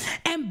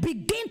 And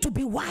begin to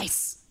be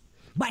wise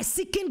by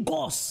seeking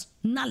God's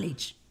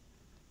knowledge.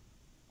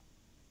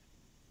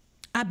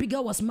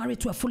 Abigail was married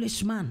to a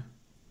foolish man.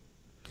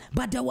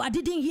 But I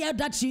didn't hear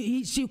that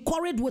she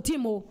quarreled with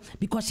him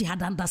because she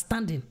had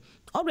understanding.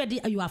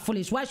 Already you are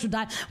foolish. Why should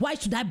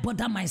I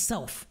bother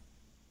myself?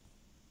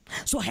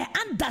 So her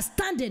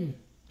understanding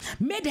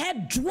made her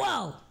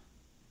dwell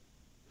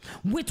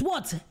with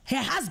what?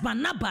 Her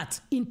husband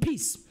Naboth in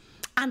peace.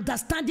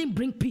 Understanding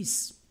brings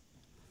peace.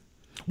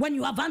 When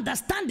you have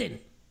understanding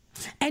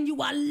and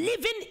you are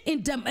living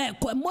in the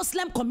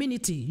Muslim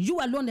community, you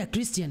alone a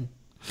Christian,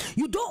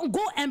 you don't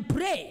go and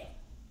pray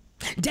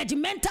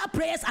judgmental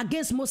prayers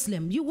against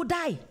Muslim, you will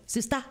die,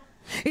 sister.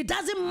 It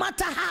doesn't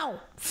matter how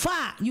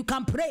far you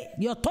can pray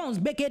your tongues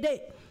make a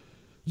day,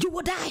 you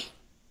will die.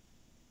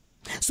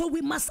 So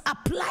we must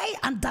apply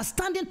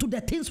understanding to the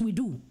things we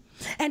do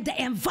and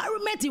the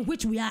environment in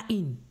which we are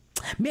in.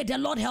 May the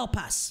Lord help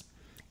us.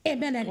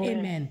 Amen and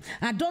amen.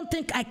 I don't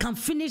think I can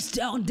finish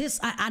on this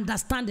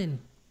understanding.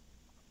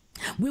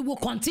 We will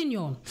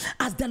continue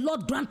as the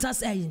Lord grant us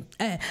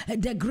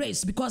the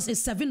grace, because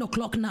it's 7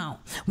 o'clock now.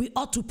 We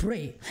ought to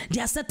pray.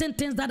 There are certain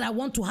things that I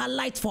want to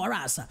highlight for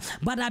us,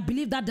 but I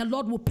believe that the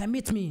Lord will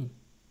permit me.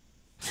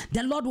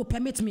 The Lord will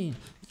permit me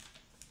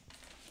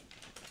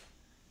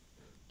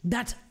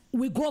that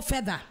we go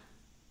further.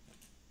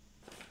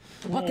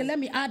 Okay, let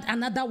me add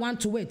another one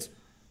to it.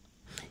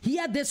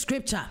 Hear this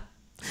scripture.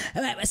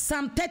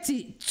 Psalm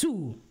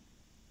 32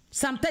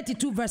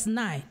 verse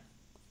 9.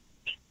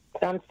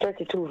 Psalm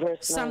 32 verse 9.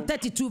 Psalm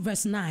 32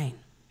 verse 9.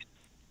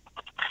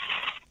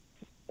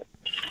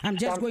 I'm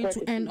just going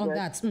to end on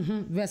that.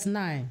 Verse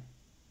 9.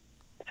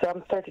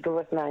 Psalm 32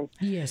 verse 9.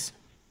 Yes.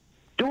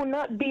 Do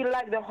not be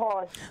like the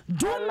horse.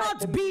 Do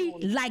not be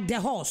like the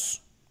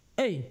horse.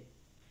 Hey.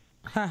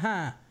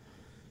 Ha.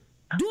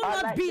 Do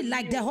not be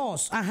like the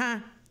horse.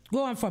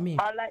 Go on for me.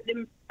 I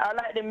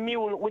like the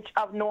mule which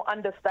have no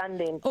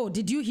understanding. Oh,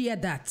 did you hear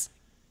that?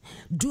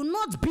 Do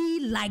not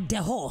be like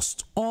the horse,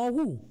 or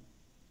who?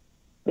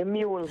 The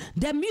mule.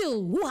 The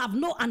mule who have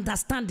no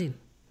understanding.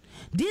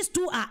 These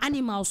two are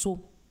animals.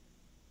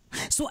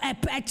 So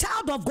a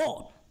child of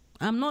God,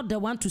 I'm not the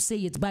one to say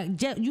it,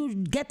 but you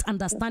get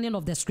understanding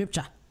of the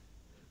scripture.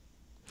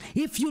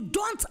 If you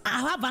don't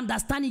have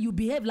understanding, you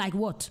behave like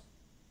what?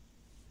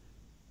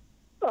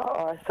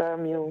 Oh, a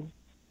mule.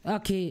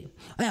 Okay,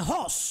 a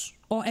horse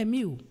or a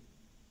mule,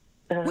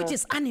 which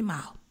is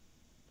animal.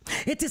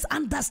 It is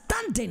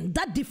understanding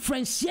that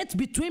differentiates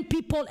between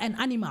people and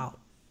animal.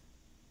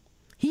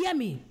 Hear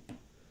me.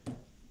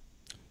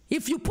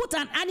 If you put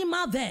an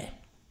animal there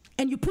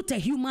and you put a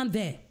human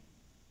there,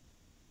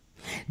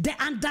 the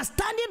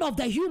understanding of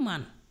the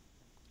human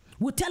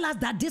will tell us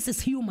that this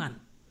is human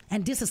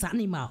and this is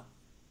animal.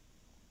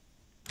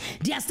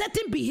 There are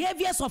certain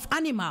behaviors of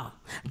animal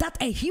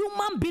that a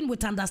human being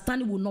with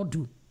understanding will not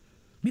do,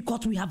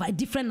 because we have a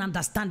different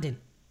understanding.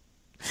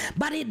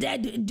 But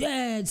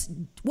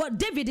what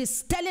David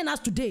is telling us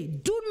today,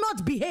 do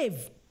not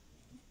behave.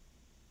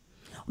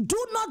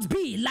 Do not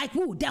be like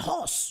who? The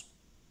horse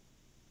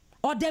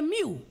or the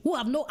mule who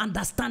have no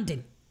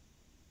understanding.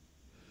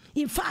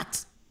 In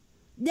fact,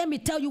 let me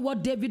tell you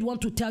what David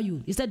wants to tell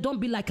you. He said, don't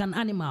be like an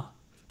animal.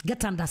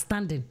 Get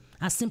understanding.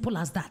 As simple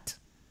as that.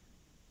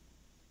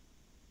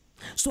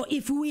 So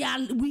if we are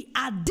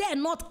there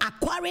not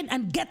acquiring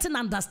and getting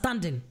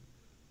understanding,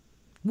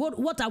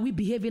 what are we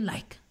behaving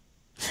like?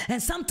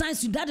 And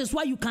sometimes that is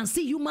why you can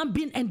see human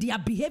beings and they are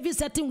behaving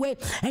certain way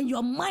and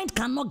your mind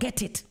cannot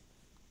get it.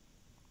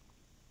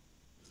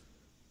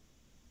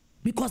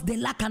 Because they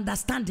lack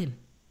understanding.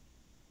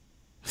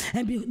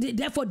 And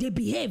therefore they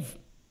behave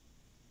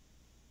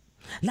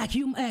like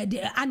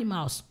the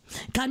animals.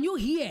 Can you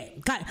hear?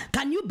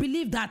 Can you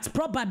believe that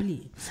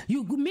probably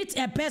you meet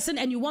a person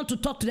and you want to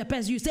talk to the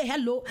person, you say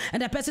hello,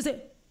 and the person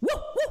say, whoa,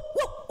 whoa,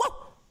 whoa,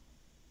 whoa.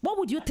 What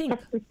would you think?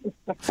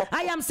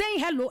 I am saying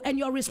hello, and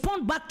your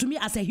response back to me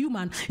as a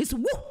human is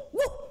whoa,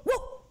 whoa,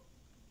 whoa.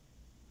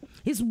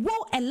 Is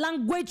whoa a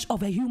language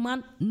of a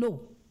human?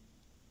 No.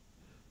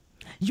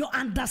 Your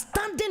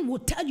understanding will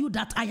tell you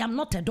that I am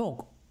not a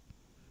dog.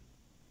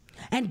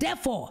 And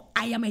therefore,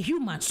 I am a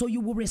human, so you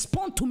will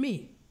respond to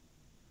me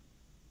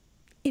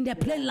in the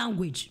plain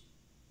language.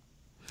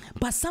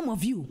 But some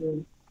of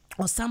you,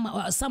 or some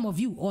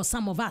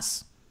of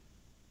us,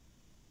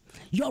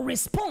 your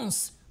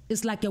response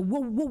is like a whoa,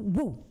 whoa,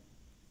 whoa,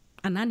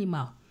 an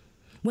animal.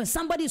 When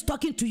somebody is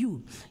talking to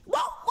you, whoa,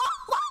 whoa,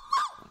 whoa,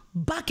 whoa,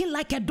 barking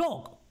like a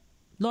dog.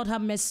 Lord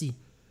have mercy.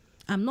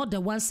 I'm not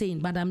the one saying,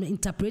 but I'm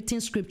interpreting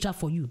scripture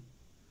for you.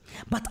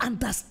 But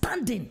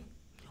understanding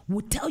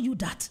will tell you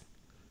that.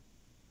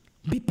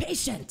 Be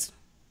patient.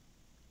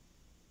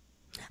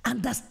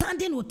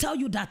 Understanding will tell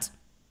you that.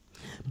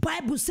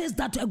 Bible says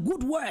that a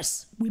good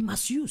words we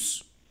must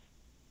use.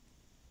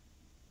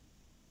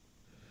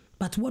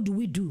 But what do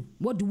we do?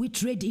 What do we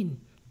trade in?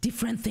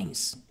 Different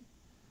things.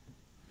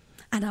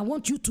 And I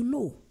want you to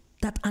know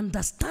that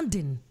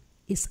understanding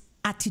is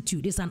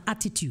attitude. It's an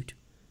attitude.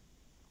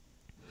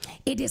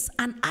 It is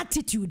an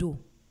attitude, though.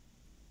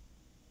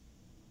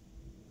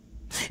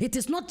 It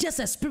is not just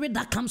a spirit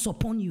that comes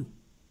upon you.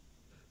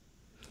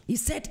 He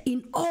said,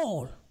 in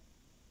all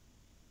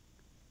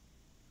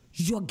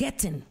you're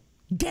getting,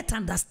 get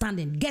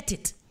understanding, get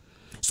it.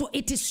 So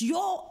it is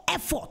your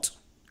effort.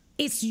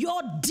 It's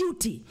your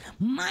duty,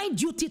 my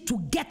duty to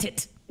get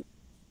it.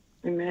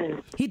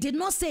 Amen. He did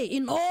not say,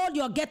 in all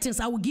your gettings,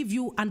 I will give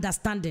you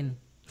understanding.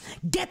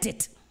 Get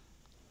it.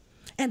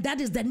 And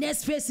that is the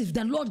next phase. If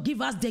the Lord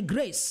give us the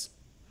grace,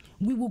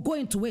 we will go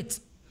into it.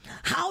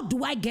 How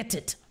do I get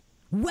it?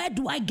 Where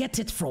do I get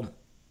it from?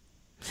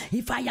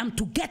 If I am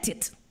to get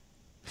it,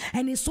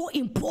 and it's so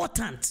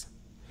important,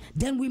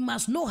 then we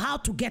must know how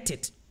to get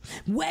it,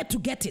 where to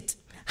get it,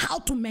 how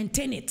to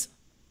maintain it.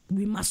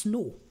 We must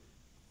know.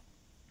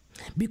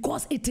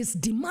 Because it is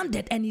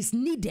demanded and is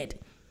needed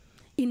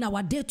in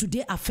our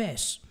day-to-day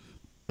affairs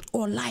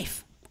or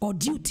life or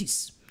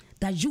duties,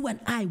 that you and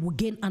I will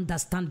gain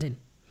understanding.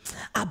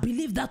 I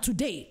believe that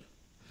today,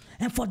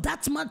 And for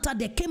that matter,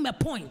 there came a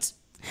point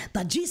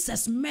that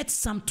Jesus met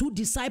some 2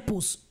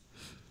 disciples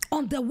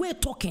on the way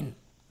talking.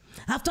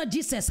 After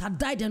Jesus had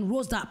died and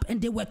rose up,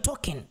 and they were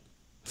talking,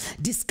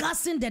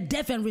 discussing the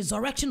death and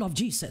resurrection of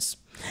Jesus.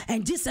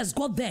 And Jesus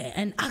got there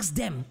and asked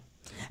them,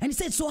 and he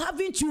said, so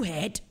haven't you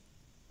heard?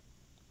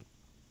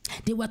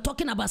 They were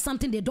talking about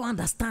something they don't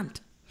understand.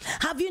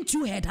 Haven't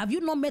you heard? Have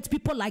you not met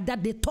people like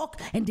that? They talk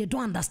and they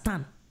don't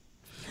understand.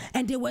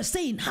 And they were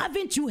saying,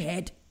 haven't you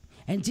heard?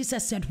 And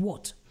Jesus said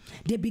what?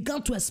 They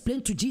began to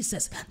explain to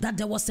Jesus that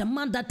there was a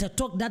man that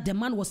talked that the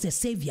man was a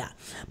savior.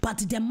 But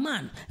the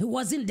man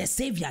wasn't the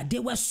savior. They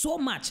were so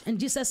much. And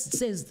Jesus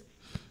says,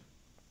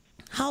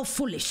 how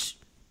foolish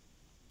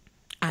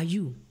are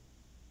you?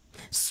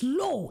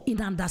 Slow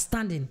in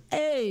understanding.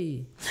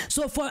 Hey.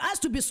 So for us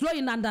to be slow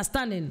in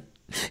understanding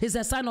is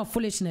a sign of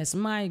foolishness.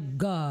 My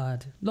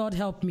God. Lord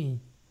help me.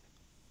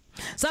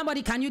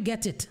 Somebody, can you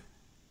get it?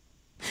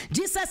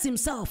 Jesus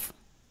himself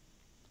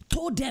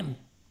told them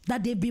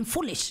that they've been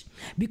foolish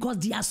because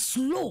they are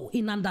slow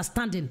in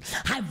understanding.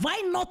 Have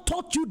I not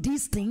taught you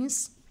these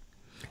things?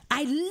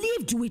 I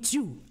lived with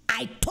you.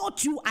 I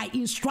taught you. I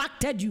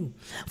instructed you.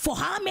 For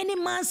how many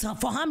months?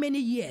 For how many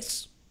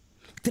years?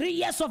 3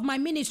 years of my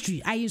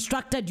ministry, I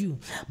instructed you.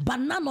 But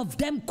none of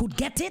them could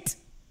get it.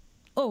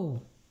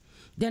 Oh,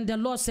 then the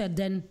Lord said,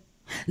 then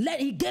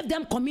he gave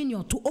them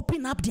communion to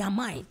open up their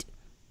mind.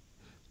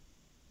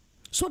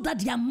 So that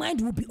their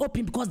mind will be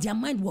open because their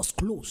mind was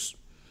closed.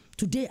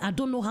 Today, I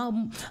don't know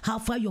how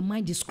far your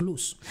mind is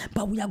closed,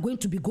 but we are going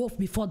to go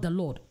before the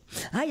Lord.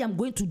 I am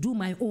going to do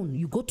my own.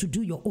 You go to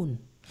do your own.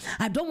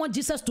 I don't want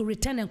Jesus to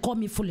return and call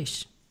me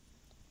foolish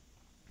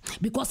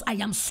because I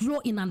am slow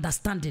in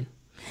understanding.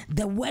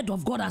 The word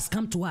of God has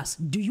come to us.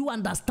 Do you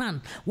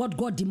understand what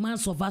God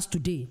demands of us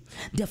today?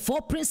 The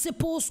 4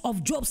 principles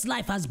of Job's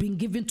life has been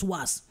given to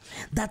us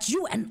that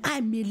you and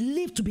I may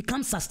live to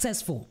become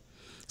successful.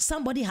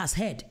 Somebody has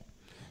heard.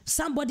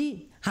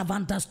 Somebody have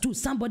understood.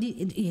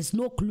 Somebody has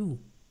no clue.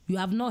 You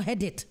have not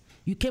heard it.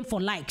 You came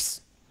for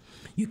likes.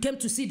 You came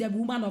to see the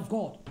woman of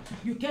God.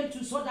 You came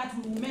to so that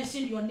we will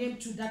mention your name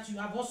too, that you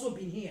have also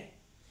been here.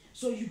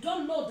 So you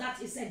don't know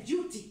that it's a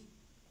duty.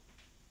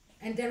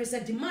 And there is a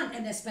demand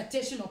and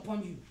expectation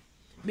upon you.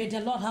 May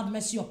the Lord have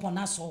mercy upon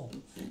us all.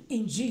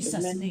 In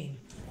Jesus' name.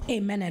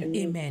 Amen and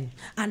amen.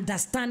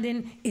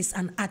 Understanding is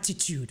an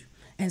attitude.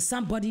 And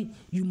somebody,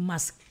 you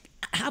must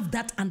have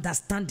that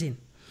understanding.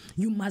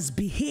 You must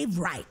behave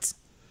right.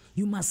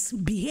 You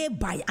must behave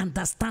by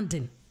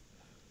understanding.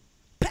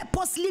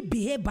 Purposely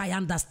behave by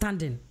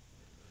understanding.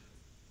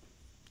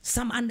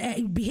 Some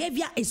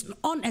behavior is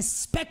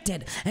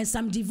unexpected and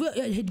some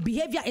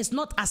behavior is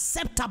not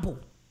acceptable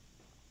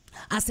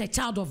as a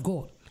child of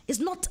God. It's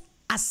not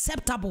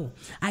acceptable.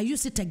 I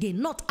use it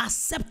again. Not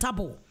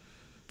acceptable.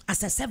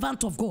 As a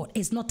servant of God,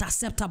 is not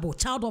acceptable.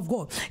 Child of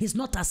God is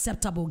not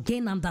acceptable.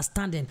 Gain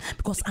understanding,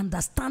 because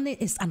understanding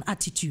is an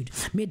attitude.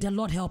 May the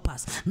Lord help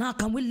us. Now,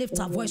 can we lift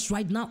our voice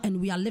right now? And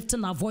we are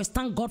lifting our voice.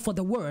 Thank God for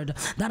the word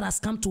that has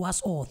come to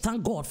us all.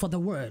 Thank God for the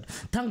word.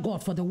 Thank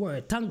God for the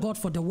word. Thank God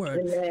for the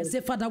word. And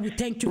say, Father, we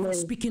thank you for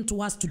speaking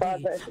to us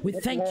today. Father, we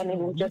thank you,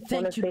 Lord. We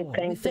thank you, Lord.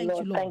 We thank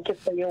you, Lord. Thank you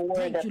for your word.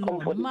 Thank you,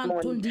 Lord.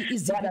 Mantundi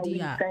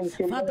izibidia.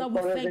 Father,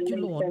 we thank you,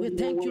 Lord. We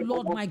thank you,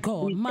 Lord, my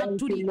God.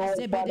 Mantudi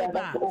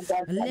izebedeba.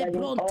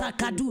 Lebron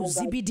takadu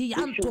zibidi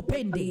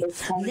antopende.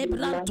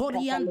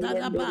 Lebrantori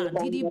andaraba.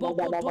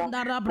 Didiboko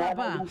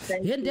tondarabraba.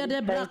 Ende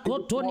de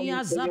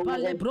brakotonia zapa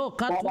lebro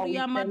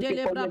katuria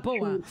madele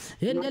brapoa.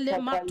 Ende le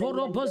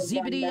matoro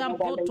bozibidi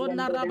ampoto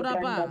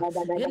narabraba.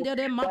 Ende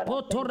de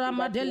mapotora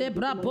madele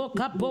brapo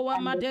kapoa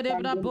madele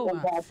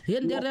brapoa.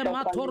 Ende de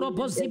matoro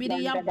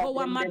bozibidi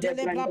ampoa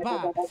madele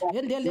braba.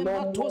 Ende le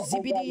mato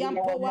zibidi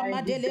ampoa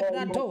madele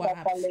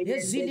bratoa.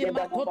 Ezili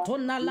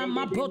makotona la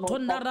mapoto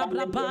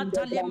narabraba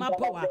tale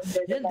mapoa.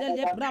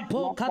 Endele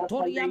brapo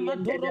katoria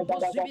madoro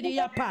bozibidi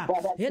apa.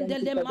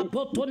 Endele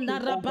mapoto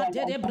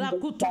narabade de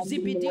brakutu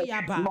zibidi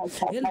apa.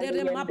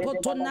 Endele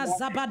mapoto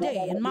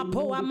nazabade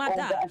mapoa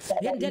mada.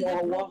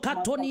 Endele bro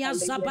katonia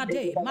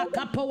zabade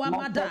makapoa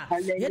mada.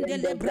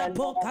 Endele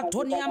brapo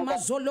katonia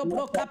mazolo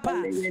bro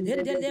kapa.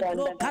 Endele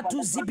bro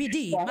katu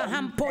zibidi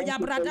mahampo ya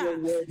brada.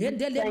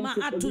 Endele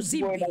maatu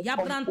zibi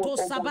yabranto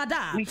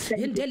sabada.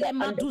 Endele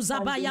matu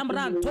zaba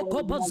yamranto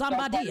kobo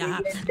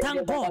zambadia.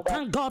 Thank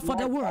God for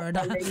the word.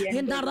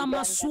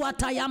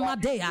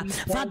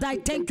 Father, I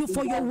thank you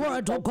for your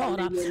word, oh God.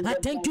 I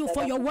thank you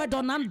for your word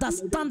on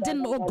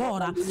understanding, oh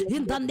God.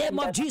 In the name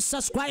of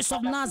Jesus Christ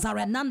of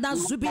Nazareth, Nanda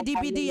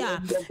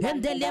Zubidibidia,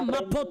 Endele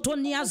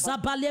Mapotonia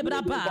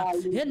Zabalebraba,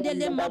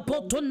 Endele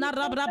Mapotona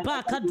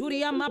Rabraba,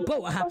 Kaduria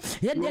Mapoa,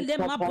 Endele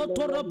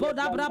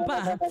Mapotoroboda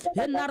Braba,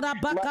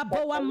 Enarabaka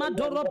Boa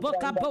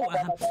Madoroboka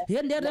Boa,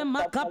 Endere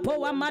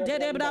Makapoa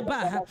Madere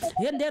Braba,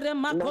 Endere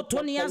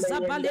Makotonia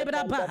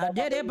Zabalebraba,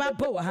 Dere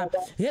Baboa,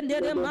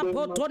 endere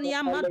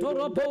mapotonia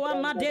matorobo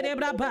amadere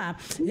braba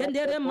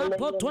endere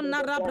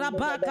mapotona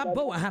rabraba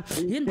kaboa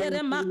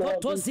endere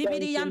makoto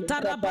zibiri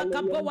yantaraba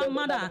kaboa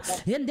mana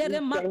endere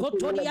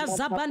makotoria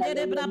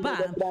zabandere braba.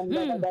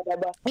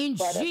 In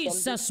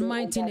Jesus'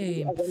 mighty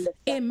name,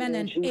 amen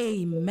and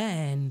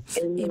amen.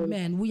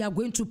 Amen. We are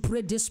going to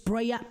pray this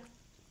prayer.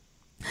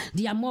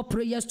 There are more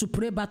prayers to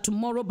pray, but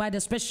tomorrow, by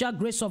the special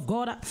grace of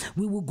God,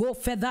 we will go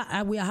further.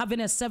 We are having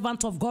a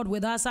servant of God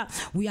with us.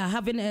 We are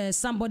having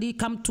somebody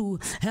come to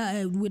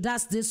with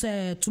us this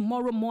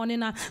tomorrow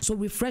morning. So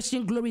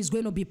refreshing glory is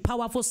going to be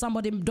powerful.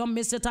 Somebody don't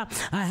miss it.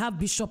 I have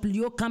Bishop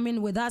Leo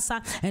coming with us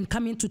and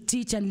coming to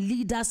teach and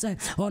lead us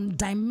on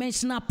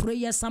dimensional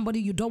prayer.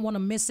 Somebody, you don't want to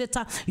miss it.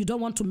 You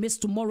don't want to miss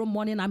tomorrow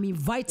morning. I'm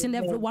inviting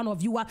every one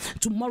of you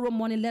tomorrow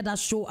morning. Let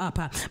us show up.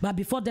 But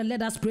before then,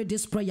 let us pray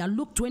this prayer.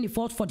 Luke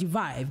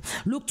 24:45.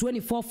 Luke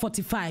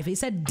 24:45. He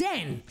said,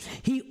 then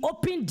he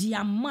opened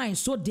their minds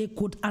so they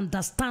could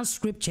understand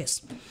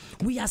scriptures.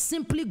 We are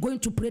simply going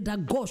to pray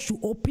that God should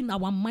open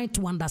our mind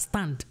to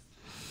understand.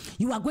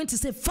 You are going to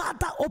say,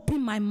 Father,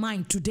 open my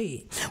mind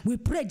today. We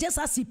pray just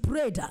as he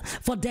prayed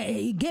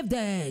he gave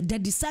the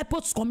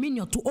disciples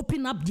communion to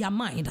open up their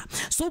mind.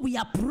 So we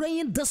are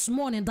praying this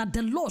morning that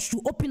the Lord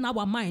should open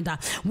our mind.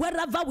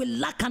 Wherever we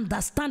lack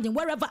understanding,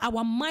 wherever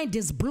our mind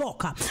is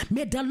blocked,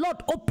 may the Lord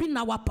open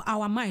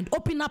our mind,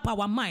 open up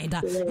our mind.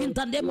 In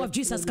the name of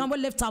Jesus, can we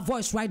lift our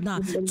voice right now?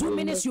 2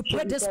 minutes, you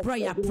pray this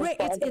prayer. Pray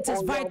it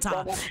is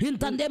vital. In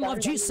the name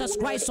of Jesus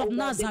Christ of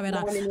Nazareth.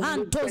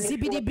 Anto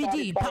zibidi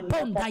bidi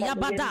paponda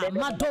yabada.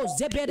 Mado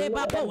zebere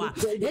baboa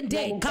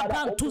ende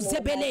kabantu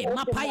zebele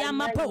mapaya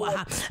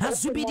mapoa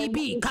azubidi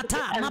bi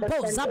kata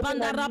mapo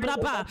zabanda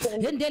rabraba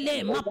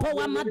endele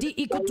mapoa madi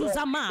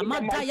ikutuzama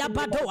madaya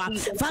badoa.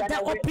 Father,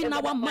 open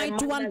our mind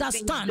to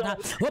understand.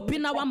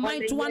 Open our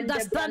mind to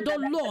understand, oh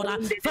Lord.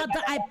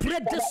 Father, I pray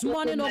this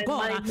morning, oh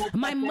God,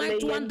 my mind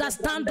to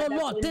understand, oh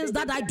Lord, things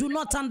that I do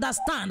not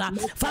understand.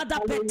 Father,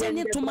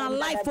 pertaining to my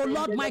life, oh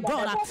Lord, my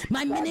God,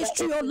 my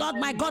ministry, oh Lord,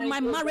 my God,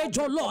 my marriage,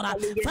 oh Lord.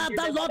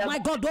 Father, Lord, my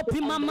God,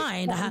 open my mind.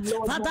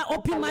 Father,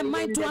 open my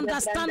mind to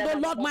understand, oh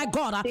Lord, my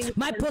God,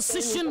 my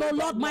position, oh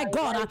Lord, my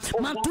God.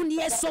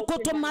 Mantunie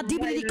sokoto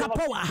madibiri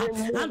kapoa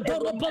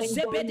andorobo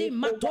zebedi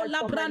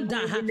matola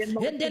branda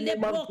endele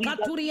bro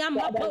katuria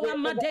mapoa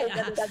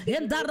madea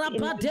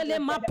endarapa dele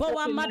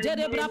mapoa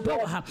madere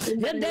brapoa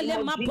endele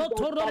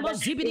mapotoro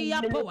mozibiri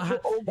yapoa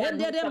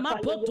endele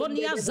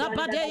mapotonia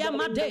zabadeya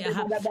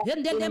madea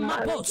endele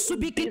mapo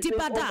subikiti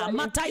bada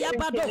mataya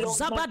bado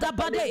zabada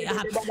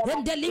badea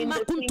endele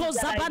makunto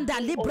zabanda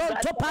libro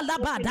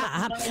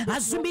palabada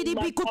azumiri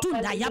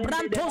bikutunda ya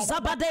branto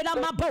zabadela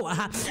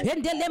maboa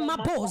endele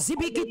mabo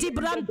zibikiti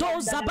branto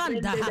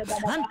zabanda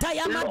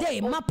antaya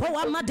made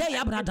mapoa made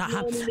ya brada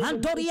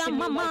andoria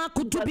mama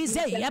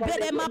kutubize ya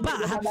bele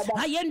maba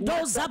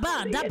ayendo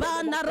zabada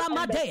bana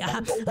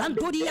ramadea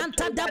anduri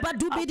antada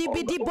badubidi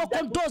bidi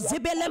bokonto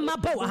zibele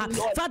maboa.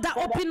 Father,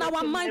 open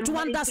our mind to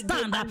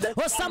understand.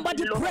 Oh,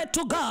 somebody pray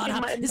to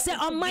God. He say,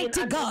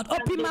 Almighty God,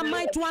 open my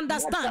mind to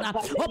understand.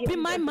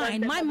 Open my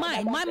mind,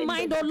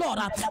 oh Lord.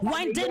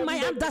 Widen my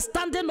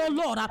understanding, oh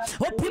Lord.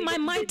 Open my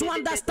mind to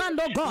understand,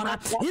 oh God.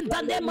 In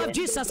the name of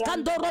Jesus.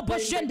 Kandorobo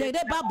shende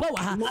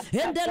rebaboa.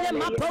 Endele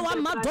mapoa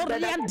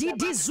madorian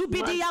didi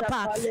zubidi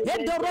yapa.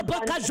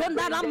 Endorobo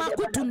kajonda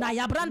ramakutuna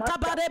ya branta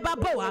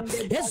barebaboa.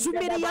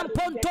 Ezumiri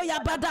yamponto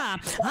yabada.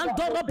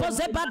 Andorobo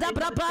zebada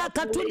braba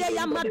katune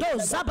yamado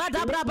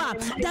zabada braba.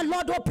 The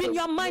Lord open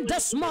your mind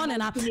this morning.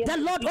 The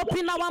Lord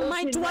open our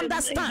mind to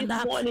understand.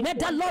 May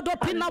the Lord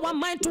open our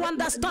mind to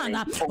understand.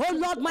 Oh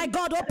Lord, my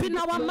God, open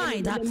our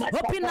mind.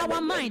 Open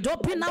our mind,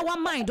 open our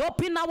mind,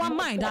 open our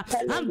mind.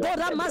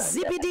 Andora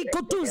mazibidi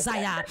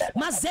kutuzaya,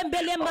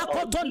 mazembele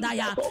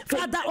makotondaya.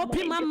 Father,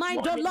 open my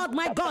mind, oh Lord,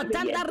 my God.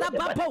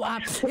 Tandarababoa,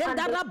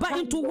 endaraba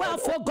into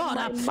wealth, oh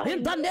God.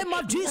 In the name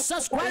of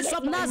Jesus Christ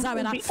of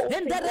Nazareth.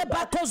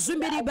 Endarebako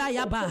zumiri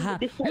bayabaha.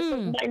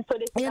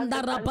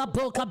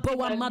 Endarababoka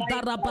boa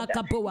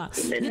madarabaka boa.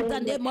 In the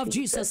name of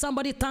Jesus,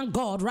 somebody thank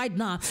God right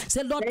now.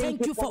 Say, Lord,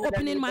 thank you for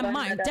opening my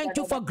mind. Thank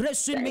you for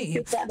gracing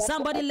me.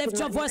 Somebody lift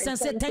your voice and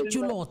say, thank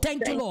you, Lord.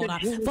 Thank you, Lord,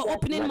 for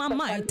opening my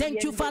mind.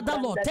 Thank you, Father,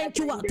 Lord. Thank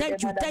you, Lord,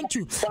 Thank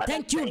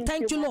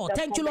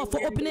you, Lord,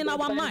 for opening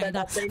our mind.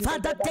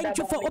 Father, thank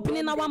you for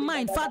opening our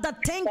mind. Father,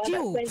 thank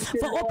you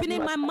for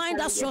opening my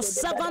mind as your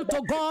servant,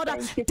 oh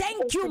God.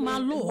 Thank you, my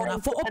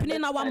Lord, for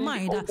opening our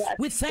mind.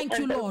 We thank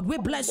you, Lord. We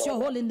bless your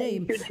holy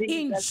name.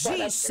 In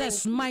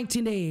Jesus'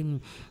 mighty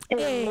name.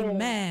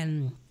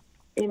 Amen.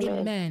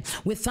 Amen.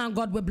 We thank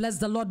God. We bless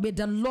the Lord. May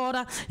the Lord,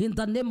 in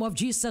the name of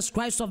Jesus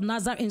Christ of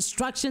Nazareth,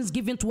 instructions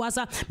given to us,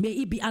 may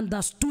it be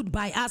understood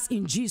by us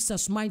in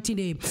Jesus' mighty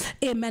name.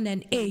 Amen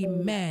and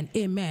amen.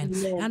 Amen.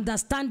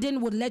 Understanding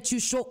will let you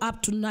show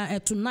up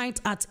tonight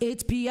at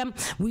 8 p.m.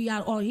 We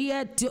are all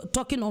here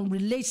talking on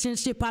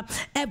relationship.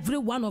 Every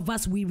one of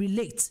us, we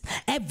relate.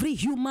 Every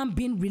human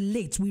being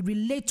relates. We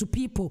relate to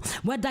people.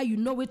 Whether you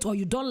know it or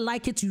you don't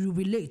like it, you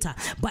relate.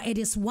 But it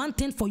is one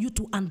thing for you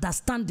to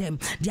understand them.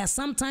 There are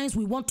sometimes we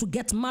we want to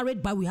get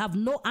married, but we have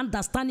no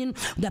understanding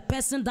the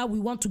person that we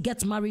want to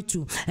get married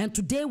to. And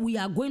today we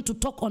are going to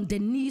talk on the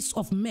needs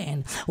of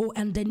men.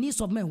 And the needs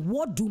of men.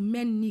 What do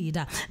men need?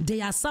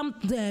 There are some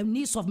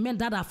needs of men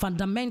that are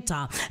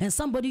fundamental, and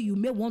somebody you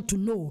may want to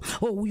know,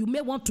 or you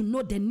may want to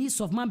know the needs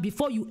of man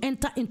before you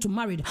enter into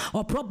marriage,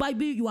 or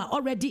probably you are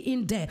already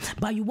in there,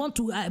 but you want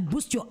to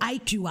boost your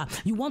IQ.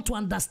 You want to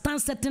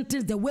understand certain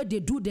things, the way they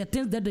do the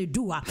things that they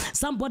do.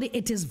 Somebody,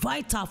 it is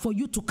vital for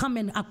you to come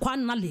and acquire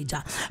knowledge,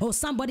 or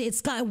somebody,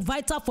 it's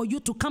vital for you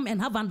to come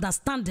and have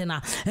understanding,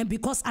 and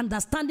because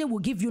understanding will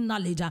give you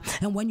knowledge,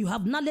 and when you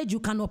have knowledge, you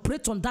can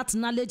operate on that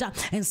knowledge,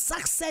 and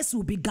success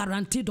will be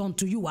guaranteed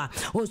unto you.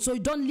 So you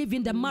don't live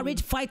in the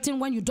marriage fighting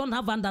when you don't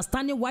have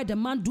understanding why the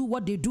man do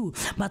what they do.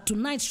 But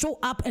tonight, show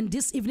up, and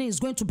this evening is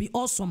going to be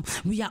awesome.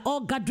 We are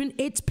all gathering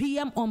 8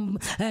 p.m. on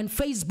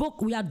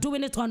Facebook. We are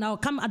doing it on our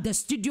come at the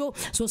studio.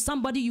 So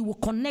somebody, you will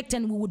connect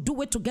and we will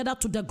do it together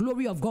to the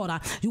glory of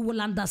God. You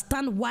will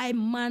understand why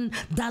man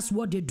does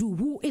what they do.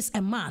 Who is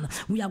a man?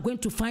 We are going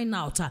to find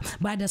out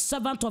by the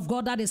servant of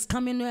God that is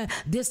coming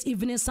this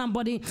evening.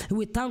 Somebody,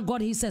 we thank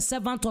God he's a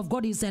servant of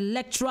God. He's a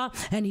lecturer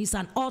and he's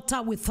an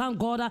author. We thank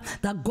God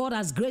that God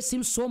has graced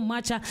him so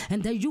much,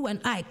 and that you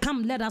and I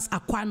come, let us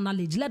acquire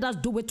knowledge. Let us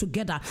do it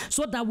together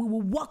so that we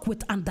will walk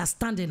with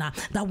understanding,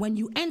 that when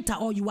you enter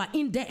or you are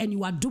in there and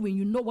you are doing,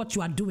 you know what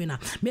you are doing.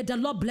 May the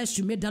Lord bless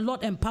you. May the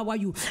Lord empower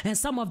you. And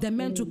some of the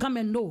men to come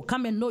and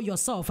know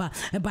yourself.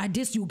 By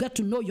this, you get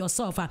to know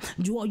yourself.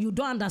 You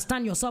don't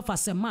understand yourself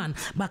as a man,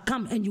 but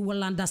come and you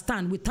will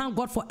understand. We thank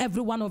God for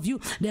every one of you.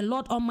 The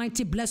Lord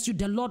Almighty bless you.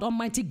 The Lord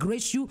Almighty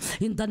grace you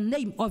in the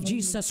name of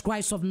Jesus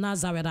Christ of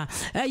Nazareth.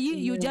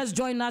 You just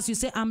join us. You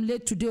say, I'm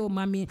late today, oh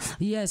mommy.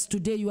 Yes,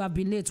 today you have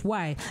been late.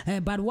 Why?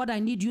 But what I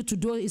need you to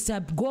do is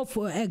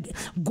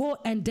go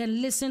and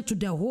then listen to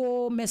the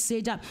whole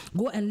message.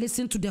 Go and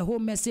listen to the whole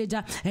message,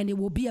 and it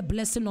will be a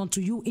blessing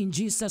unto you in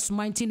Jesus'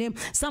 mighty name.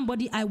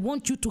 Somebody, I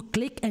want you to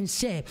click and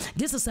share.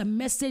 This is a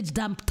message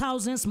that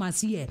thousands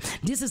must hear.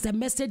 This is a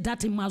message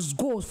that it must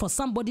go for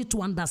somebody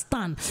to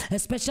understand,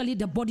 especially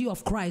the body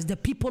of Christ, the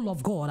people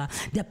of God,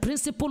 the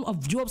principle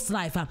of Job's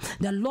life.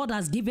 The Lord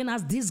has given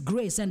us this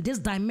grace and this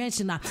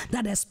dimension,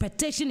 that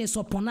expectation is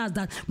upon us,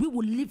 that we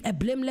will live a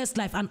blameless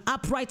life, an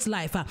upright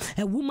life,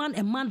 a woman,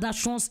 a man that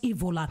shuns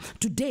evil.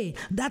 Today,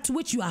 that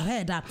which you have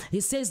heard,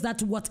 it says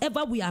that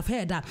whatever we have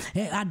heard,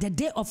 at the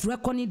day of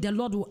reckoning, the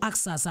Lord will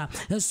ask us.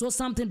 So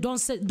somebody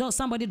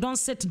don't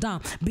sit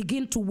down.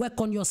 Begin to work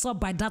on yourself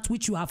by that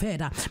which you have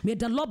heard. May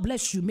the Lord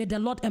bless you. May the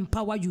Lord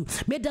empower you.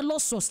 May the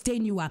Lord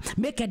sustain you.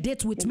 Make a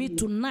date with me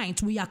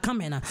tonight. We are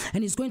coming,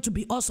 and it's going to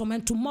be awesome.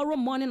 And tomorrow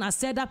morning, I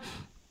said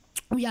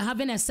we are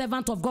having a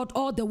servant of God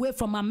all the way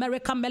from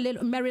America,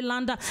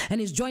 Maryland,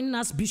 and he's joining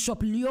us.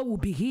 Bishop Leo will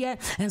be here,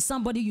 and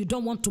somebody, you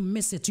don't want to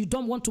miss it. You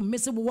don't want to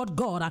miss it. What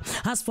God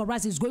has for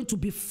us is going to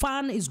be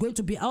fun. It's going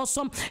to be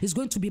awesome. It's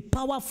going to be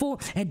powerful,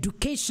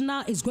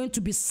 educational. It's going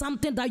to be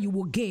something that you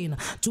will gain.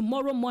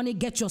 Tomorrow morning,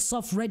 get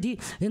yourself ready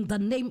in the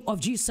name of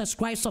Jesus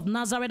Christ of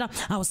Nazareth.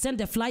 I'll send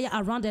the flyer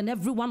around, and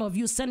every one of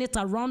you send it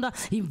around.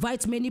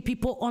 Invite many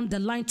people on the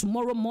line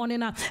tomorrow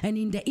morning, and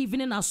in the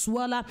evening as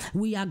well.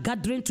 We are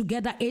gathering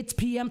together 8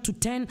 p.m. to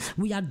 10.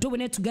 We are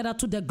doing it together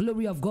to the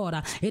glory of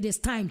God. It is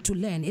time to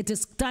learn. It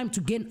is time to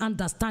gain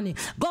understanding.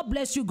 God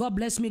bless you. God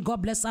bless me.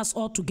 God bless us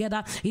all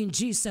together in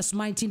Jesus'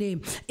 mighty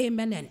name.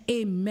 Amen and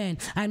amen.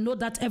 I know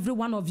that every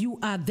one of you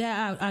are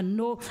there. I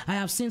know I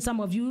have seen some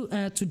of you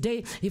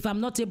today. If I'm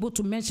not able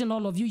to mention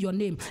all of you, your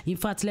name. In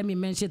fact, let me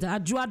mention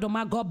that. Adjua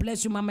Doma, God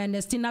bless you. Mama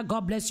Ernestina,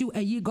 God bless you.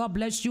 Eyi, God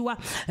bless you.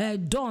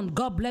 Dawn,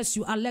 God bless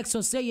you. Alex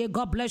Oseye,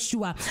 God bless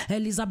you.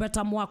 Elizabeth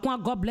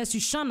Amuakwa, God bless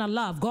you. Shana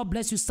Love, God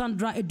bless you.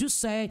 Sandra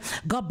Eduse,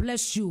 God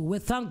bless you. We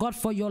thank God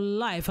for your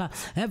life.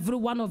 Every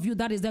one of you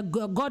that is the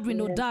Godwin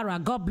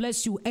Odara, God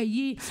bless you.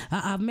 Eyi,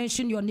 I've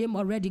mentioned your name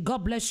already. God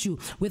bless you.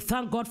 We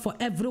thank God for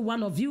every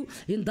one of you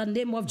in the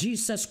name of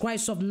Jesus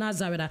Christ of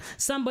Nazareth.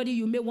 Somebody,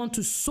 you may want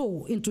to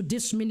sow into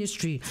this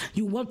ministry.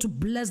 You want to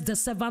bless the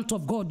servant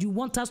of God. You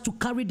want us to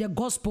carry the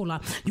gospel.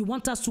 You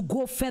want us to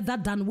go further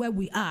than where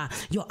we are.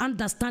 Your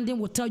understanding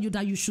will tell you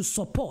that you should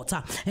support,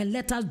 and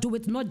let us do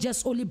it not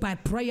just only by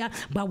prayer,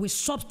 but with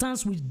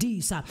substance, with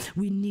deeds.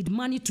 We need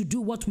money to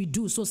do what we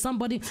do. So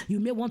somebody, you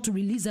may want to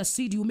release a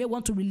seed. You may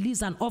want to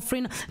release an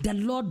offering. The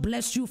Lord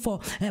bless you for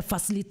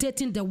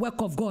facilitating the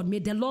work of God. May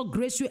the Lord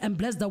grace you and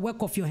bless the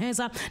work of your hands.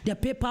 The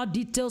PayPal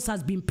details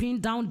has been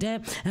pinned down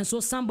there. And so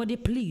somebody,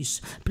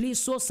 please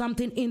sow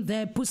something in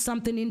there. Put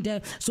something in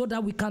there so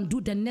that we can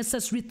do the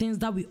necessary things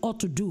that we ought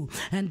to do.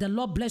 And the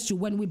Lord bless you.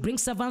 When we bring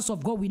servants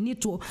of God, we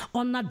need to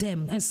honor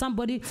them. And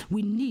somebody,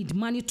 we need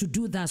money to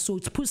do that. So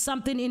put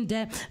something in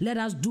there. Let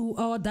us do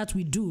all that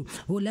we do.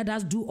 Or let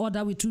us do all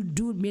that we to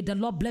do. May the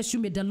Lord bless you.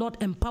 May the Lord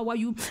empower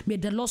you. May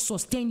the Lord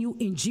sustain you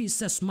in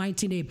Jesus'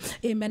 mighty name.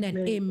 Amen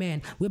and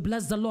amen. We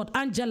bless the Lord.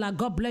 Angela,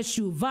 God bless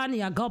you.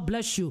 Vania, God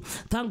bless you.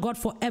 Thank God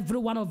for every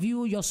one of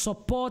you. Your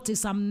support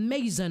is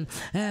amazing.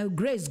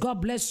 Grace,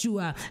 God bless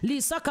you. Lee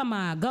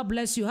Sakama, God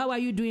bless you. How are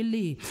you doing,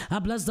 Lee? I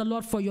bless the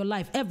Lord for your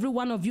life. Every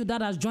one of you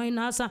that has joined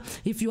us,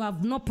 if you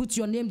have not put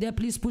your name there,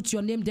 please put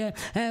your name there.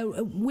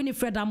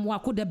 Winifred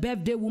Amwaku, the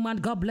birthday woman,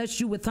 God bless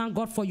you. We thank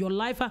God for your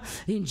life.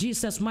 In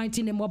Jesus'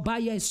 mighty name.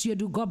 Obaya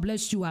Isiedu, God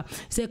bless you.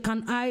 Say,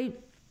 can I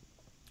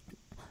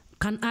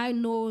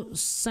know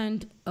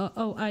send?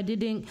 I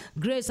didn't.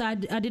 Grace, I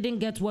didn't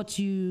get what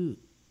you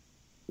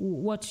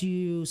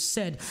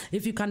said.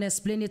 If you can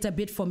explain it a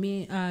bit for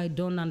me, I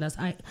don't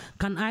understand.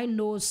 Can I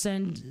know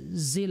send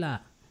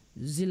Zilla?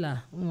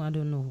 Oh, I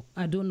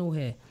don't know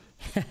her.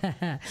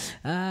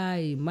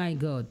 Ay, my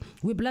God.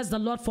 We bless the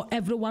Lord for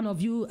every one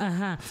of you.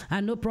 I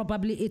know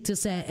probably it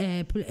is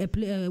a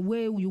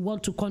way you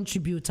want to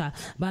contribute,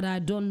 but I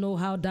don't know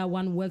how that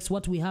one works.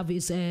 What we have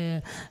is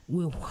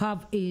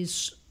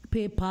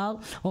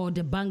PayPal or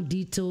the bank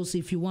details.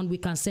 If you want, we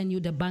can send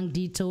you the bank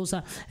details,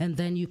 and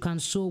then you can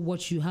sow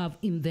what you have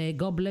in there.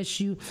 God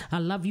bless you. I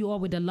love you all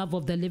with the love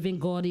of the living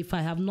God. If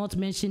I have not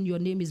mentioned your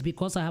name, is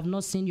because I have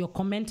not seen your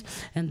comment,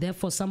 and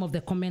therefore some of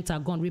the comments are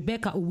gone.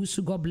 Rebecca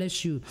Owusu, God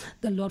bless you.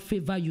 The Lord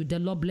favor you. The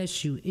Lord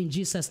bless you in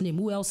Jesus' name.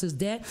 Who else is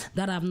there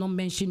that I have not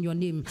mentioned your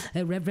name?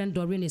 Reverend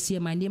Doreen is here.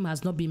 My name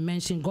has not been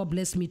mentioned. God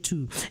bless me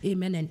too.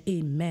 Amen and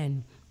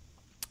amen.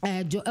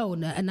 God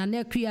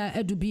bless you.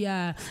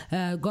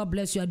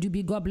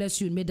 Adubi, God bless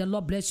you. May the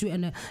Lord bless you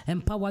and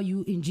empower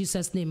you in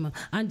Jesus' name.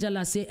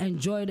 Angela say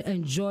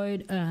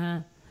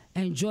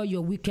enjoy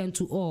your weekend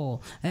to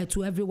all.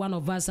 To every one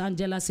of us,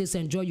 Angela says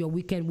enjoy your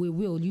weekend. We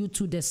will. You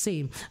too the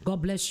same.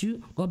 God bless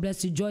you. God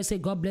bless you. Joy say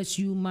God bless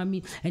you,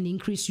 mommy, and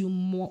increase you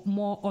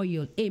more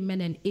oil.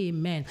 Amen and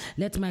amen.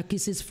 Let my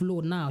kisses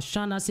flow now.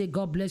 Shana say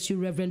God bless you,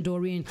 Reverend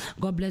Doreen.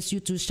 God bless you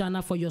too,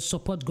 Shana, for your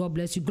support. God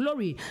bless you.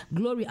 Glory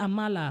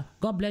Amala.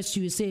 God bless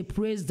you. Say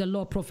praise the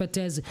Lord,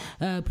 prophetess.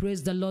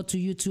 Praise the Lord to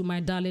you too, my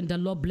darling. The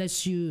Lord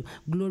bless you.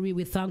 Glory.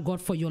 We thank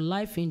God for your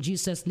life in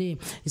Jesus' name.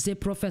 You say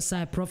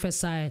prophesy.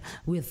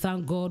 We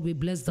thank God. We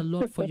bless the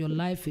Lord for your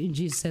life in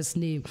Jesus'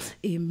 name.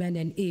 Amen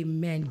and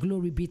amen.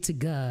 Glory be to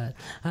God.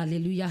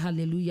 Hallelujah.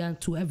 Hallelujah.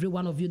 To every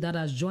one of you that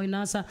has joined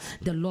us,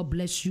 the Lord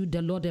bless you.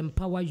 The Lord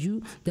empower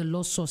you. The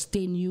Lord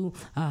sustain you.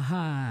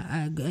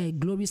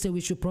 Glory say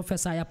we should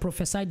prophesy. I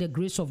prophesy the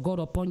grace of God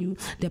upon you.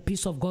 The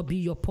peace of God be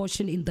your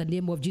portion in the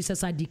name of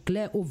Jesus. I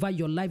declare over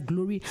your life,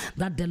 glory,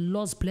 that the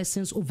Lord's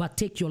blessings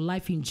overtake your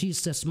life in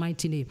Jesus'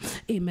 mighty name.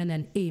 Amen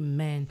and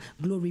amen.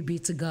 Glory be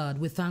to God.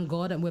 We thank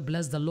God and we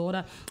bless the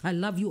Lord. I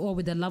love you all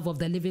with the love of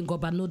the living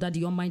God, but know that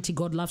the Almighty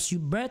God loves you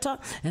better.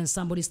 And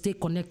somebody stay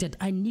connected.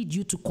 I need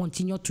you to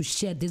continue to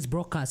share this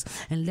broadcast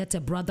and let a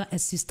brother and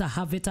sister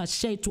have it.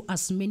 Share it to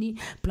as many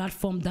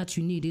platforms that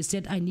you need. He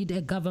said, I need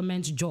a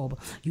government job.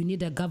 You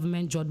need a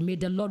government job. May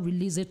the Lord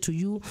release it to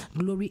you.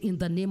 Glory in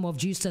the name of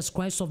Jesus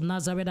Christ of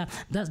Nazareth.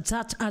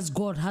 That as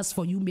God has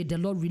for you, may the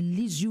Lord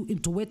release you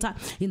into it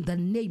in the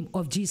name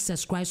of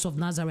Jesus Christ of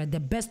Nazareth. The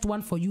best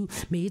one for you,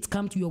 may it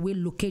come to your way,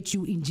 locate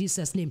you in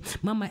Jesus' name.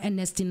 Mama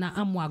Ernestina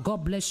Amwa,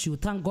 God bless you.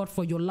 Thank God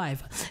for your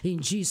life in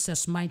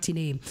Jesus' mighty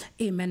name.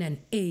 Amen and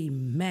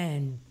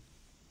amen.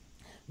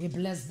 We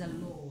bless the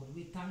Lord.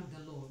 We thank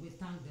the Lord. We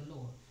thank the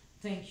Lord.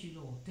 Thank you,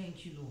 Lord.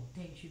 Thank you, Lord.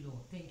 Thank you, Lord.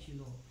 Thank you,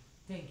 Lord.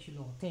 Thank you,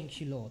 Lord. Thank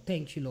you, Lord.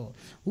 Thank you, Lord.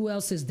 Who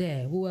else is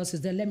there? Who else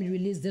is there? Let me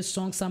release this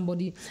song.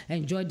 Somebody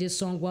enjoy this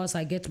song whilst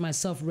I get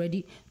myself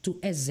ready to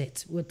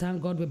exit. We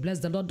thank God. We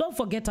bless the Lord. Don't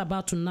forget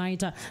about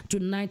tonight.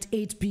 Tonight,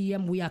 8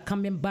 p.m., we are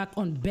coming back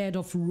on Bed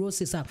of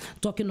Roses,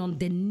 talking on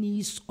the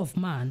needs of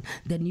man.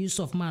 The needs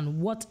of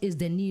man. What is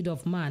the need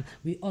of man?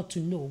 We ought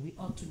to know. We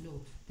ought to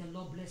know. The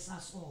Lord bless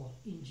us all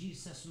in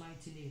Jesus'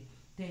 mighty name.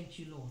 Thank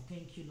you, Lord.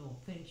 Thank you, Lord.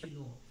 Thank you,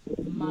 Lord.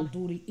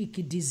 Maduri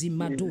ikidizi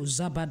mado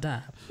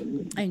zabada.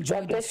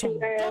 Enjoy the song.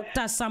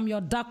 Dr.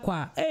 Samuel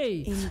Dakwa.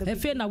 Hey,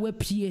 efena we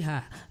pie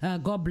ha.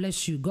 God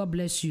bless you. God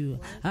bless you.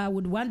 I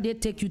would one day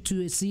take you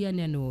to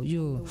CNN. Oh,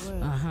 you.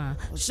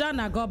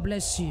 Shana, God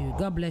bless you.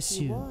 God bless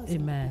you.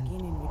 Amen.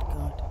 Beginning with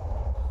God.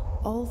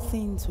 All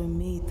things were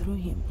made through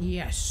him.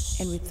 Yes.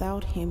 And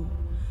without him,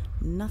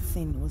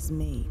 nothing was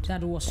made.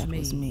 That was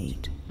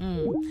made.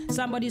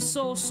 Somebody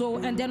so,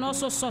 and then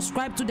also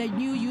subscribe to the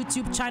new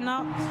YouTube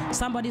channel.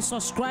 Somebody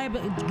subscribe,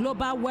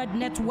 Global Word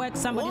Network.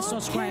 Somebody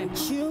subscribe. What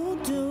can't you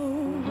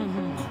do,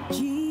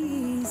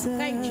 Jesus?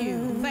 Thank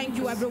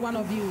you, every one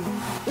of you.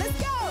 Let's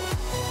go.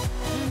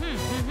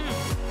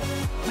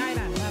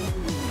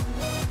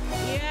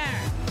 Yeah.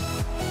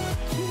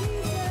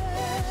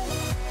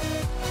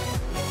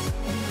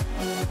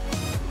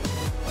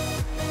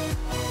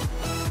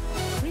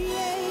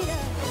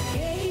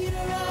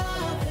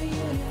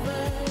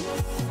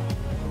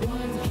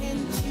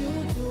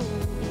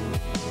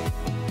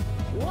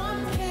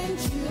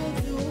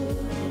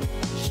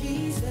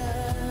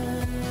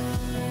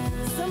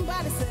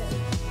 Somebody said,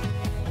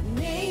 a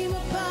name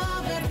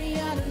above every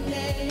other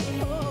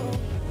name. Oh,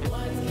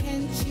 what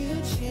can't you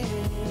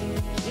change?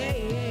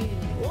 Hey.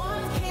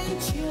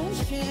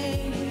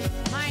 change.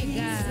 My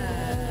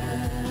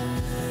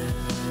God.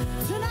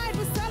 Tonight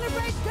we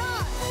celebrate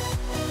God.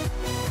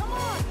 Come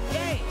on.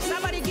 Hey,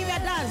 somebody give me a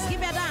dance, give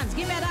me a dance,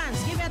 give me a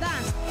dance, give me a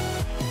dance.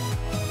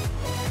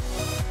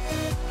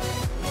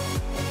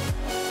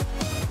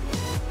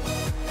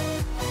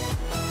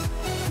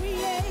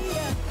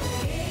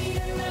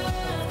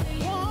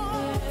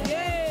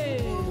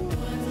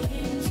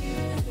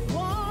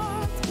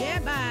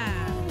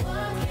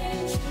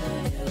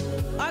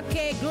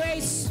 Okay,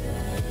 Grace,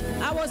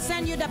 I will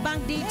send you the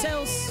bank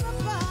details.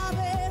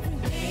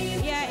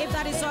 Yeah, if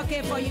that is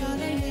okay for you.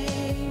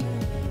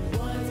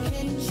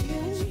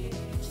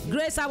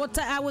 Grace, I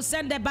will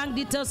send the bank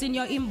details in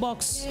your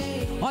inbox,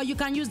 or you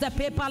can use the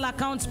PayPal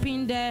account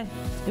pin there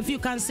if you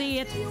can see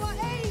it.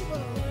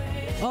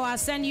 Or I'll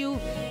send you.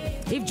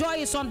 If Joy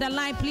is on the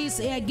line, please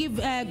give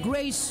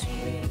Grace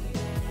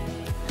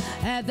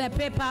the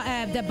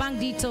PayPal, the bank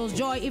details.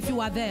 Joy, if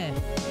you are there.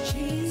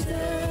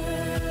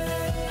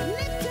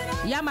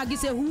 Yamagi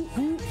say who?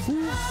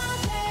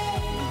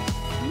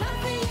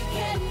 Nothing you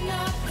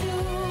cannot do.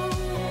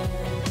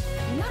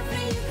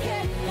 Nothing you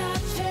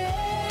cannot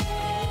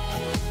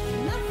change.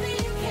 Nothing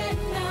you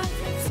cannot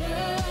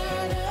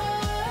turn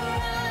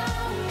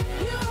around.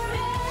 You're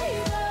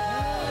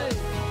able.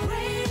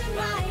 Great and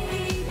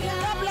mighty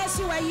God. God bless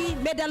you, Ayi.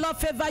 May the Lord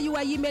favor you,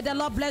 Ayi. May the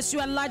Lord bless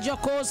you and enlarge your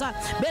cause.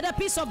 May the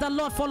peace of the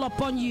Lord fall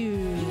upon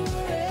you.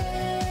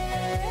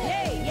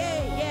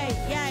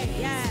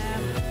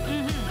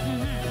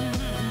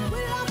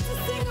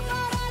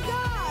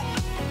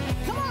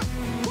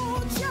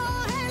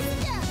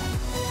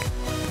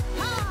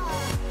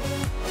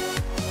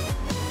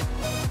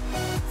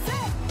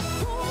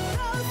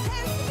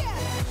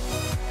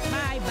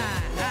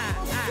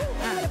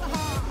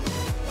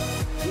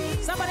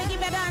 Somebody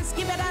give a dance,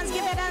 give a dance,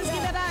 give a dance,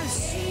 give a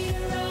dance.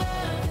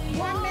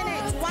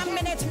 1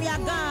 minute, we are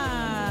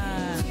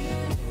gone.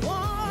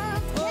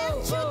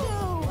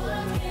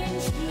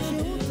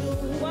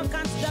 What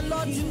can the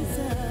Lord do?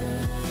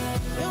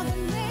 You're the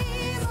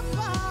name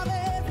above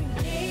every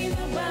name,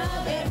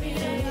 above every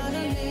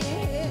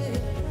name.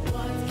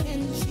 What can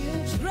you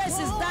do? Grace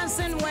is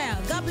dancing well.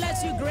 God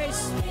bless you,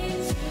 Grace.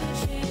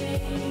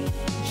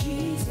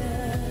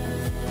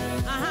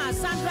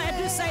 Sandra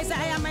Edu says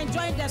I am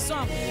enjoying the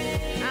song.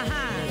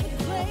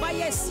 But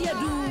yes, you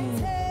do.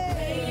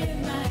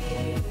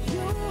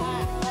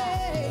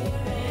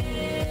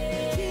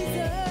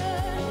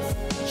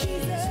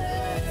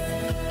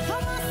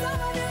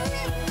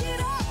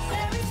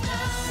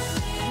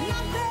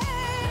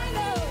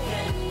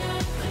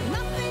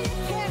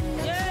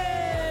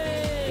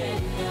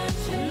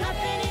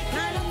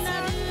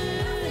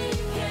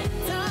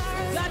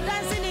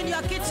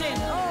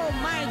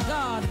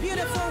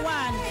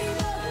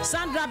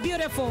 Sandra,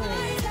 beautiful.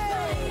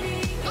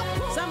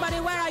 Somebody,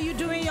 where are you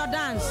doing your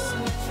dance?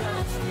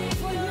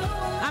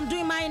 I'm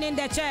doing mine in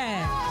the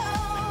chair.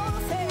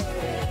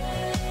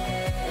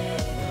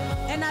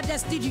 And at the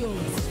studio.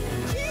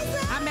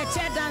 I'm a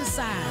chair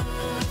dancer.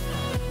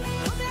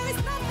 There is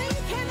nothing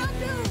you cannot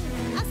do.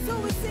 I saw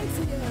we sing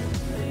to you.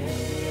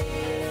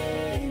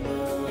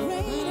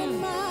 Great and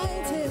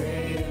mighty.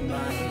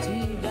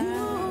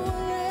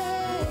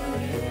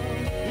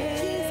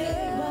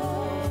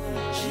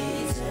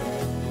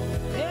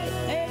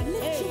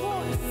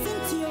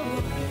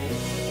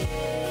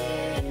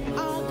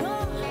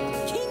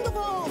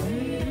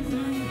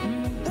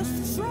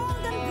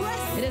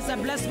 A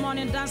blessed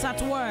morning dance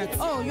at work.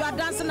 Oh, you are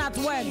dancing at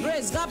work.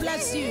 Grace, God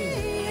bless you.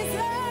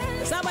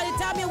 Somebody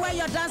tell me where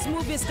your dance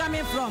move is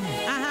coming from.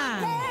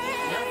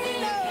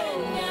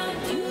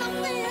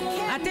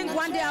 I think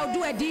one day I'll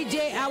do a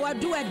DJ. I will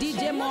do a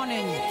DJ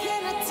morning.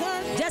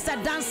 Just a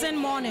dancing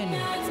morning.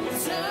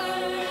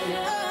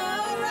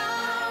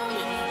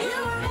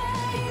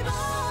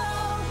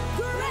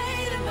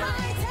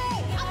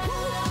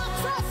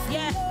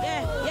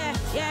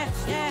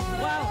 Yeah.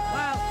 Wow.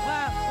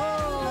 Oh.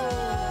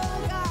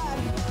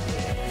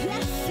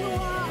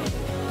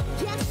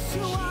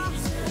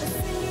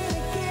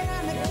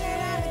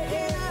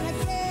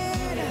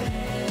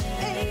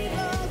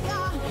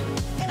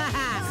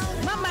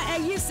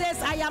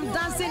 Says I am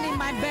dancing in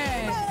my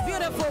bed.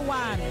 Beautiful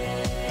one.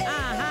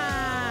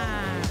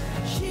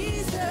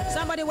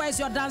 Somebody, where is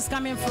your dance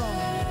coming from?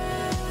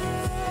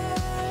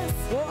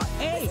 Oh,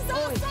 hey,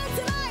 oh.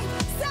 Tonight.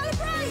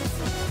 Celebrate.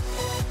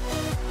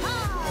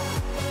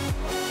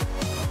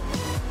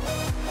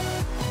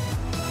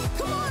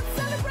 Come on,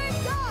 celebrate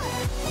God.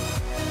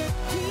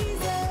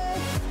 Jesus.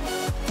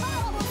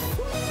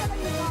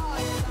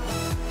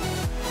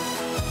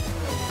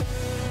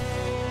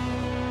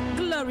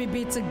 Glory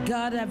be to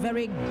God. A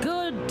very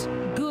good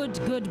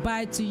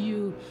goodbye to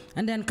you.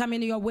 And then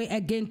coming your way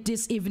again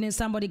this evening.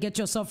 Somebody get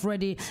yourself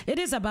ready. It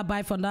is a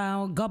bye-bye for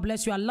now. God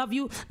bless you. I love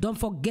you. Don't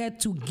forget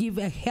to give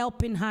a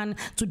helping hand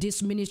to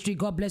this ministry.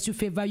 God bless you,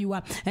 favor you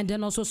up. And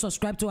then also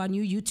subscribe to our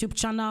new YouTube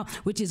channel,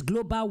 which is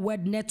Global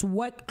Word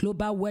Network.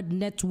 Global Word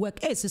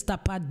Network. Hey, Sister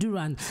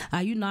Paduran,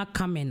 are you not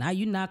coming? Are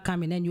you not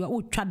coming? And you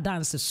are chat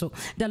dances. So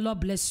the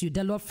Lord bless you.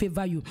 The Lord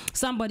favor you.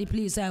 Somebody,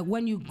 please,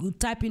 when you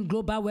type in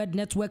Global Word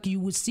Network, you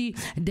will see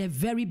the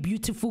very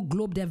beautiful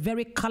globe, the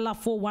very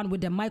colorful one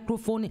with the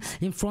microphone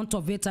in front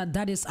of it.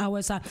 That is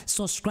ours.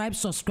 Subscribe,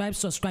 subscribe,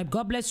 subscribe.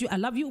 God bless you. I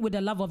love you with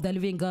the love of the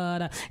living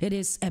God. It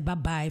is a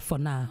bye-bye for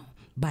now.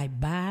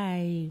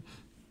 Bye-bye.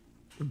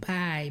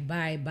 Bye,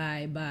 bye,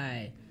 bye,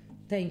 bye.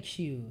 Thank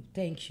you.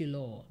 Thank you,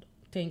 Lord.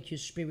 Thank you,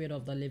 Spirit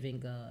of the living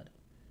God.